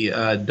the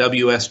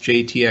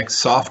WSJTX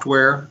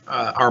software,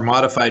 our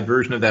modified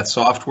version of that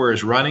software,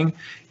 is running.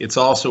 It's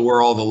also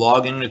where all the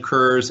logging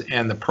occurs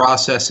and the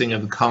processing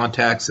of the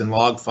contacts and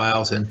log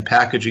files and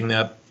packaging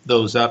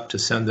those up to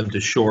send them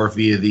to shore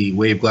via the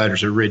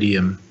Waveglider's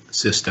Iridium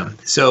system.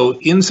 So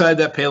inside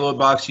that payload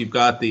box, you've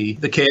got the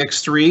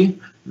KX3,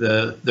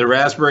 the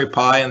Raspberry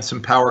Pi, and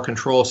some power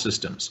control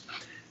systems.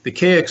 The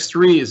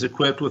KX3 is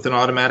equipped with an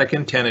automatic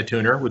antenna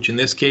tuner, which in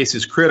this case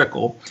is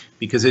critical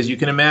because, as you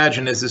can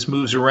imagine, as this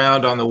moves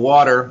around on the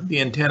water, the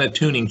antenna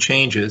tuning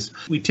changes.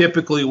 We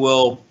typically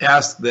will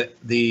ask the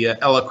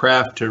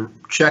Elecraft to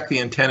check the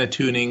antenna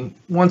tuning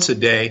once a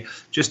day,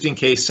 just in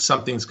case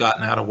something's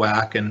gotten out of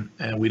whack and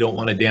we don't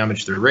want to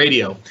damage the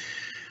radio.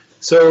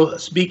 So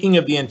speaking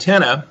of the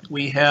antenna,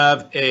 we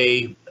have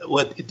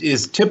what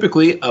is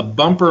typically a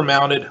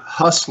bumper-mounted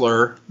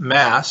Hustler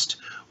mast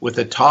with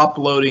a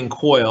top-loading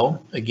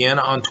coil, again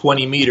on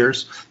 20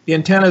 meters. The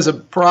antenna is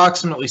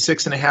approximately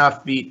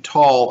 6.5 feet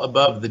tall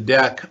above the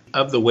deck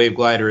of the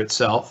Waveglider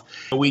itself.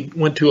 We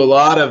went to a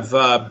lot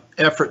of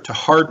effort to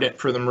harden it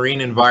for the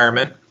marine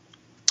environment.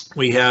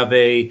 We have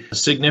a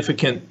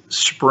significant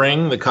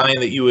spring, the kind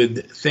that you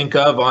would think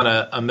of on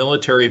a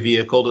military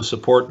vehicle to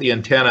support the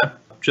antenna,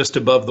 just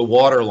above the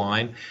water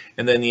line,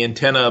 and then the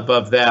antenna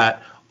above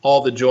that.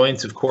 All the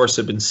joints, of course,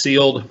 have been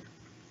sealed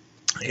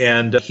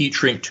and heat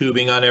shrink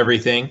tubing on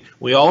everything.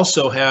 We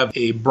also have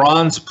a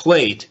bronze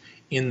plate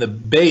in the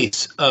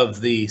base of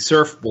the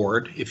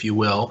surfboard, if you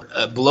will,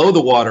 below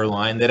the water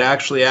line that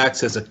actually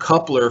acts as a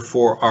coupler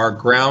for our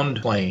ground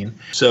plane.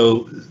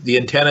 So the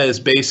antenna is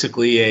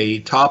basically a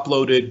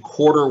top-loaded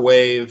quarter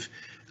wave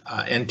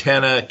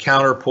antenna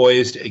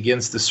counterpoised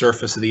against the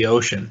surface of the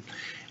ocean.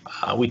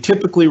 We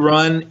typically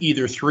run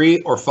either 3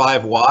 or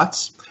 5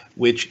 watts,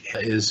 which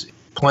is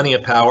plenty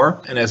of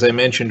power. And as I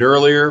mentioned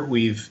earlier,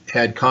 we've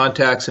had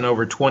contacts in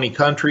over 20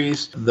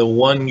 countries. The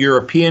one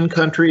European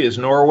country is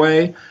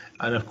Norway.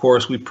 And of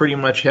course, we pretty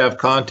much have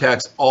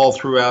contacts all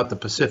throughout the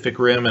Pacific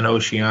Rim and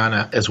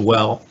Oceania as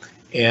well.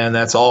 And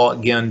that's all,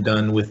 again,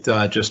 done with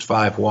just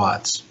 5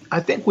 watts. I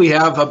think we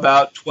have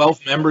about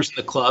 12 members in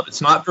the club.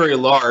 It's not very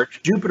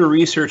large. Jupiter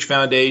Research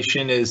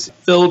Foundation is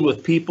filled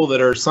with people that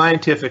are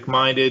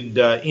scientific-minded,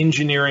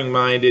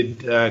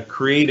 engineering-minded,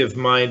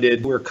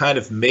 creative-minded. We're kind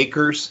of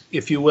makers,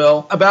 if you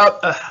will.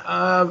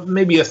 About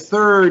maybe a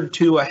third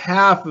to a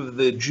half of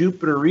the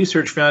Jupiter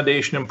Research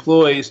Foundation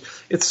employees,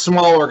 it's a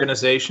small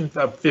organization,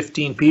 about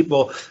 15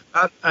 people.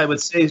 I would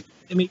say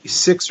maybe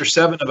 6 or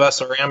 7 of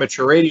us are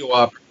amateur radio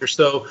operators.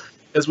 So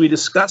as we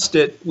discussed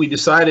it, we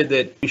decided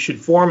that we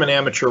should form an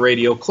amateur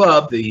radio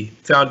club. The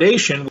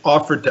foundation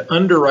offered to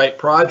underwrite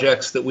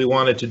projects that we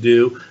wanted to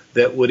do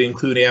that would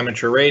include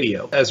amateur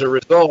radio. As a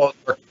result,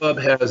 our club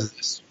has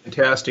this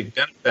fantastic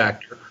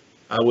benefactor,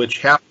 which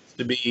happens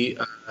to be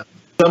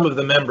some of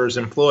the members'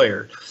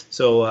 employer.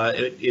 So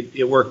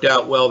it worked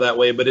out well that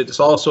way, but it's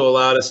also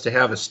allowed us to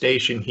have a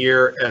station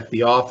here at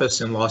the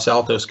office in Los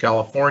Altos,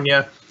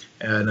 California,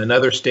 and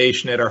another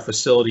station at our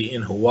facility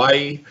in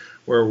Hawaii,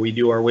 where we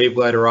do our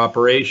Waveglider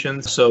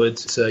operations. So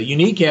it's a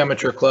unique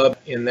amateur club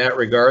in that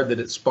regard, that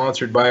it's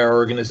sponsored by our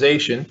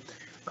organization.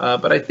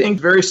 But I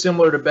think very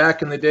similar to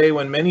back in the day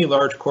when many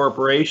large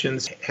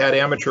corporations had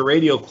amateur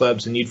radio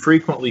clubs, and you'd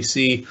frequently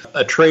see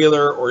a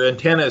trailer or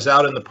antennas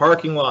out in the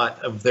parking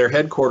lot of their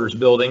headquarters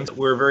buildings.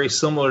 We're very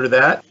similar to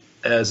that.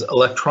 As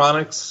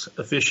electronics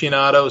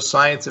aficionados,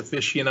 science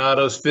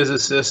aficionados,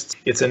 physicists,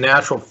 it's a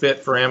natural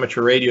fit for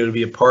amateur radio to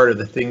be a part of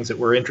the things that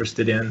we're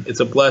interested in. It's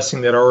a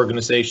blessing that our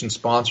organization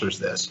sponsors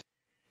this.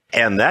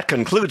 And that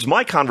concludes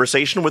my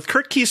conversation with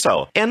Kurt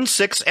Kiso,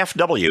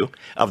 N6FW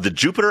of the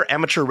Jupiter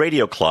Amateur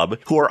Radio Club,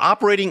 who are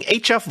operating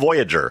HF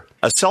Voyager,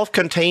 a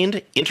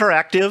self-contained,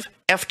 interactive,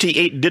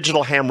 FT8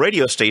 digital ham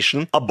radio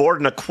station aboard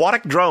an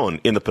aquatic drone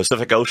in the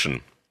Pacific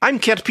Ocean. I'm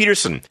Kent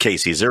Peterson,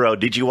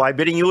 KC0DGY,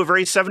 bidding you a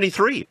very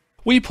 73.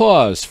 We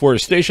pause for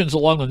stations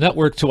along the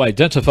network to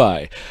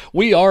identify.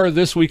 We are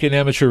This Week in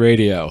Amateur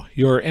Radio,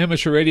 your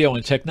amateur radio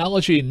and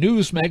technology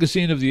news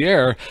magazine of the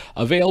air,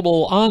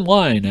 available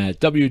online at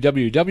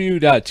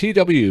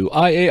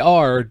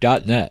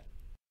www.twiar.net.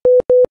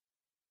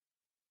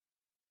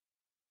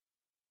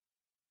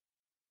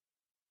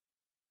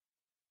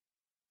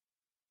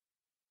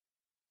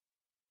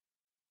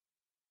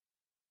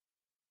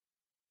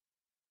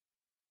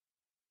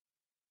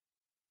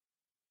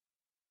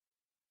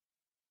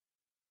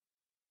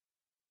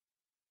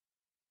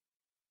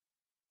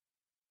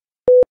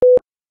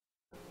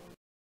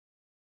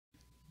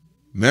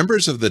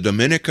 Members of the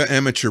Dominica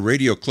Amateur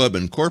Radio Club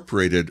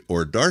Incorporated,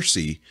 or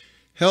DARCY,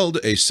 held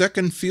a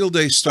second field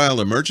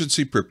day-style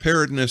emergency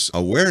preparedness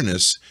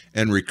awareness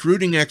and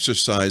recruiting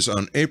exercise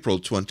on April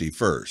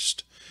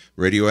 21st.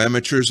 Radio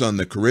amateurs on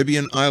the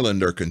Caribbean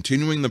island are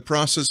continuing the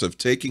process of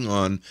taking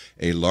on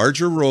a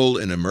larger role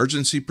in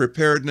emergency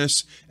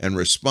preparedness and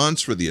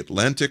response for the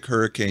Atlantic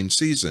hurricane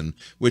season,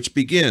 which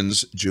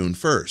begins June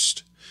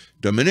 1st.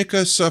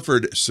 Dominica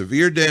suffered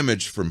severe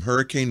damage from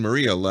Hurricane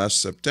Maria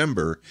last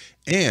September,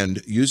 and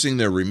using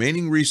their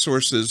remaining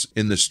resources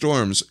in the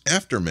storm's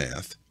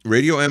aftermath,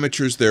 radio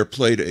amateurs there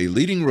played a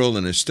leading role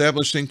in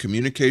establishing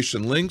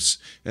communication links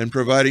and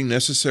providing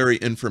necessary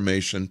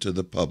information to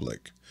the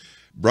public.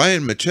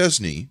 Brian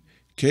McChesney,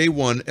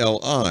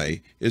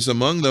 K1LI, is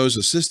among those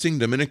assisting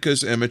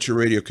Dominica's amateur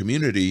radio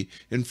community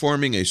in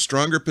forming a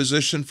stronger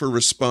position for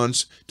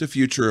response to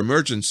future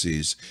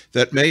emergencies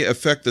that may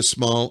affect the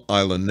small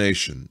island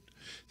nation.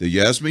 The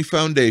Yasmi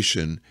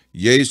Foundation,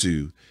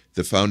 YESU,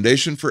 the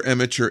Foundation for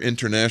Amateur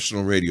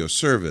International Radio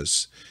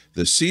Service,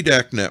 the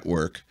CDAC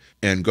Network,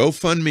 and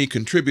GoFundMe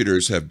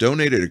contributors have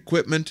donated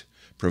equipment,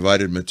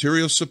 provided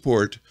material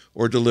support,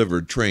 or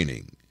delivered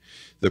training.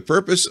 The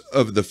purpose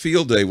of the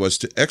field day was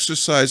to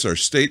exercise our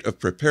state of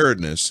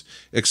preparedness,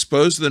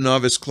 expose the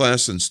novice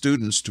class and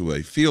students to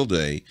a field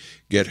day,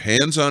 get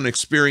hands-on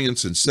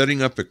experience in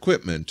setting up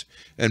equipment,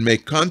 and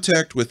make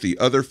contact with the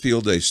other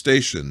field day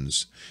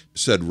stations,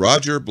 said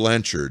Roger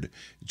Blanchard,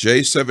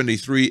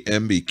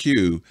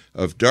 J73MBQ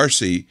of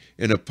Darcy,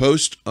 in a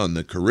post on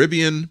the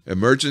Caribbean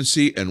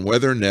Emergency and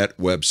Weather Net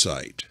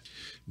website.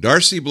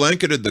 Darcy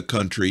blanketed the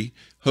country,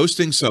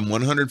 hosting some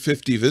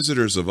 150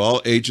 visitors of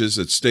all ages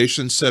at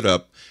stations set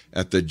up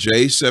at the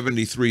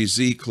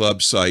J73Z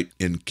Club site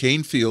in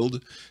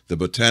Canefield, the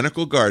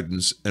Botanical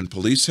Gardens, and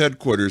police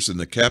headquarters in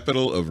the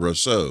capital of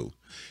Roseau,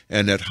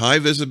 and at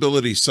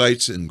high-visibility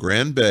sites in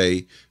Grand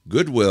Bay,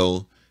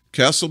 Goodwill,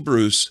 Castle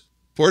Bruce,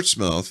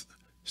 Portsmouth,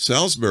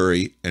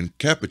 Salisbury, and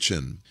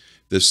Capuchin.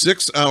 The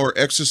 6-hour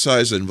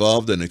exercise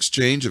involved an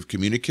exchange of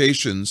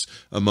communications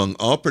among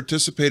all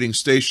participating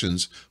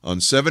stations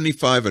on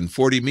 75 and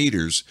 40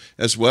 meters,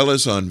 as well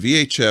as on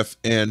VHF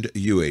and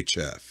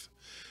UHF.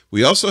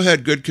 We also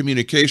had good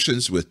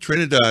communications with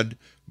Trinidad,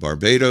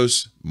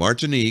 Barbados,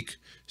 Martinique,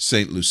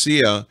 St.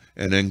 Lucia,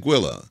 and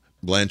Anguilla,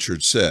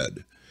 Blanchard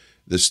said.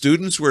 The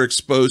students were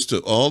exposed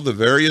to all the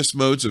various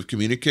modes of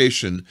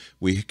communication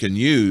we can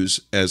use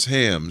as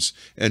hams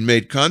and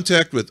made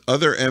contact with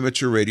other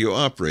amateur radio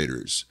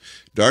operators.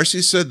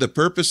 Darcy said the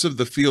purpose of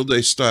the field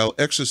day style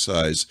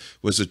exercise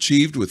was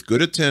achieved with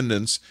good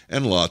attendance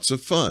and lots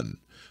of fun.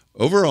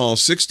 Overall,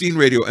 16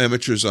 radio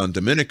amateurs on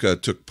Dominica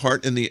took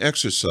part in the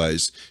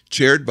exercise,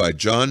 chaired by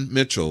John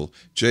Mitchell,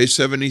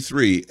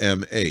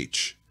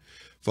 J73MH.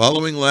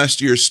 Following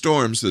last year's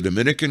storms, the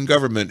Dominican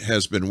government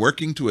has been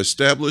working to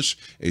establish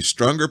a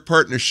stronger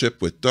partnership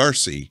with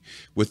Darcy,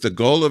 with the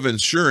goal of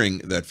ensuring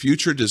that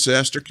future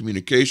disaster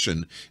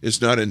communication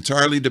is not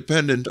entirely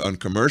dependent on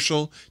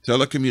commercial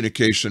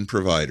telecommunication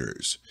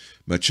providers.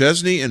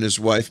 McChesney and his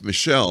wife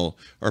Michelle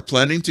are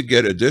planning to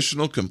get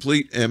additional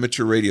complete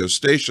amateur radio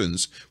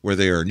stations where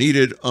they are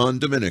needed on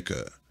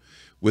Dominica.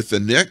 With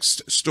the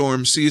next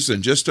storm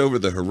season just over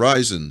the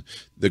horizon,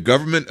 the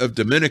government of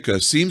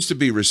Dominica seems to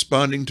be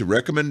responding to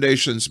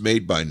recommendations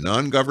made by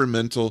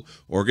non-governmental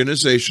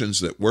organizations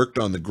that worked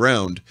on the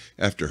ground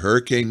after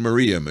Hurricane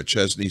Maria,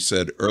 McChesney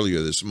said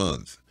earlier this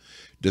month.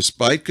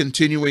 Despite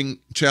continuing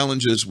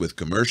challenges with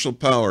commercial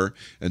power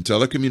and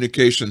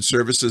telecommunication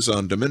services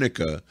on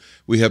Dominica,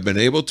 we have been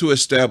able to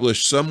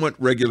establish somewhat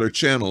regular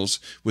channels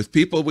with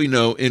people we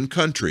know in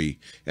country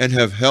and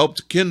have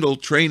helped kindle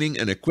training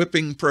and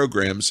equipping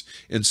programs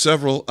in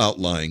several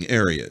outlying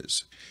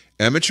areas.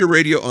 Amateur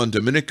radio on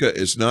Dominica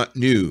is not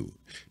new.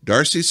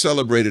 Darcy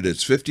celebrated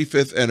its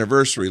 55th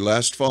anniversary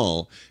last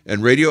fall,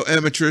 and radio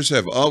amateurs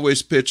have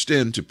always pitched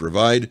in to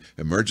provide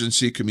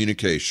emergency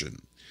communication.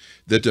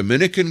 The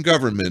Dominican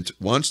government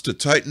wants to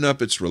tighten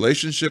up its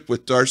relationship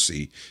with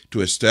Darcy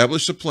to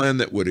establish a plan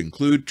that would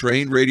include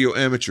trained radio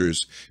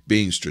amateurs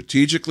being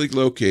strategically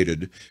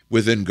located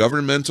within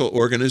governmental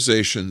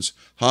organizations,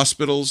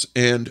 hospitals,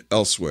 and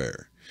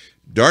elsewhere.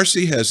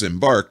 Darcy has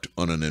embarked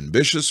on an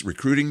ambitious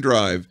recruiting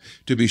drive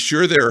to be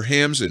sure there are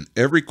hams in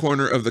every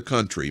corner of the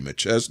country,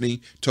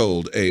 McChesney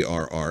told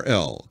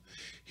ARRL.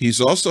 He's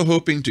also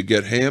hoping to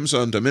get hams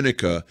on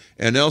Dominica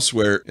and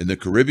elsewhere in the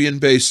Caribbean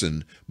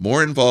Basin,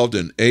 more involved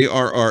in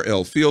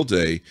ARRL Field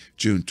Day,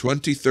 June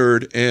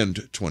 23rd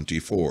and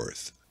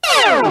 24th.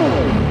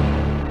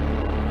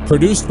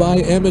 Produced by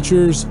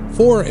amateurs,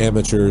 for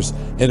amateurs,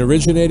 and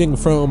originating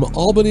from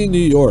Albany, New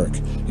York,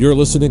 you're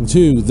listening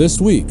to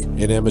This Week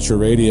in Amateur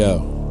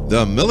Radio.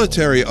 The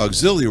Military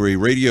Auxiliary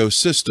Radio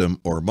System,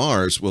 or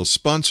MARS, will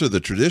sponsor the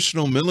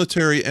traditional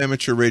military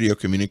amateur radio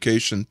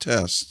communication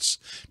tests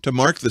to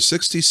mark the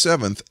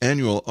 67th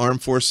Annual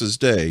Armed Forces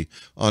Day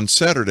on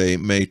Saturday,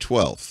 May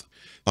 12th.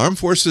 Armed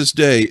Forces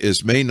Day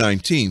is May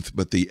 19th,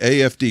 but the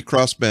AFD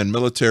Crossband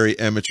Military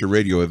Amateur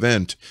Radio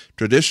event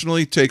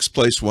traditionally takes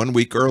place 1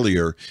 week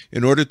earlier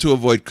in order to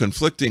avoid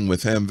conflicting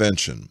with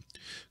Hamvention.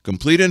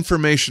 Complete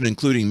information,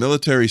 including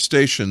military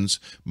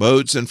stations,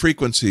 modes, and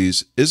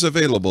frequencies, is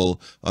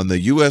available on the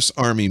U.S.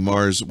 Army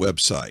MARS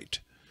website.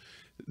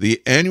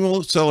 The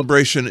annual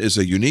celebration is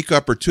a unique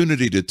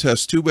opportunity to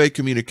test two-way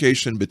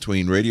communication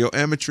between radio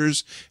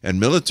amateurs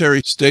and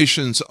military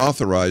stations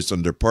authorized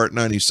under Part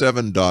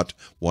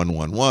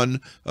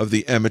 97.111 of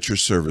the Amateur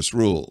Service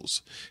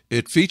Rules.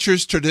 It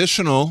features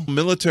traditional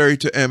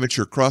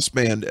military-to-amateur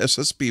crossband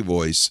SSB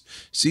voice,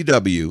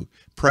 CW,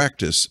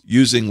 practice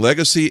using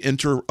legacy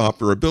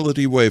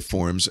interoperability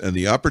waveforms and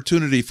the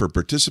opportunity for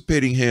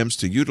participating hams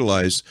to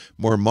utilize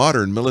more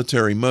modern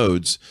military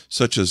modes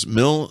such as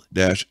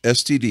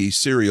MIL-STD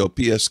serial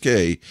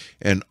PSK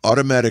and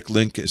automatic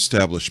link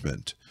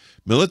establishment.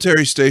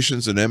 Military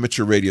stations and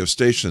amateur radio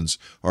stations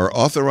are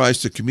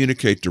authorized to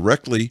communicate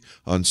directly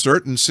on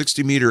certain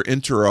 60-meter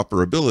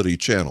interoperability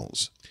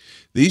channels.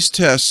 These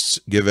tests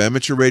give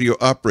amateur radio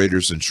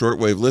operators and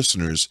shortwave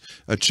listeners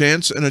a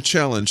chance and a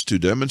challenge to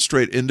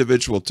demonstrate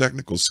individual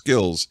technical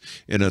skills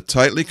in a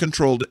tightly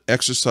controlled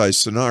exercise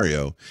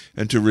scenario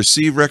and to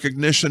receive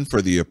recognition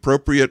for the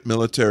appropriate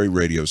military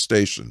radio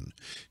station.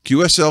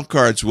 QSL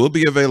cards will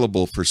be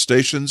available for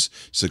stations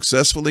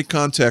successfully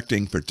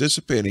contacting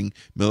participating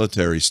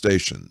military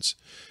stations.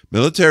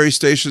 Military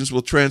stations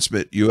will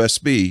transmit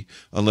USB,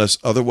 unless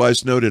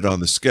otherwise noted on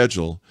the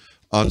schedule,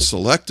 on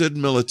selected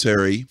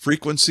military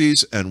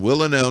frequencies and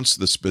will announce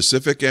the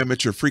specific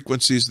amateur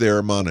frequencies they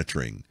are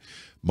monitoring.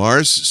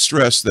 MARS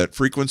stressed that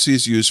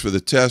frequencies used for the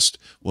test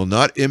will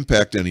not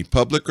impact any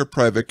public or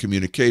private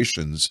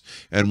communications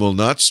and will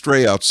not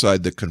stray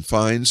outside the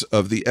confines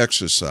of the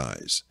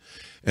exercise.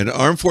 An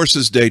Armed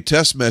Forces Day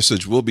test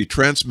message will be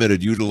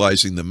transmitted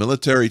utilizing the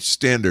military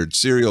standard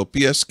serial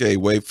PSK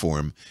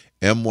waveform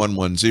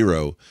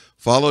M110,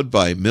 followed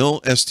by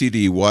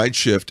MIL-STD wide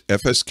shift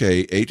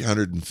FSK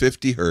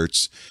 850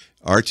 Hz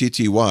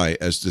RTTY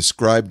as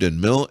described in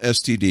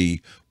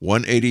MIL-STD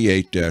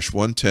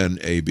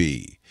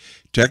 188-110AB.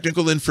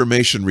 Technical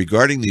information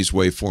regarding these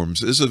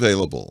waveforms is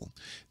available.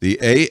 The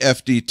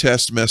AFD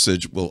test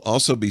message will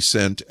also be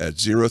sent at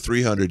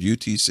 0300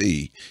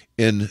 UTC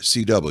in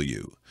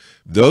CW.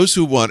 Those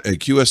who want a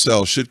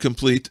QSL should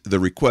complete the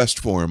request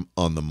form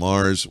on the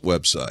Mars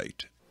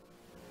website.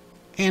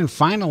 And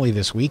finally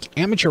this week,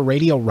 amateur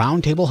radio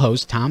roundtable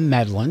host Tom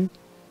Medlin,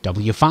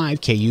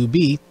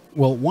 W5KUB,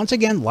 will once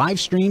again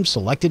live stream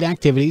selected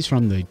activities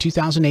from the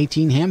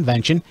 2018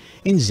 Hamvention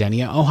in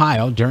Xenia,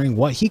 Ohio during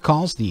what he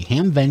calls the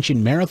Hamvention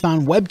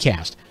Marathon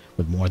webcast,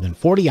 with more than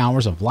 40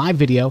 hours of live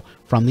video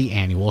from the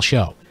annual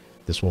show.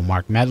 This will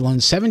mark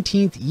Medlin's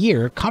 17th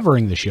year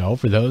covering the show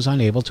for those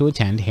unable to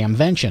attend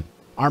Hamvention.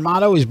 Our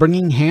motto is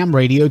bringing ham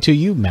radio to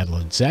you,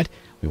 Medlin said.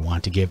 We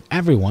want to give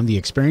everyone the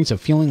experience of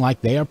feeling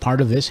like they are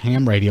part of this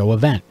ham radio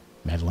event.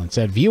 Medlin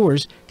said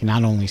viewers can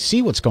not only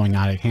see what's going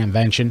on at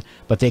Hamvention,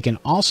 but they can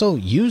also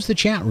use the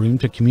chat room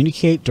to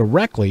communicate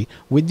directly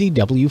with the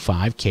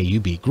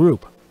W5KUB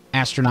group.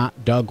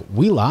 Astronaut Doug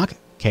Wheelock,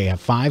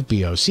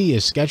 KF5BOC,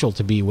 is scheduled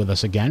to be with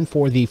us again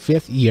for the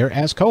 5th year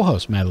as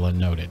co-host, Medlin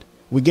noted.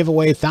 We give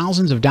away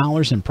thousands of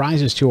dollars in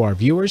prizes to our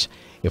viewers.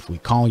 If we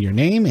call your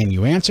name and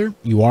you answer,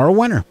 you are a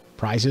winner.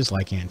 Prizes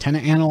like antenna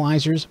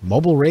analyzers,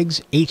 mobile rigs,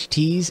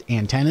 HTs,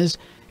 antennas,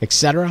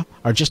 etc.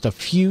 are just a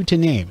few to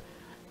name.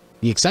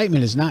 The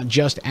excitement is not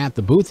just at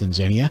the booth in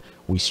Xenia.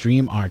 We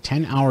stream our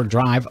 10-hour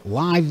drive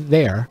live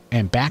there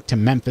and back to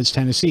Memphis,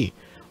 Tennessee.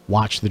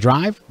 Watch the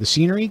drive, the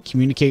scenery,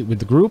 communicate with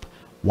the group,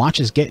 watch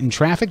us get in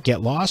traffic,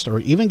 get lost, or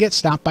even get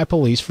stopped by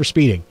police for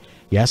speeding.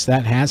 Yes,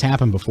 that has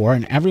happened before,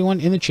 and everyone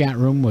in the chat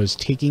room was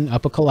taking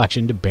up a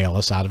collection to bail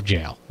us out of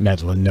jail,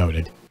 Medlin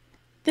noted.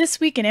 This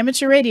Week in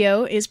Amateur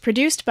Radio is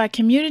produced by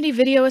Community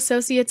Video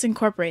Associates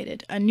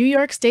Incorporated, a New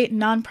York State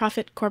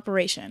nonprofit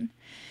corporation.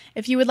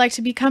 If you would like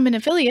to become an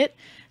affiliate,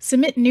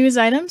 submit news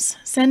items,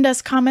 send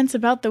us comments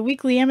about the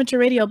weekly amateur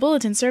radio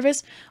bulletin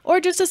service, or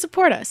just to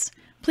support us,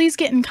 please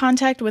get in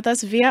contact with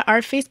us via our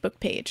Facebook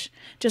page.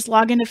 Just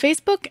log into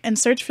Facebook and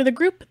search for the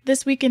group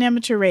This Week in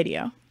Amateur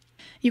Radio.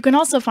 You can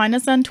also find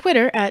us on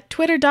Twitter at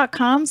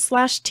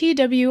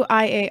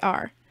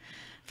twitter.com/TWIAR.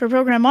 For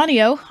program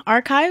audio,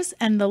 archives,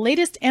 and the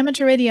latest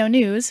amateur radio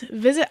news,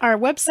 visit our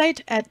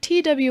website at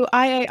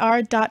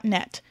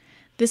twiar.net.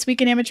 This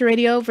Week in Amateur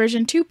Radio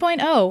version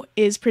 2.0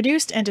 is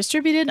produced and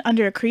distributed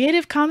under a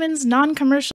Creative Commons non-commercial